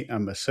believe me?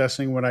 I'm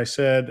assessing what I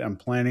said. I'm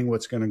planning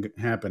what's going to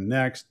happen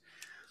next.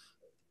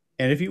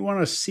 And if you want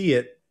to see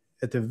it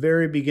at the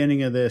very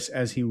beginning of this,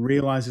 as he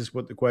realizes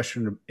what the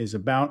question is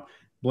about,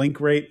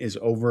 blink rate is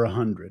over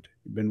 100.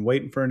 You've been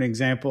waiting for an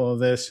example of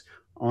this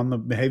on the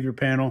behavior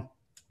panel.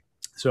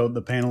 So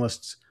the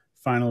panelists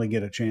finally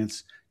get a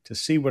chance to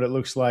see what it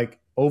looks like.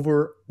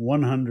 Over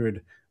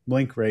 100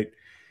 blink rate.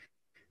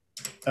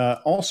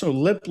 Also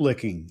lip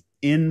licking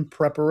in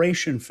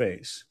preparation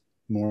phase.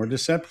 More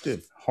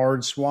deceptive,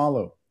 hard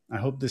swallow. I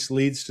hope this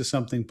leads to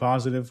something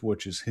positive,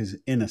 which is his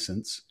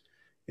innocence,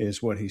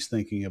 is what he's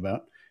thinking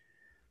about.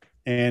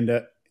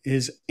 And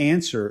his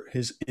answer,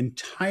 his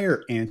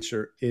entire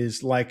answer,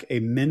 is like a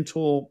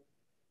mental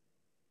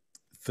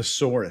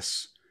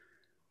thesaurus.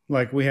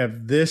 Like we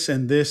have this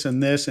and this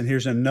and this, and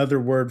here's another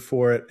word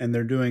for it, and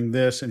they're doing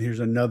this, and here's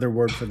another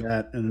word for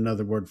that, and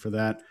another word for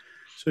that.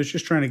 So he's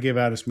just trying to give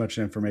out as much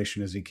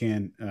information as he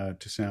can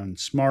to sound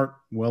smart,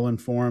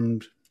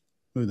 well-informed.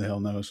 Who the hell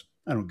knows?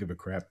 I don't give a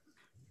crap.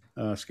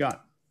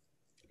 Scott.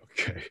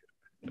 Okay.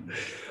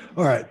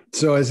 All right.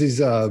 So as he's,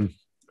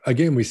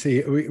 again, we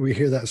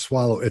hear that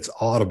swallow. It's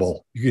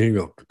audible. You can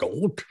hear him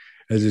go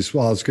as he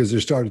swallows, because they're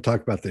starting to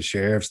talk about the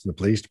sheriffs and the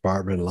police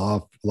department and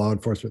law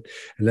enforcement,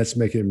 and that's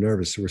making him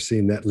nervous. So we're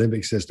seeing that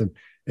limbic system.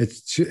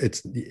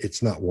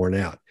 It's not worn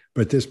out,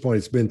 but at this point,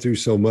 it's been through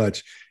so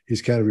much.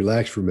 He's kind of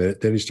relaxed for a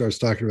minute. Then he starts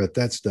talking about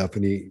that stuff,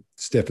 and he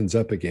stiffens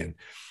up again.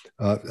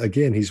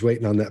 Again, he's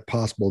waiting on that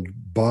possible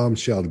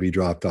bombshell to be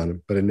dropped on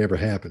him, but it never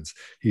happens.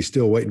 He's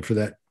still waiting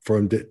for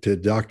him to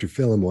Dr.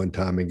 Phil him one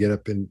time and get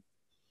up and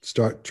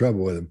start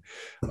trouble with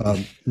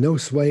him. No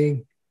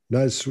swaying.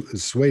 Not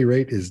his sway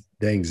rate is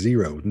dang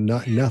zero,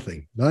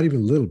 nothing, not even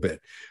a little bit,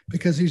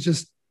 because he's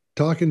just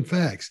talking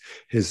facts.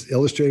 His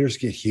illustrators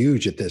get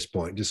huge at this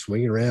point, just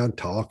swinging around,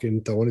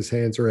 talking, throwing his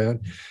hands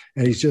around,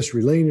 and he's just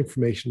relaying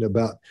information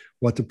about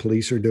what the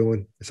police are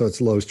doing. So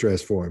it's low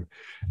stress for him.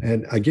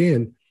 And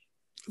again,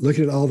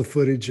 looking at all the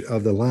footage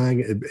of the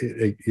lying,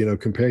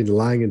 comparing the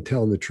lying and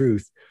telling the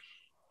truth,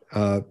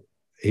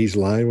 he's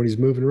lying when he's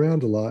moving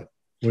around a lot.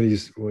 When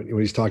he's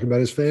talking about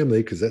his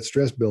family, because that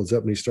stress builds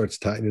up and he starts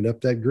tightening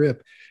up that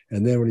grip.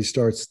 And then when he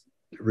starts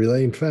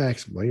relaying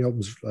facts, when he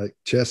opens, like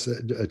Chase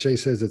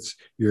says,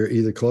 you're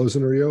either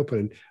closing or you're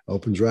opening,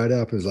 opens right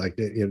up and is like,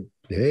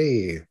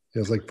 hey,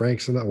 it's like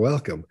Frank's not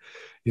welcome.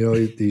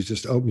 He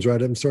just opens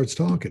right up and starts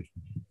talking.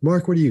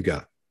 Mark, what do you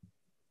got?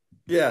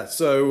 Yeah,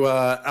 so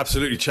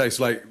absolutely, Chase,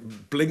 like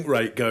blink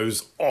rate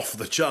goes off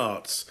the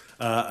charts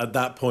at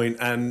that point.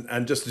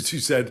 And just as you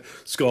said,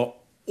 Scott,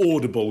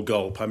 audible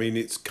gulp. I mean,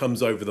 it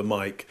comes over the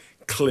mic,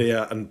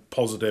 clear and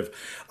positive.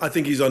 I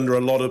think he's under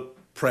a lot of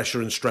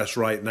pressure and stress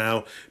right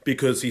now,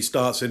 because he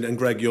starts in, and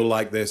Greg, you'll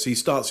like this, he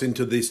starts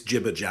into this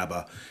jibber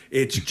jabber.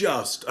 It's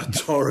just a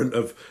torrent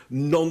of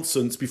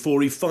nonsense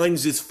before he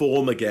finds his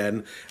form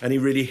again, and he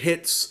really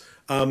hits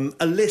a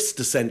list,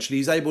 essentially.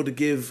 He's able to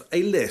give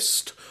a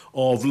list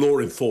of law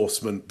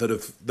enforcement that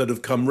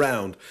have come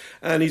round,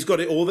 and he's got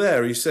it all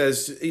there. He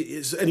says,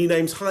 and he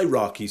names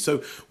hierarchy.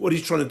 So what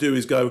he's trying to do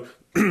is go,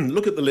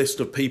 look at the list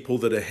of people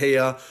that are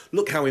here.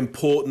 Look how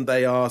important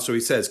they are. So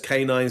he says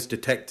canines,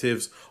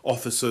 detectives,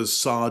 officers,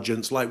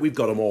 sergeants, like we've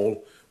got them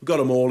all. We've got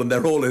them all, and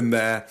they're all in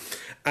there.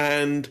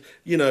 And,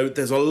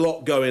 there's a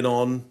lot going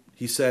on,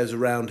 he says,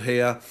 around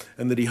here,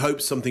 and that he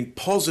hopes something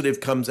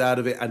positive comes out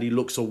of it, and he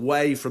looks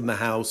away from the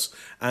house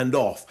and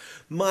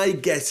off. My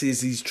guess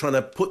is he's trying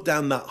to put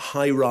down that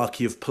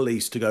hierarchy of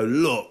police to go,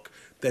 look,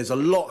 there's a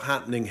lot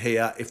happening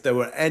here. If there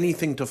were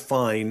anything to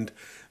find,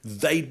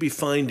 they'd be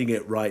finding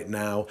it right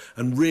now.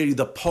 And really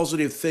the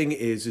positive thing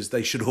is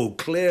they should all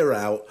clear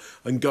out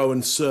and go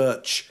and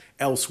search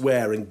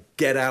elsewhere and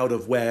get out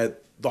of where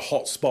the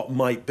hot spot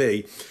might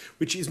be,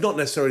 which is not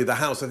necessarily the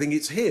house. I think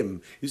it's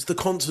him. It's the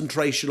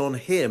concentration on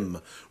him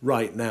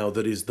right now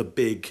that is the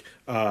big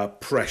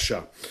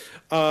pressure.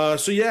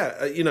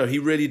 He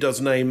really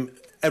does name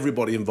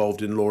everybody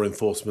involved in law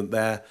enforcement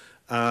there.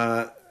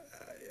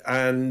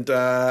 And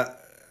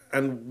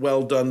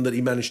well done that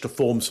he managed to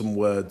form some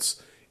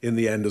words in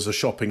the end as a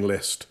shopping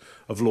list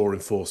of law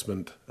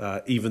enforcement,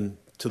 even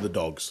to the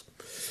dogs.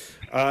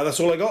 That's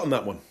all I got on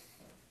that one.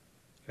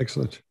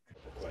 Excellent.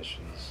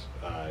 Questions.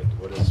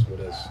 What does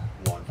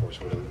law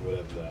enforcement, what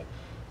have the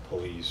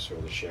police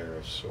or the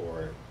sheriffs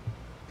or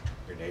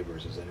your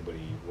neighbors,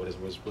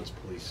 what's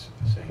police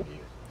saying to you?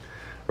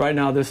 Right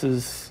now, this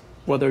is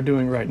what they're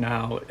doing right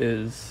now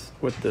is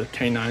with the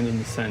canines in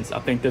the sense. I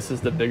think this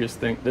is the biggest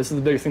thing. This is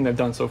the biggest thing they've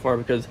done so far,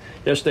 because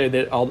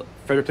yesterday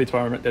Frederick Police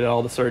Department did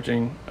all the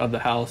searching of the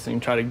house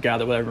and tried to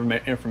gather whatever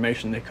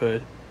information they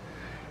could.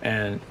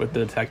 And with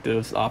the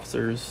detectives,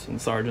 officers,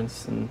 and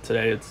sergeants, and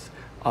today it's,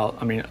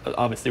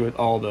 obviously with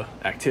all the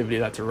activity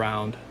that's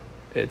around,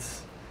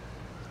 there's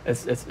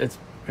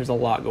a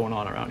lot going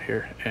on around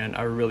here, and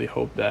I really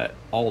hope that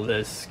all of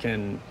this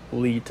can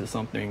lead to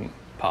something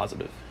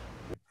positive.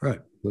 All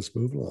right, let's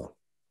move along.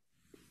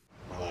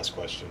 My last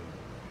question,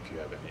 if you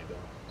have any though,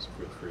 so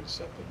feel free to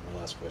step in.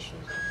 My last question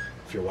is,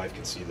 if your wife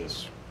can see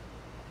this,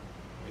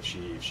 if she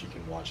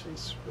can watch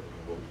these,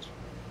 what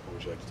What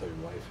would you like to tell your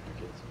wife and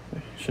your kids?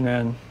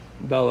 Shanann,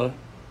 Bella,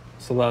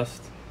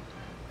 Celeste,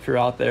 if you're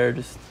out there,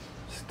 just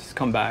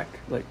come back.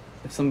 Like,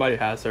 if somebody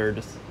has her,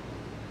 just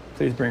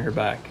please bring her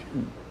back.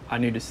 I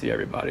need to see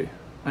everybody.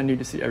 I need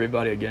to see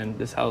everybody again.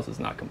 This house is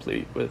not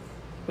complete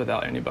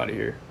without anybody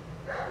here.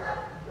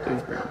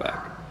 Please bring her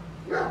back.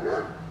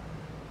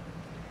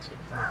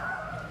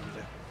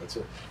 That's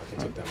it. I can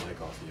take that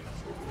mic off of you.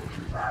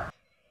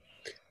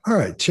 All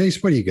right,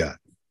 Chase, what do you got?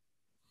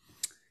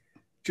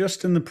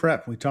 Just in the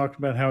prep, we talked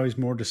about how he's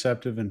more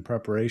deceptive in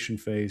preparation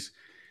phase.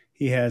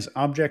 He has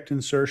object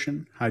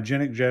insertion,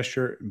 hygienic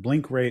gesture,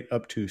 blink rate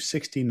up to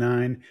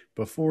 69.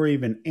 Before he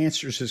even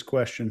answers his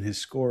question, his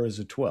score is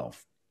a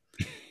 12.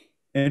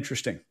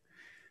 Interesting.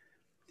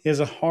 He has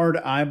a hard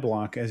eye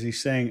block as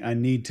he's saying, I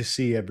need to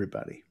see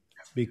everybody,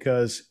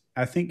 because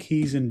I think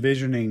he's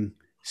envisioning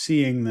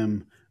seeing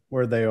them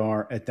where they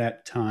are at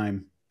that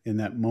time in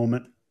that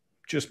moment.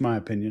 Just my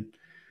opinion.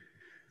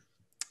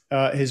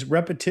 His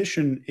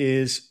repetition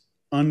is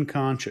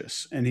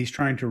unconscious, and he's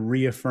trying to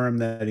reaffirm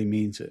that he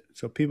means it.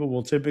 So people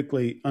will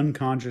typically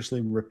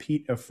unconsciously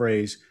repeat a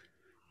phrase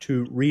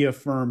to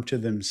reaffirm to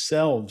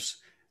themselves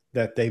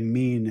that they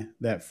mean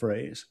that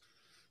phrase.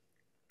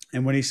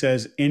 And when he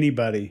says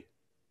anybody,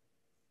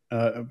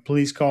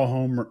 please call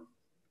home,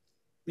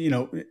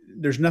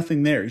 there's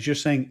nothing there. He's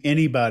just saying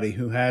anybody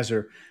who has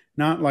her,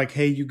 not like,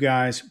 hey, you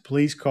guys,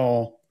 please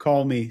call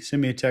me,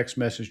 send me a text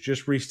message,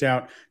 just reached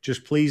out,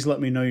 just please let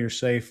me know you're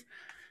safe.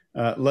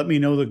 Let me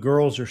know the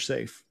girls are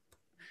safe.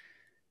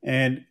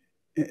 And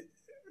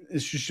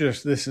it's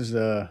just this is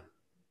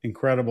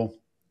incredible.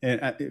 And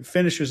it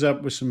finishes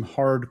up with some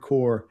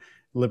hardcore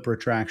lip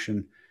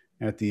retraction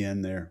at the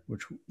end there,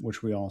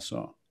 which we all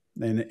saw.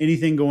 And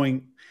anything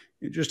going,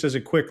 just as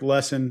a quick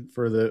lesson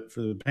for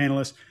the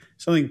panelists,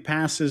 something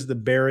passes the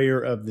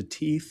barrier of the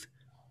teeth,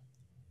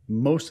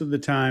 most of the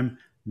time,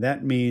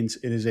 that means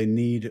it is a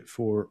need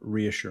for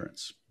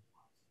reassurance.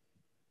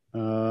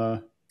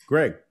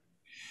 Greg.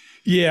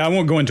 Yeah, I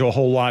won't go into a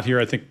whole lot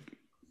here. I think,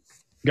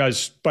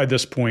 guys, by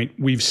this point,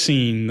 we've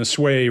seen the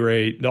sway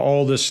rate,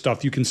 all this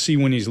stuff. You can see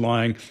when he's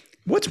lying.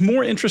 What's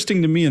more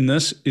interesting to me in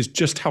this is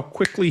just how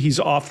quickly he's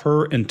off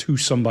her and to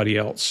somebody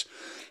else.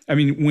 I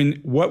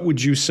mean, what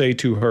would you say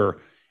to her?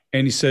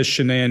 And he says,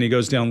 Shanann, he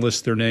goes down,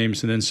 lists their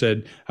names, and then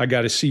said, I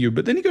got to see you.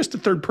 But then he goes to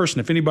third person.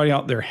 If anybody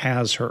out there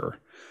has her,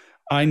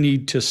 I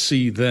need to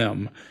see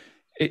them.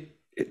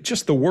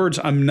 Just the words,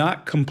 I'm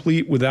not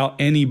complete without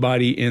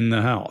anybody in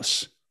the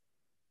house.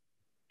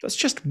 That's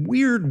just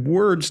weird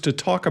words to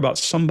talk about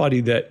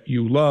somebody that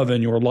you love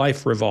and your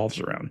life revolves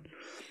around.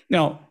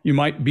 Now, you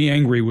might be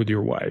angry with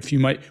your wife.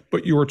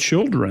 But your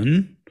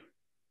children,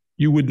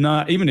 you would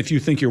not, even if you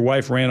think your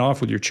wife ran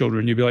off with your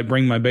children, you'd be like,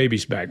 bring my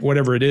babies back,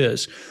 whatever it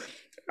is.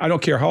 I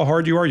don't care how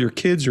hard you are, your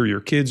kids are your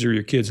kids are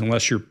your kids,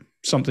 unless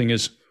something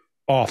is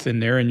off in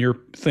there and you're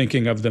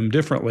thinking of them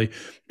differently.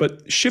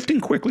 But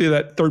shifting quickly to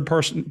that third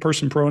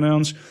person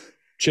pronouns,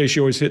 Chase,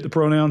 you always hit the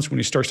pronouns when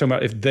he starts talking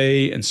about if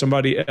they and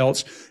somebody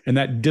else, and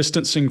that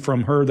distancing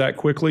from her that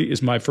quickly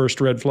is my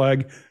first red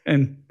flag.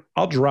 And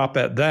I'll drop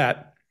at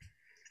that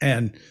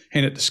and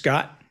hand it to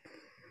Scott.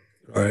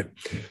 All right.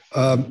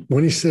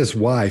 When he says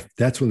wife,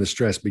 that's when the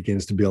stress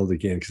begins to build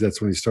again, because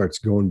that's when he starts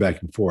going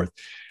back and forth.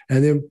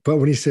 And then, but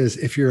when he says,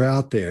 if you're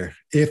out there,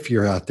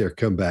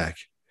 come back.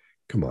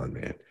 Come on,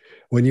 man.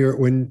 When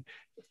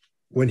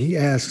he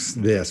asks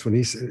this, when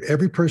he says,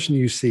 every person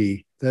you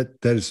see,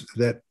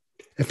 that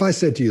if I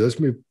said to you, let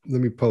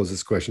me pose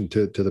this question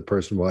to the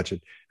person watching.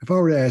 If I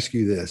were to ask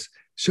you this,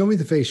 show me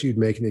the face you'd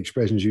make and the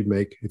expressions you'd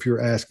make if you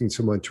were asking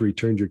someone to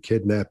return your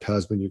kidnapped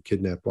husband, your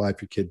kidnapped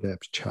wife, your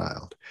kidnapped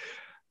child.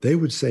 They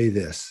would say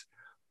this.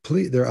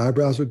 Please, their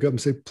eyebrows would go up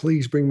and say,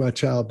 please bring my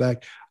child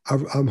back.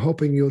 I'm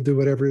hoping you'll do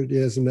whatever it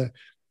is. And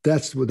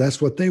that's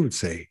what they would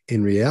say.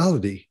 In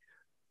reality,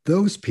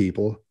 those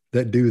people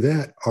that do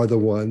that are the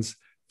ones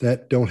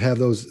that don't have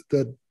those,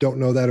 that don't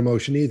know that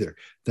emotion either.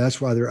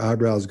 That's why their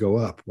eyebrows go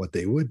up. What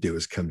they would do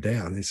is come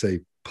down and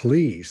say,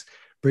 please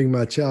bring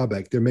my child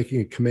back. They're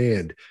making a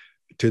command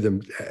to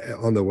them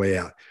on the way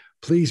out.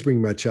 Please bring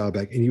my child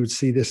back. And you would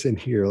see this in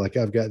here, like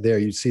I've got there.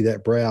 You'd see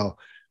that brow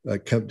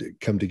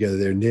come together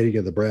there, knitting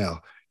of the brow.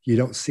 You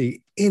don't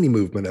see any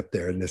movement up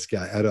there in this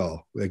guy at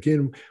all.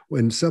 Again,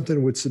 when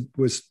something which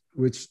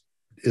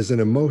is an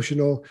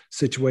emotional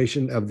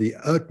situation of the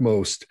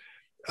utmost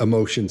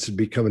emotions to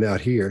be coming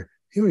out here,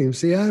 you don't even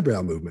see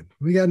eyebrow movement.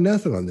 We got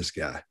nothing on this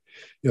guy.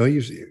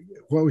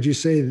 What would you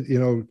say,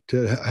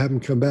 to have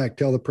him come back,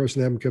 tell the person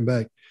to have him come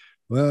back?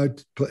 Well,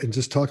 it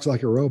just talks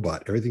like a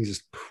robot.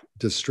 Everything's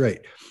just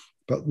straight.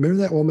 But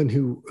remember that woman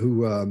who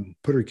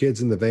put her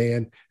kids in the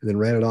van and then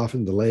ran it off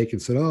in the lake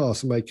and said, oh,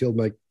 somebody killed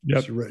my,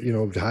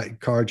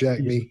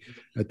 carjacked me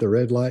at the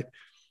red light.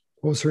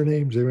 What was her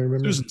name? Does anyone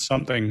remember? Susan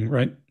something,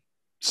 right?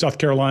 South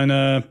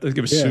Carolina. I think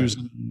it was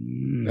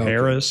Susan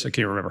Harris. I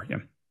can't remember. Yeah.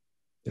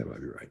 That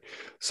might be right.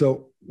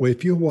 So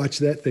if you watch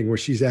that thing where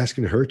she's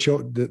asking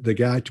the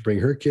guy to bring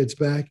her kids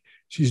back,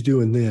 she's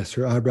doing this.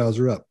 Her eyebrows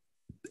are up.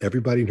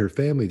 everybody in her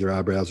family, their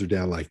eyebrows are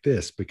down like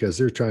this because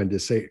they're trying to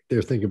say,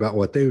 they're thinking about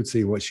what they would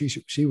see and what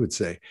she would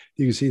say.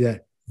 You can see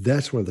that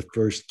that's one of the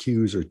first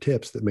cues or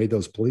tips that made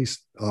those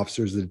police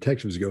officers, the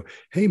detectives, go,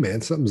 hey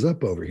man, something's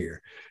up over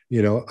here.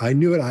 You know, I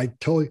knew it. I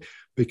totally,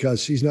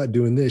 because she's not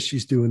doing this,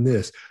 she's doing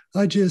this.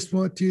 I just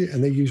want to,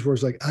 and they use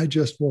words like, I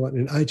just want,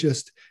 and I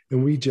just,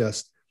 and we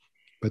just,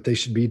 but they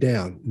should be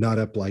down, not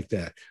up like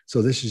that.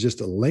 So this is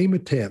just a lame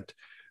attempt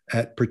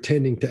at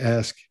pretending to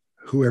ask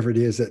whoever it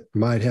is that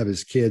might have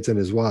his kids and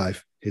his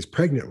wife, his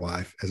pregnant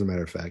wife, as a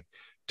matter of fact,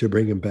 to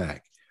bring him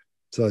back.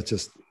 So it's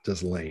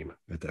just lame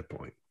at that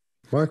point.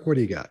 Mark, what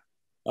do you got?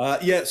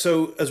 Yeah,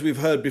 so as we've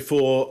heard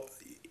before,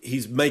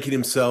 he's making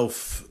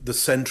himself the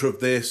center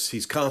of this.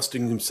 He's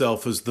casting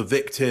himself as the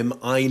victim.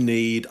 I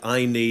need.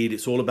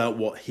 It's all about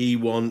what he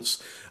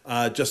wants.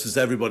 Just as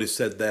everybody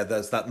said there,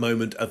 there's that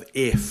moment of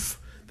if.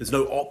 There's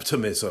no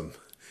optimism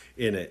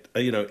in it.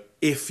 You know,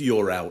 if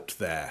you're out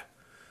there.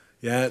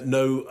 Yeah,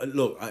 no,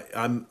 look,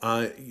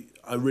 I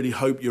really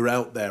hope you're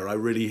out there.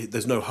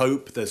 There's no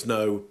hope. There's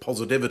no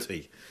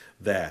positivity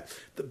there.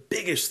 The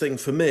biggest thing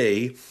for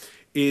me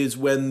is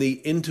when the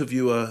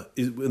interview goes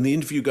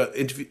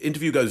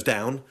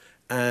down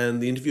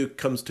and the interviewer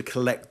comes to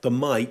collect the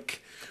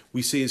mic,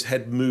 we see his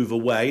head move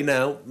away.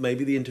 Now,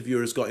 maybe the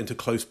interviewer has got into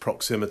close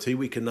proximity.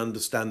 We can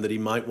understand that he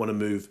might want to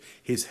move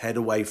his head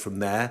away from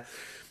there.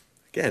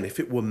 Again, if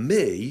it were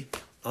me,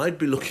 I'd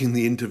be looking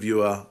the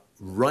interviewer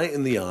right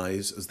in the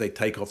eyes as they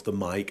take off the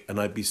mic, and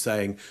I'd be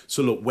saying,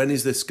 so look, when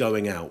is this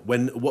going out?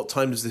 What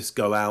time does this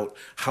go out?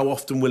 How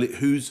often will it,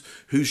 whose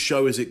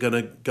show is it going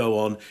to go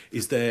on?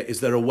 Is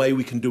there a way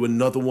we can do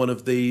another one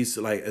of these?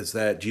 Like,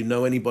 do you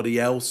know anybody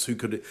else who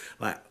could,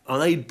 like,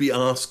 I'd be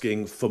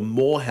asking for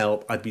more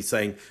help. I'd be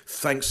saying,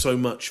 thanks so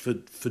much for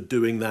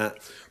doing that.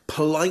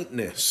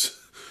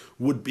 Politeness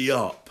would be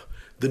up.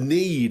 The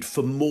need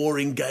for more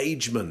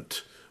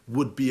engagement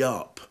would be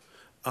up.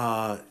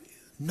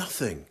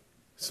 Nothing.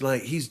 It's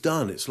like he's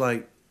done. It's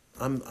like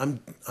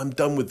I'm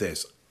done with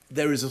this.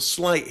 There is a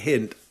slight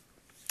hint.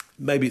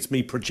 Maybe it's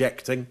me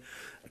projecting,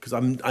 because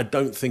I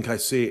don't think I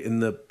see it in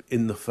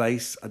the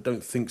face. I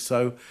don't think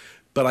so,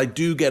 but I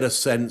do get a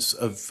sense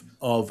of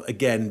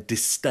again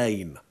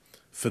disdain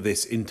for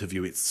this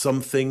interview. It's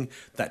something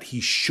that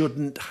he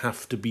shouldn't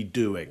have to be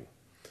doing,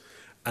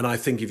 and I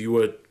think if you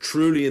were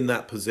truly in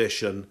that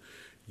position,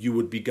 you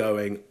would be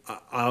going,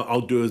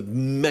 I'll do as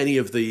many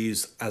of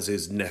these as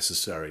is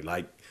necessary.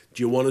 Like,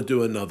 do you want to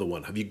do another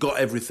one? Have you got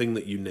everything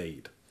that you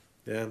need?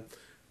 Yeah,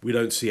 we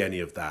don't see any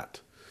of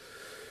that.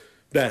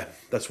 There,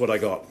 that's what I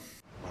got.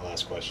 My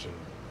last question,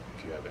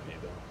 if you have any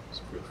though,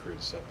 so feel free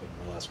to step in.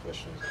 My last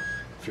question is,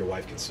 if your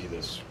wife can see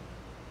this,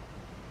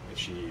 if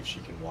she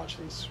can watch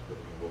these,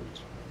 what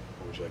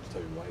would you like to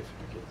tell your wife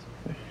and your kids?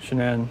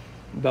 Shanann,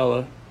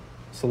 Bella,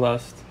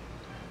 Celeste,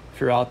 if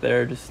you're out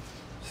there, just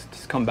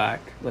come back.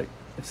 Like,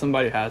 if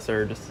somebody has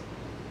her, just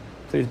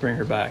please bring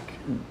her back.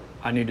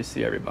 I need to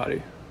see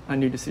everybody. I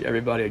need to see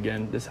everybody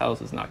again. This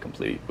house is not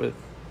complete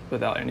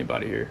without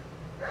anybody here.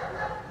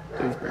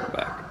 Please bring her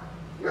back.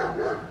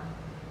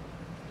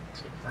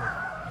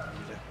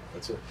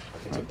 That's it. I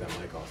can take that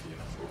mic off you.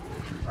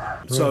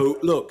 So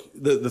look,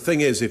 the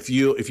thing is, if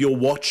you're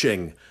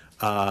watching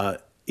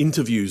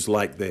interviews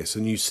like this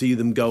and you see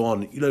them go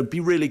on,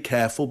 be really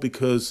careful,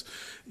 because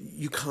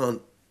you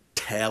can't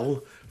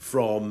tell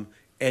from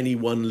any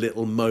one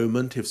little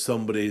moment if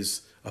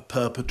somebody's a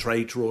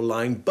perpetrator or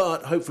lying,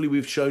 but hopefully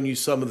we've shown you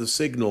some of the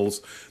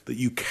signals that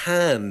you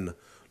can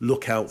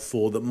look out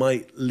for that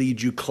might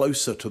lead you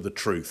closer to the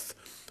truth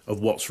of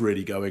what's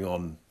really going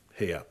on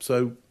here.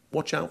 So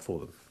watch out for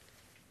them.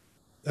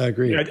 I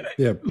agree.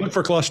 Yeah. Look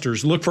for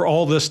clusters. Look for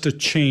all this to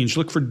change.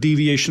 Look for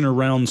deviation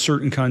around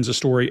certain kinds of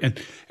story.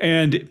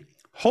 And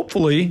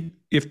hopefully,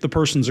 if the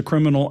person's a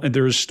criminal and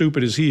they're as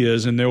stupid as he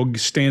is, and they'll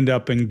stand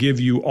up and give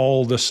you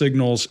all the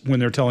signals when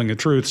they're telling the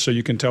truth, so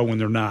you can tell when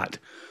they're not.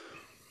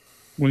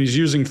 When he's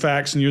using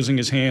facts and using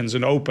his hands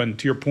and open,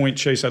 to your point,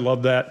 Chase, I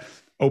love that.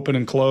 Open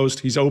and closed.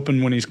 He's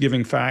open when he's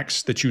giving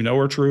facts that you know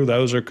are true.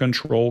 Those are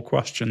control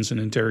questions in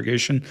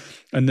interrogation.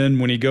 And then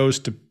when he goes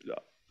to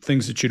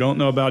things that you don't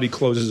know about, he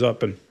closes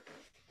up and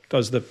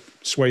does the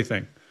sway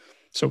thing.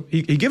 So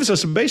he gives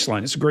us a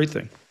baseline. It's a great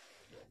thing.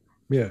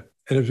 Yeah.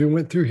 And as we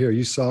went through here,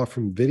 you saw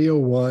from video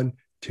 1,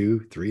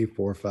 2, 3,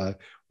 4, 5,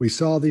 we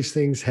saw these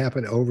things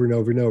happen over and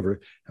over and over.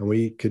 And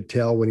we could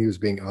tell when he was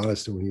being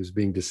honest and when he was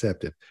being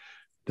deceptive.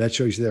 That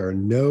shows you there are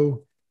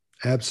no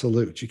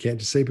absolutes. You can't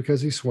just say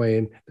because he's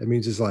swaying, that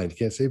means he's lying. You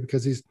can't say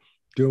because he's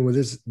doing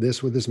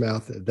this with his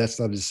mouth, that's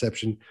not a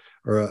deception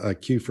or a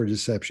cue for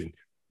deception.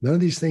 None of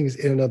these things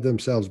in and of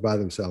themselves by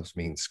themselves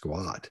mean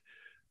squat.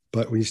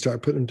 But when you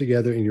start putting them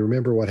together and you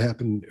remember what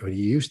happened, what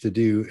he used to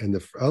do in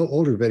the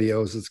older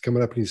videos that's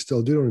coming up and he's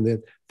still doing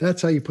them,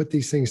 that's how you put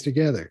these things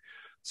together.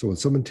 So when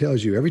someone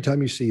tells you every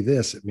time you see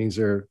this, it means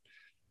they're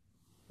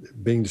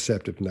being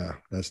deceptive. No,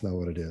 that's not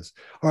what it is.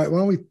 All right, why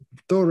don't we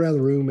throw it around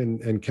the room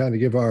and kind of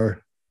give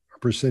our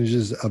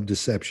percentages of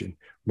deception.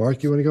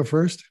 Mark, you want to go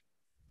first?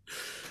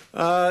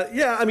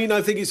 Yeah, I mean,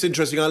 I think it's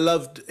interesting. I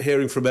loved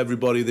hearing from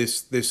everybody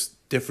this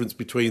difference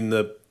between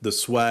the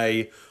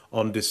sway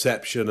on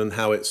deception and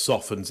how it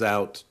softens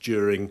out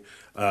during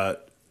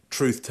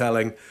truth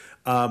telling.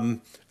 I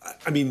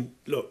mean,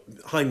 look,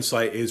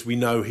 hindsight is we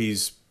know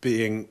he's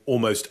being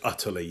almost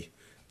utterly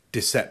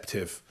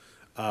deceptive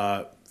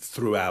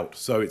throughout.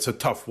 So it's a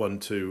tough one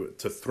to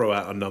throw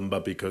out a number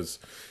because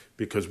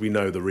we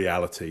know the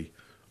reality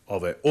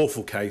of it.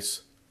 Awful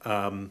case.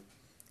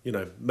 You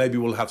know, maybe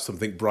we'll have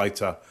something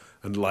brighter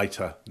and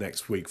lighter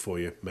next week for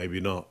you. Maybe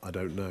not. I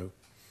don't know.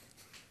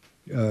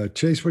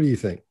 Chase, what do you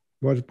think?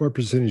 What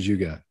percentage you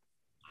got?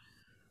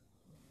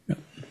 Yeah.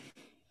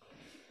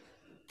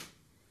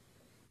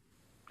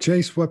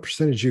 Chase, what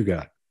percentage you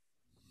got?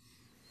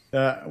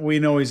 We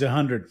know he's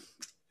 100,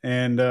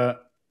 and I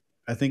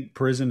think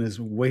prison is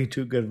way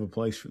too good of a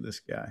place for this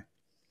guy.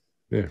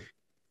 Yeah.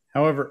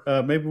 However,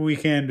 maybe we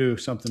can do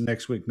something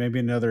next week. Maybe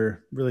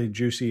another really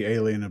juicy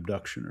alien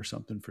abduction or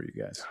something for you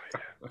guys. Oh,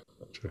 yeah.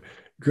 Sure.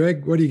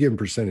 Greg, what do you give him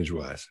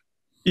percentage-wise?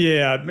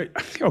 Yeah.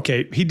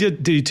 Okay.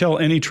 Did he tell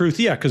any truth?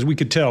 Yeah, because we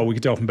could tell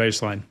from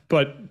baseline.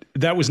 But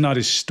that was not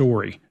his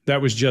story.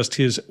 That was just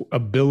his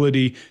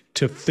ability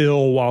to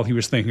fill while he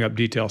was thinking up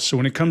details. So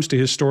when it comes to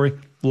his story,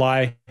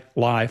 lie,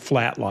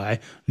 flat lie.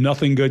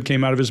 Nothing good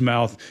came out of his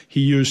mouth.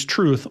 He used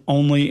truth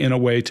only in a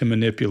way to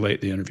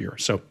manipulate the interviewer.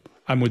 So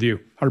I'm with you.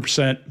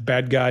 100%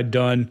 bad guy,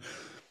 done.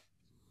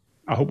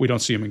 I hope we don't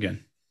see him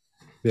again.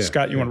 Yeah,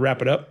 Scott, you want to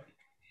wrap it up?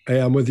 Hey,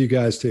 I'm with you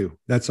guys too.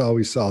 That's all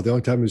we saw. The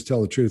only time he was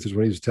telling the truth is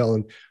when he was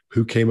telling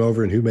who came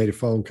over and who made a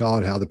phone call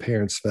and how the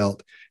parents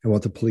felt and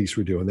what the police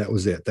were doing. That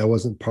was it. That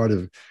wasn't part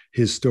of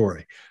his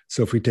story.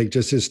 So if we take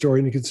just his story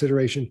into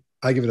consideration,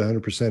 I give it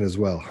 100% as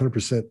well.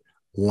 100%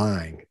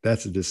 lying.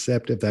 That's a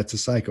deceptive. That's a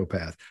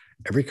psychopath.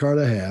 Every card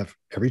I have,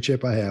 every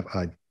chip I have,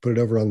 I put it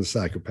over on the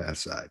psychopath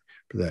side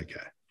for that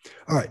guy.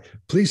 All right.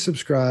 Please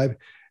subscribe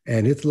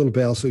and hit the little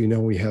bell so you know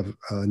when we have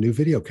a new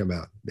video come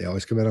out. They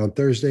always come out on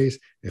Thursdays,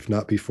 if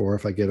not before.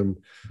 If I get them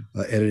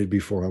edited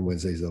before on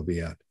Wednesdays, they'll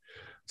be out.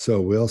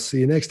 So we'll see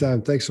you next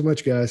time. Thanks so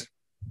much, guys.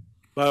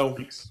 Well,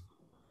 Thanks.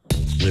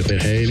 The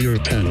Behavior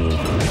Panel.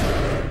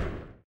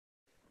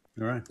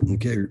 All right.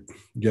 Okay. You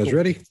guys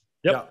ready?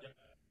 Yep.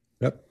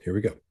 Yep. Here we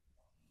go.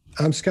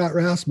 I'm Scott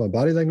Rouse. I'm a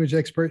body language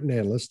expert and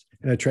analyst,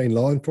 and I train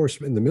law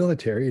enforcement in the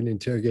military in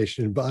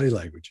interrogation and body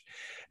language.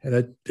 And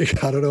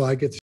I don't know, I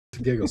get the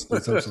giggles.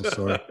 I'm so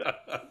sorry.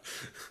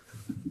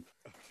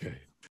 Okay.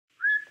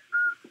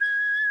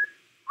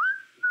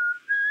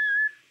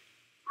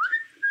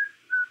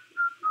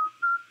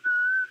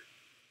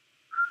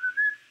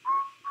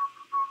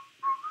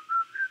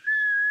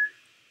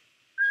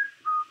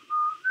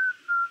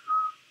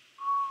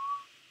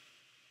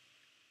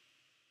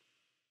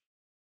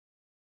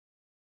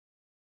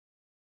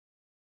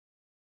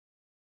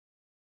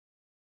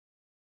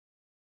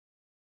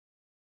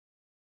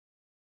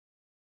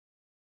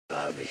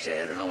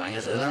 Dice, no van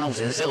a ser, no,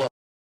 sincero.